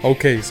did.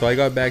 Okay, so I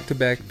got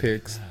back-to-back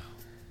picks.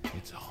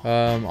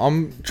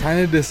 I'm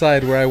trying to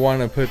decide where I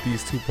want to put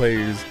these two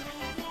players.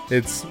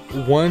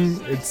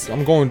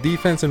 I'm going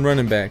defense and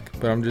running back,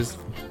 but I'm just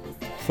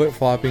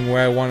flip-flopping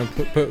where I want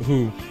to put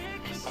who.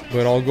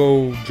 But I'll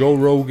go Joe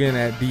Rogan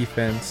at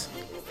defense.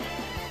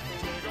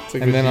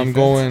 And then I'm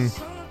going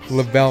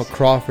Lavelle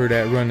Crawford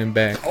at running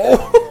back.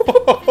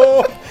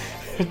 Oh,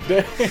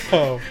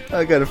 damn.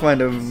 I gotta find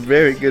a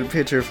very good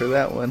picture for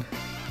that one.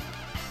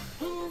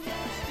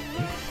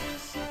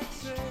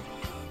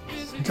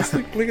 Just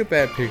look at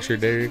that picture,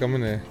 Derek.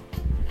 Look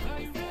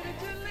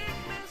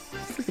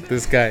at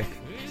this guy.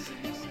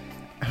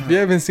 If you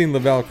haven't seen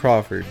Lavelle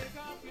Crawford,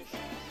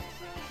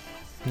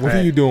 what are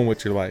Alright. you doing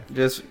with your life?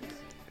 Just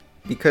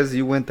because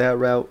you went that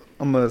route,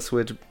 I'm gonna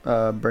switch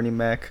Bernie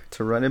Mac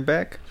to running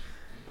back.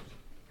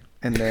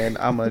 And then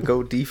I'm gonna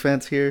go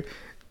defense here,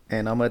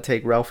 and I'm gonna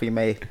take Ralphie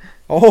May.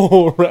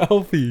 Oh,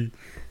 Ralphie.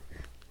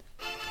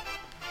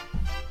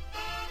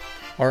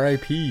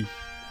 R.I.P.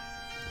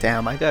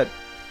 Damn, I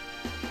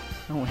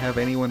don't have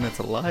anyone that's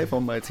alive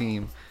on my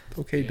team.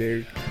 Okay,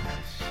 Derek.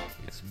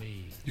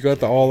 You got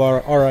the all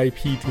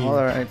R.I.P. team. All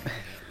right,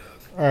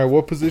 All right,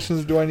 what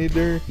positions do I need,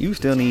 Derek? you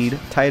still need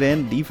tight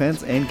end,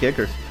 defense, and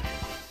kicker.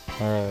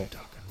 All right.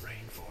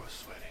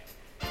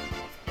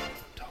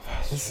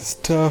 This is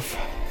tough,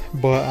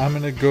 but I'm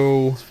gonna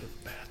go.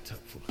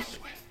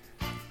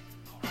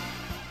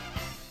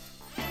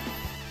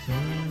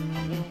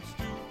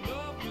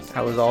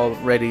 I was all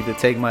ready to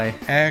take my.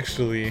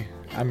 Actually,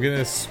 I'm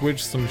gonna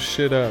switch some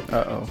shit up.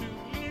 Uh-oh.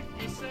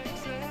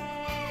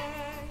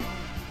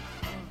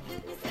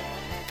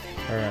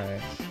 All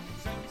right.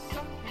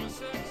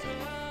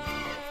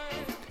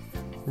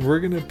 We're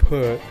gonna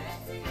put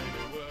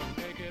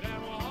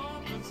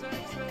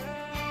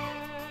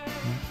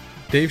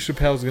Dave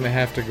Chappelle's gonna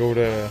have to go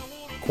to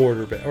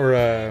quarterback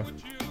or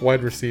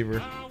wide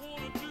receiver,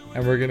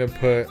 and we're gonna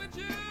put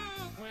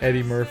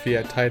Eddie Murphy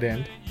at tight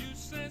end.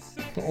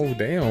 Oh,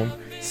 damn.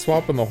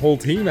 Swapping the whole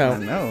team I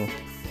out. know.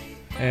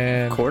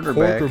 And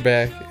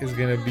Quarterback. is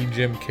gonna be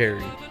Jim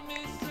Carrey.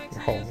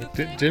 Oh,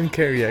 Jim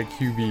Carrey at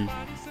QB.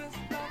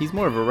 He's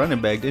more of a running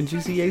back. Didn't you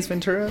see Ace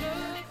Ventura?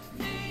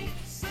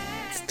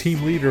 It's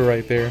team leader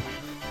right there.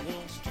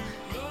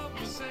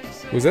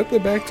 Was that the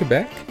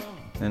back-to-back?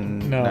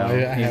 And No,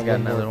 I he's have got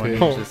one more another one. He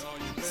pick. just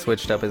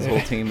switched up his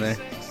whole team there.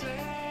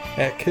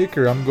 At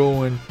kicker, I'm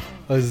going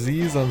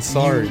Aziz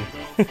Ansari.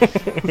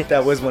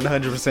 That was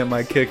 100%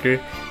 my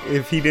kicker.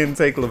 If he didn't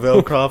take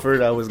Lavelle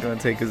Crawford, I was going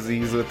to take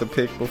Aziz with the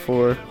pick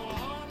before.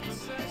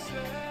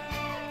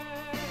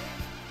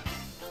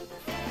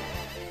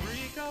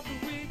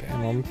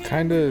 Damn,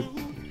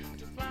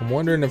 I'm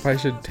wondering if I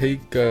should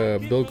take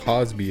Bill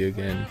Cosby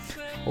again.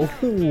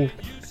 Oh,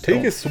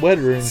 take a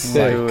sweater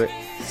instead. Do it.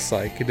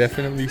 Psych.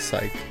 Definitely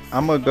psych.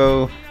 I'm going to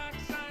go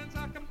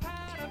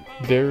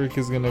Derek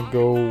is gonna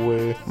go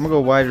with.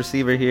 wide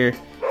receiver here.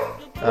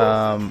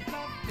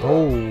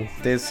 Oh,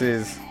 This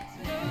is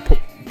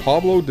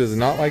Pablo does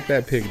not like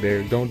that pick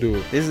there. Don't do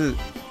it. this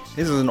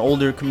is an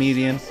older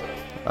comedian.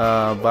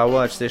 But I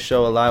watched this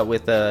show a lot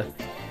with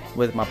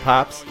my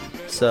pops.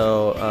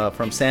 So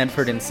from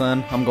Sanford and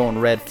Son, I'm going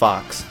Red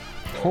Fox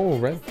Oh,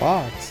 Red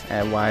Fox.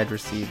 at wide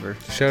receiver.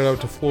 Shout out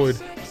to Floyd.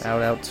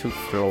 Shout out to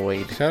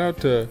Floyd. Shout out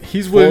to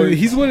He's Floyd.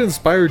 what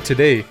inspired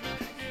today.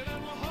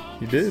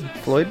 He did.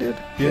 Floyd did?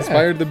 He Yeah.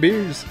 inspired the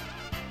beers.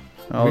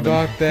 Oh, We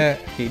got that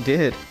he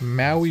did.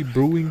 Maui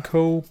Brewing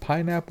Co.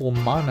 Pineapple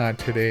Mana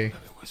today.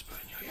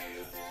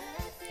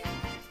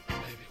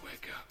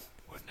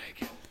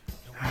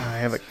 I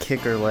have a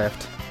kicker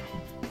left.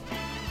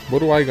 What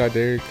do I got,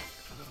 Derek?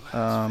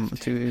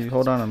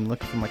 Hold on, I'm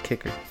looking for my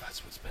kicker.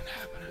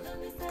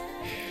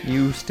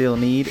 You still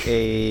need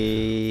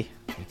a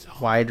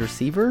wide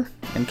receiver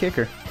and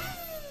kicker.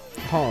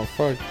 Oh,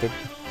 fuck.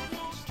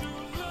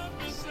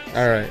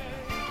 Alright.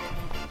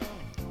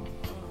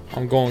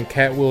 I'm going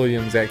Cat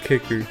Williams at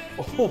kicker.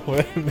 Oh,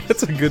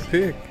 that's a good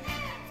pick.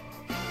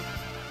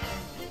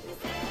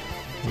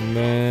 And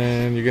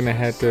then you're going to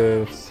have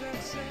to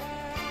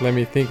Let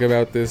me think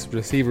about this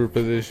receiver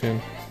position.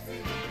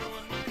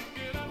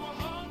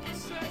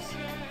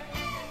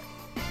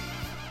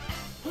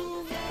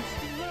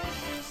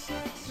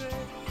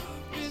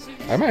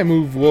 I might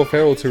move Will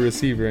Ferrell to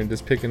receiver and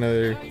just pick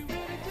another.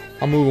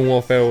 I'm moving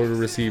Will Ferrell to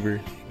receiver.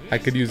 I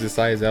could use his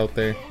size out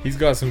there. He's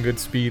got some good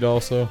speed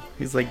also.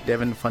 He's like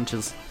Devin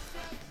Funches.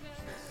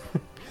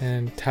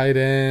 And tight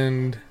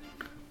end.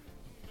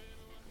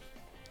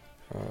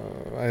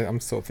 I'm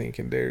still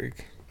thinking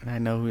Derek. I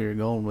know who you're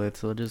going with,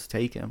 so just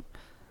take him.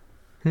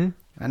 Hmm?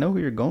 I know who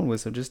you're going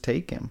with, so just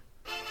take him.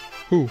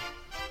 Who?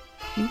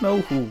 You know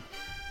who.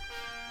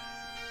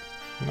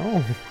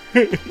 No.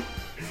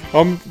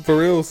 I'm for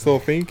real still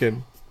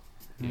thinking.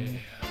 I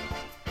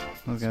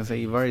was gonna say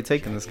you've already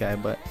taken this guy,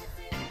 but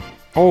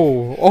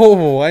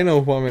Oh, I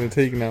know who I'm gonna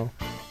take now.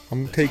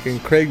 I'm taking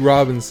Craig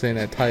Robinson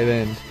at tight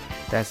end.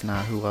 that's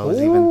not who I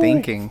was even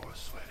thinking.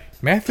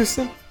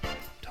 Matheson?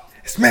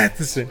 It's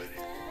Matheson.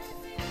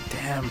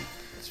 Damn.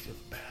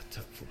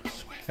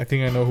 I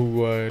think I know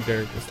who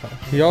Derek was talking.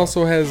 He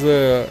also has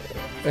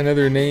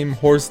another name,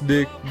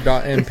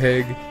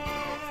 horsedick.mpeg.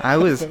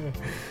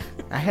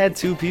 I had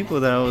two people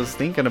that I was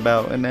thinking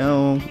about, and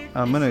now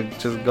I'm gonna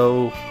just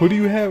go Who do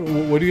you have?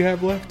 What do you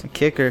have left? a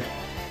kicker.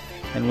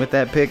 And with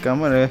that pick, I'm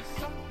gonna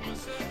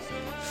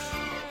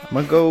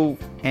go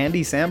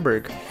Andy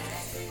Samberg.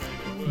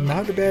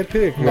 Not a bad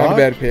pick. Not a Rob?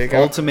 bad pick.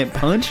 Ultimate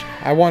punch.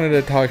 I wanted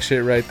to talk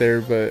shit right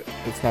there, but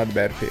it's not a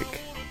bad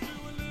pick.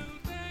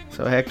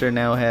 So Hector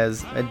now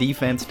has a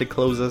defense to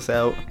close us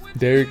out.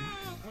 Derek,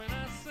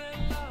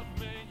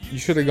 you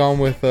should have gone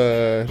with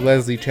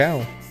Leslie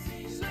Chow.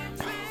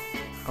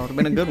 That would have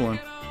been a good one.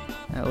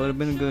 That would have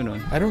been a good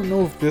one. I don't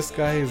know if this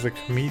guy is a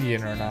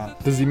comedian or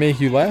not. Does he make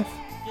you laugh?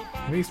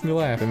 It makes me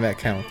laugh. Then that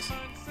counts.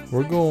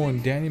 We're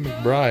going Danny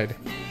McBride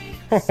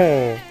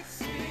Oh,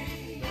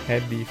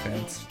 at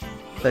defense.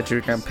 Thought you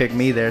were gonna pick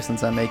me there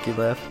since I make you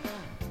laugh.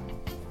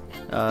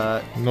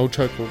 no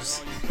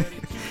chuckles.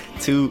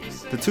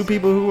 The two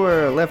people who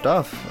were left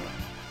off,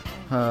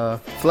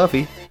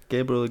 Fluffy,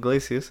 Gabriel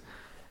Iglesias,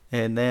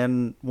 and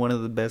then one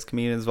of the best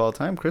comedians of all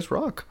time, Chris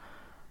Rock,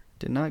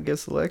 did not get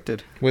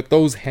selected. With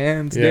those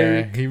hands, Yeah,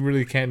 Derek. he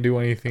really can't do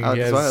anything. He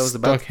That's why I has was stuck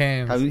about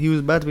hands. he was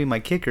about to be my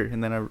kicker,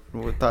 and then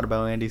I thought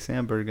about Andy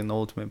Samberg and the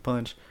Ultimate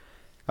Punch.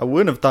 I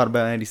wouldn't have thought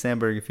about Andy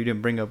Samberg if you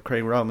didn't bring up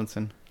Craig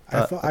Robinson.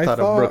 I thought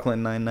of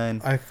Brooklyn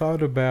Nine-Nine. I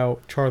thought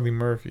about Charlie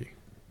Murphy,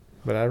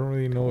 but I don't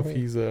really know if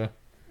he's a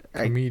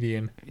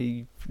comedian.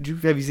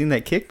 Have you seen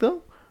that kick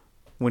though?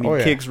 When he Oh,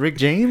 yeah. kicks Rick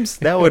James,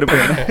 that would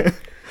have been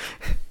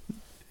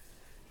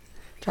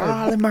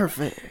Charlie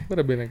Murphy. Would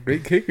have been a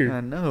great kicker. I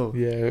know.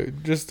 Yeah,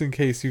 just in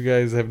case you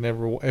guys have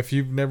if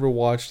you've never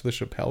watched the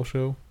Chappelle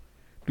Show,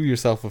 do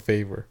yourself a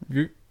favor.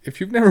 If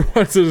you've never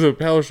watched the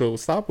Chappelle Show,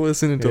 stop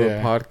listening to Yeah.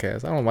 the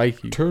podcast. I don't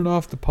like you. Turn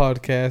off the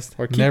podcast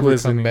Or or keep never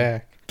listening. come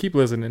back. Keep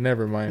listening.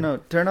 Never mind. No,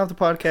 turn off the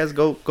podcast.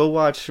 Go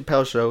watch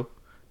Chappelle Show.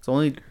 It's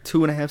only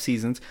 2.5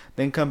 seasons.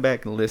 Then come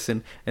back and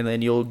listen, and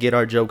then you'll get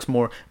our jokes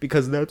more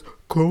because that's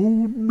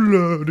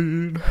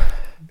cold-blooded.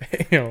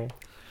 Damn. I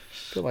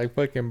feel like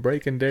fucking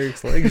breaking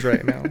Derek's legs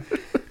right now.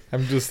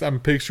 I'm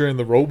picturing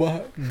the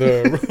robot,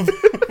 the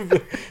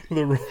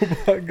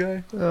robot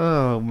guy.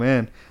 Oh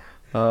man,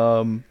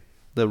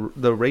 the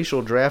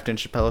racial draft in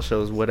Chappelle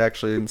Show is what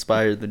actually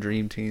inspired the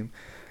Dream Team.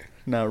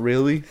 Not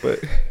really, but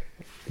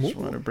just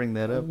want to bring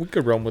that up. We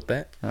could run with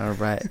that. All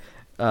right.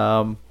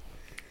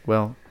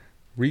 Well,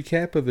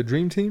 Recap of the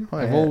Dream Team. oh,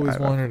 I've yeah, always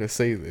wanted to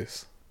say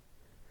this.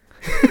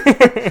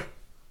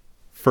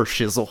 for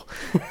shizzle.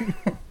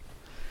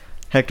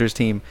 Hector's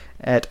team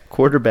at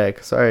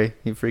quarterback. Sorry,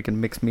 he freaking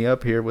mixed me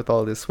up here with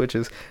all these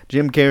switches.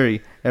 Jim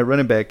Carrey at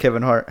running back.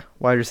 Kevin Hart.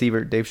 Wide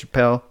receiver Dave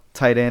Chappelle.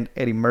 Tight end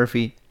Eddie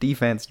Murphy.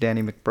 Defense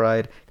Danny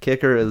McBride.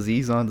 Kicker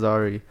Aziz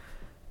Ansari.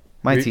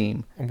 My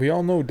team. We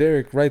all know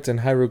Derek writes in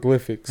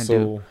hieroglyphics, I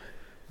so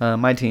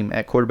My team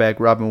at quarterback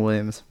Robin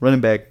Williams.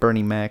 Running back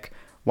Bernie Mac.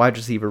 Wide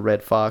receiver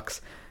Red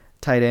Fox.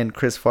 Tight end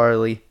Chris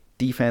Farley.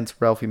 Defense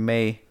Ralphie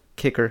May.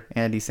 Kicker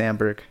Andy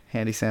Samberg.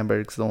 Andy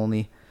Samberg's the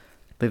only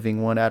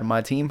living one out of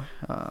my team.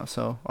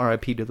 So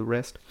RIP to the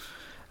rest.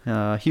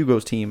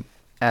 Hugo's team,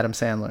 Adam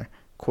Sandler,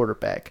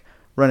 quarterback.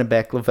 Running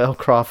back, Lavelle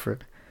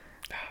Crawford.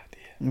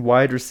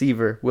 Wide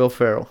receiver, Will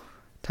Ferrell.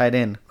 Tight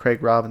end,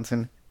 Craig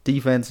Robinson.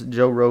 Defense,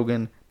 Joe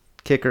Rogan.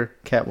 Kicker,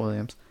 Cat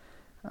Williams.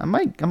 I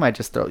might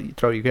just throw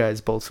you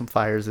guys both some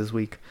fires this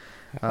week.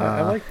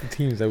 I like the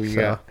teams that we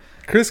got.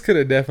 Chris could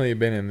have definitely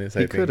been in this.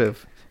 I He think could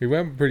have. He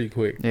went pretty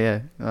quick.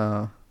 Yeah.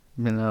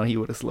 No, he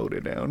would have slowed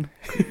it down.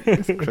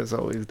 Chris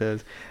always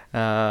does.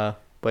 But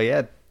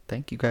yeah,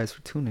 thank you guys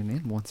for tuning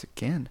in once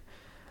again.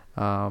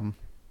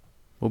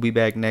 We'll be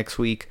back next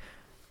week.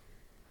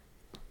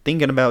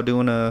 Thinking about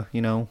doing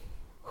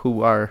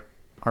who our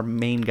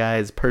main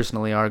guys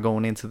personally are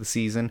going into the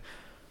season,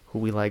 who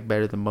we like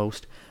better than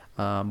most.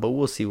 But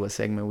we'll see what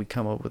segment we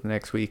come up with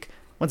next week.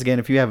 Once again,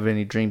 if you have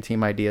any Dream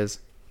Team ideas,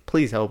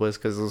 please help us,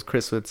 because as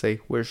Chris would say,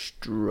 we're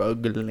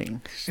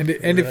struggling. And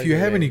if you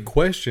have any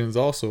questions,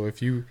 also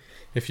if you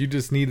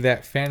just need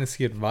that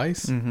fantasy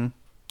advice,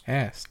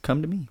 ask.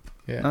 Come to me.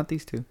 Yeah. Not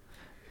these two.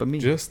 but me.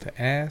 Just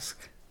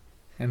ask,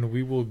 and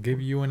we will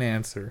give you an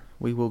answer.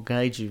 We will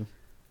guide you.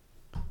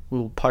 We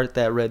will part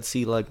that Red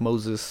Sea like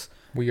Moses.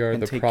 We are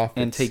the prophets.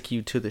 And take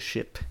you to the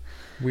ship.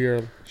 We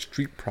are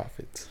street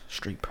prophets.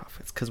 Street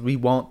prophets. Because we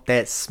want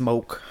that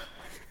smoke.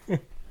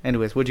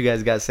 Anyways, what you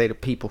guys got to say to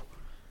people?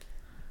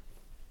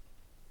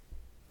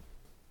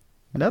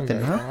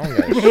 Nothing, huh? I don't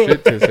got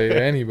shit to say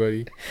to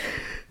anybody.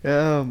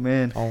 Oh,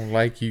 man. I don't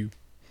like you.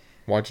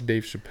 Watch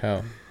Dave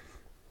Chappelle.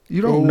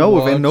 You don't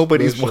know if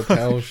nobody's the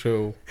Chappelle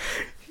show.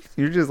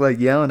 You're just like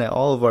yelling at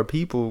all of our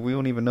people. We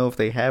don't even know if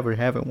they have or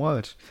haven't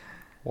watched.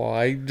 Well,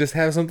 I just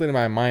have something in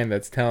my mind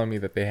that's telling me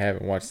that they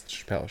haven't watched the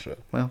Chappelle show.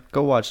 Well,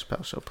 go watch the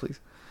Chappelle show, please.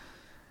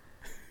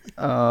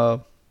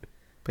 But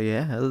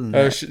yeah, other than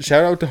that.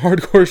 Shout out to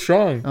Hardcore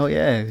Strong. Oh,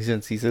 yeah.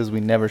 Since he says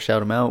we never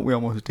shout him out, we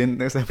almost didn't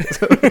this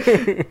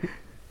episode.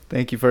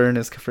 Thank you,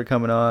 Ernest, for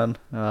coming on.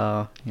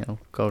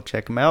 Go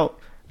check him out.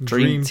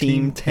 Dream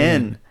Team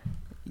 10.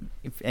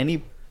 If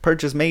any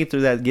purchase made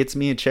through that gets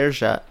me a chair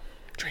shot.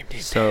 Dream Team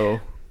 10. So,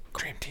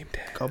 Dream Team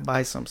 10. Go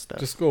buy some stuff.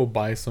 Just go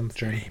buy something.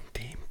 Dream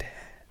Team 10.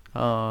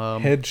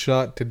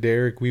 Headshot to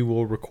Derek. We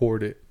will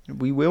record it.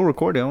 We will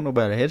record it. I don't know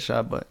about a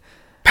headshot, but...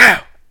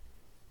 Pow!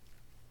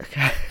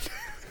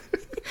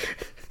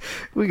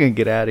 We're going to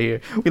get out of here.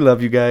 We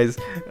love you guys.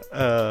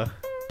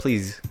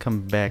 Please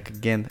come back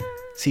again.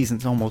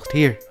 Season's almost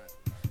here.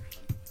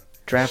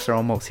 Drafts are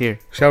almost here.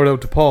 Shout out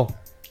to Paul.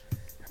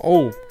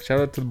 Oh, shout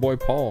out to the boy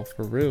Paul,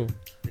 for real.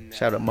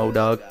 Shout out Moe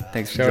Dawg.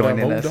 Thanks for Shout out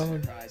joining Moe us.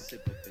 Dawg.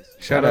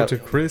 Shout out to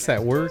Chris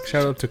at work.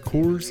 Shout out to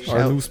Coors,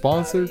 our new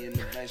sponsor.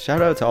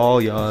 Shout out to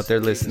all y'all out there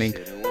listening.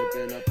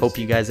 Hope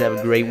you guys have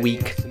a great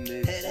week,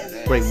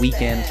 great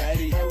weekend,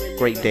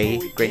 great day,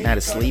 great night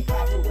of sleep,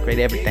 great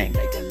everything.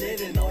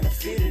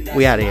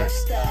 We out of here.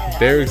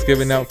 Derek's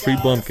giving out free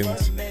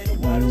Blumpkins.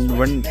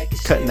 We're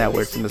cutting that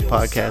word from this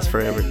podcast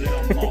forever.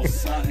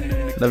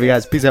 Love you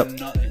guys. Peace out.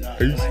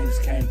 Peace.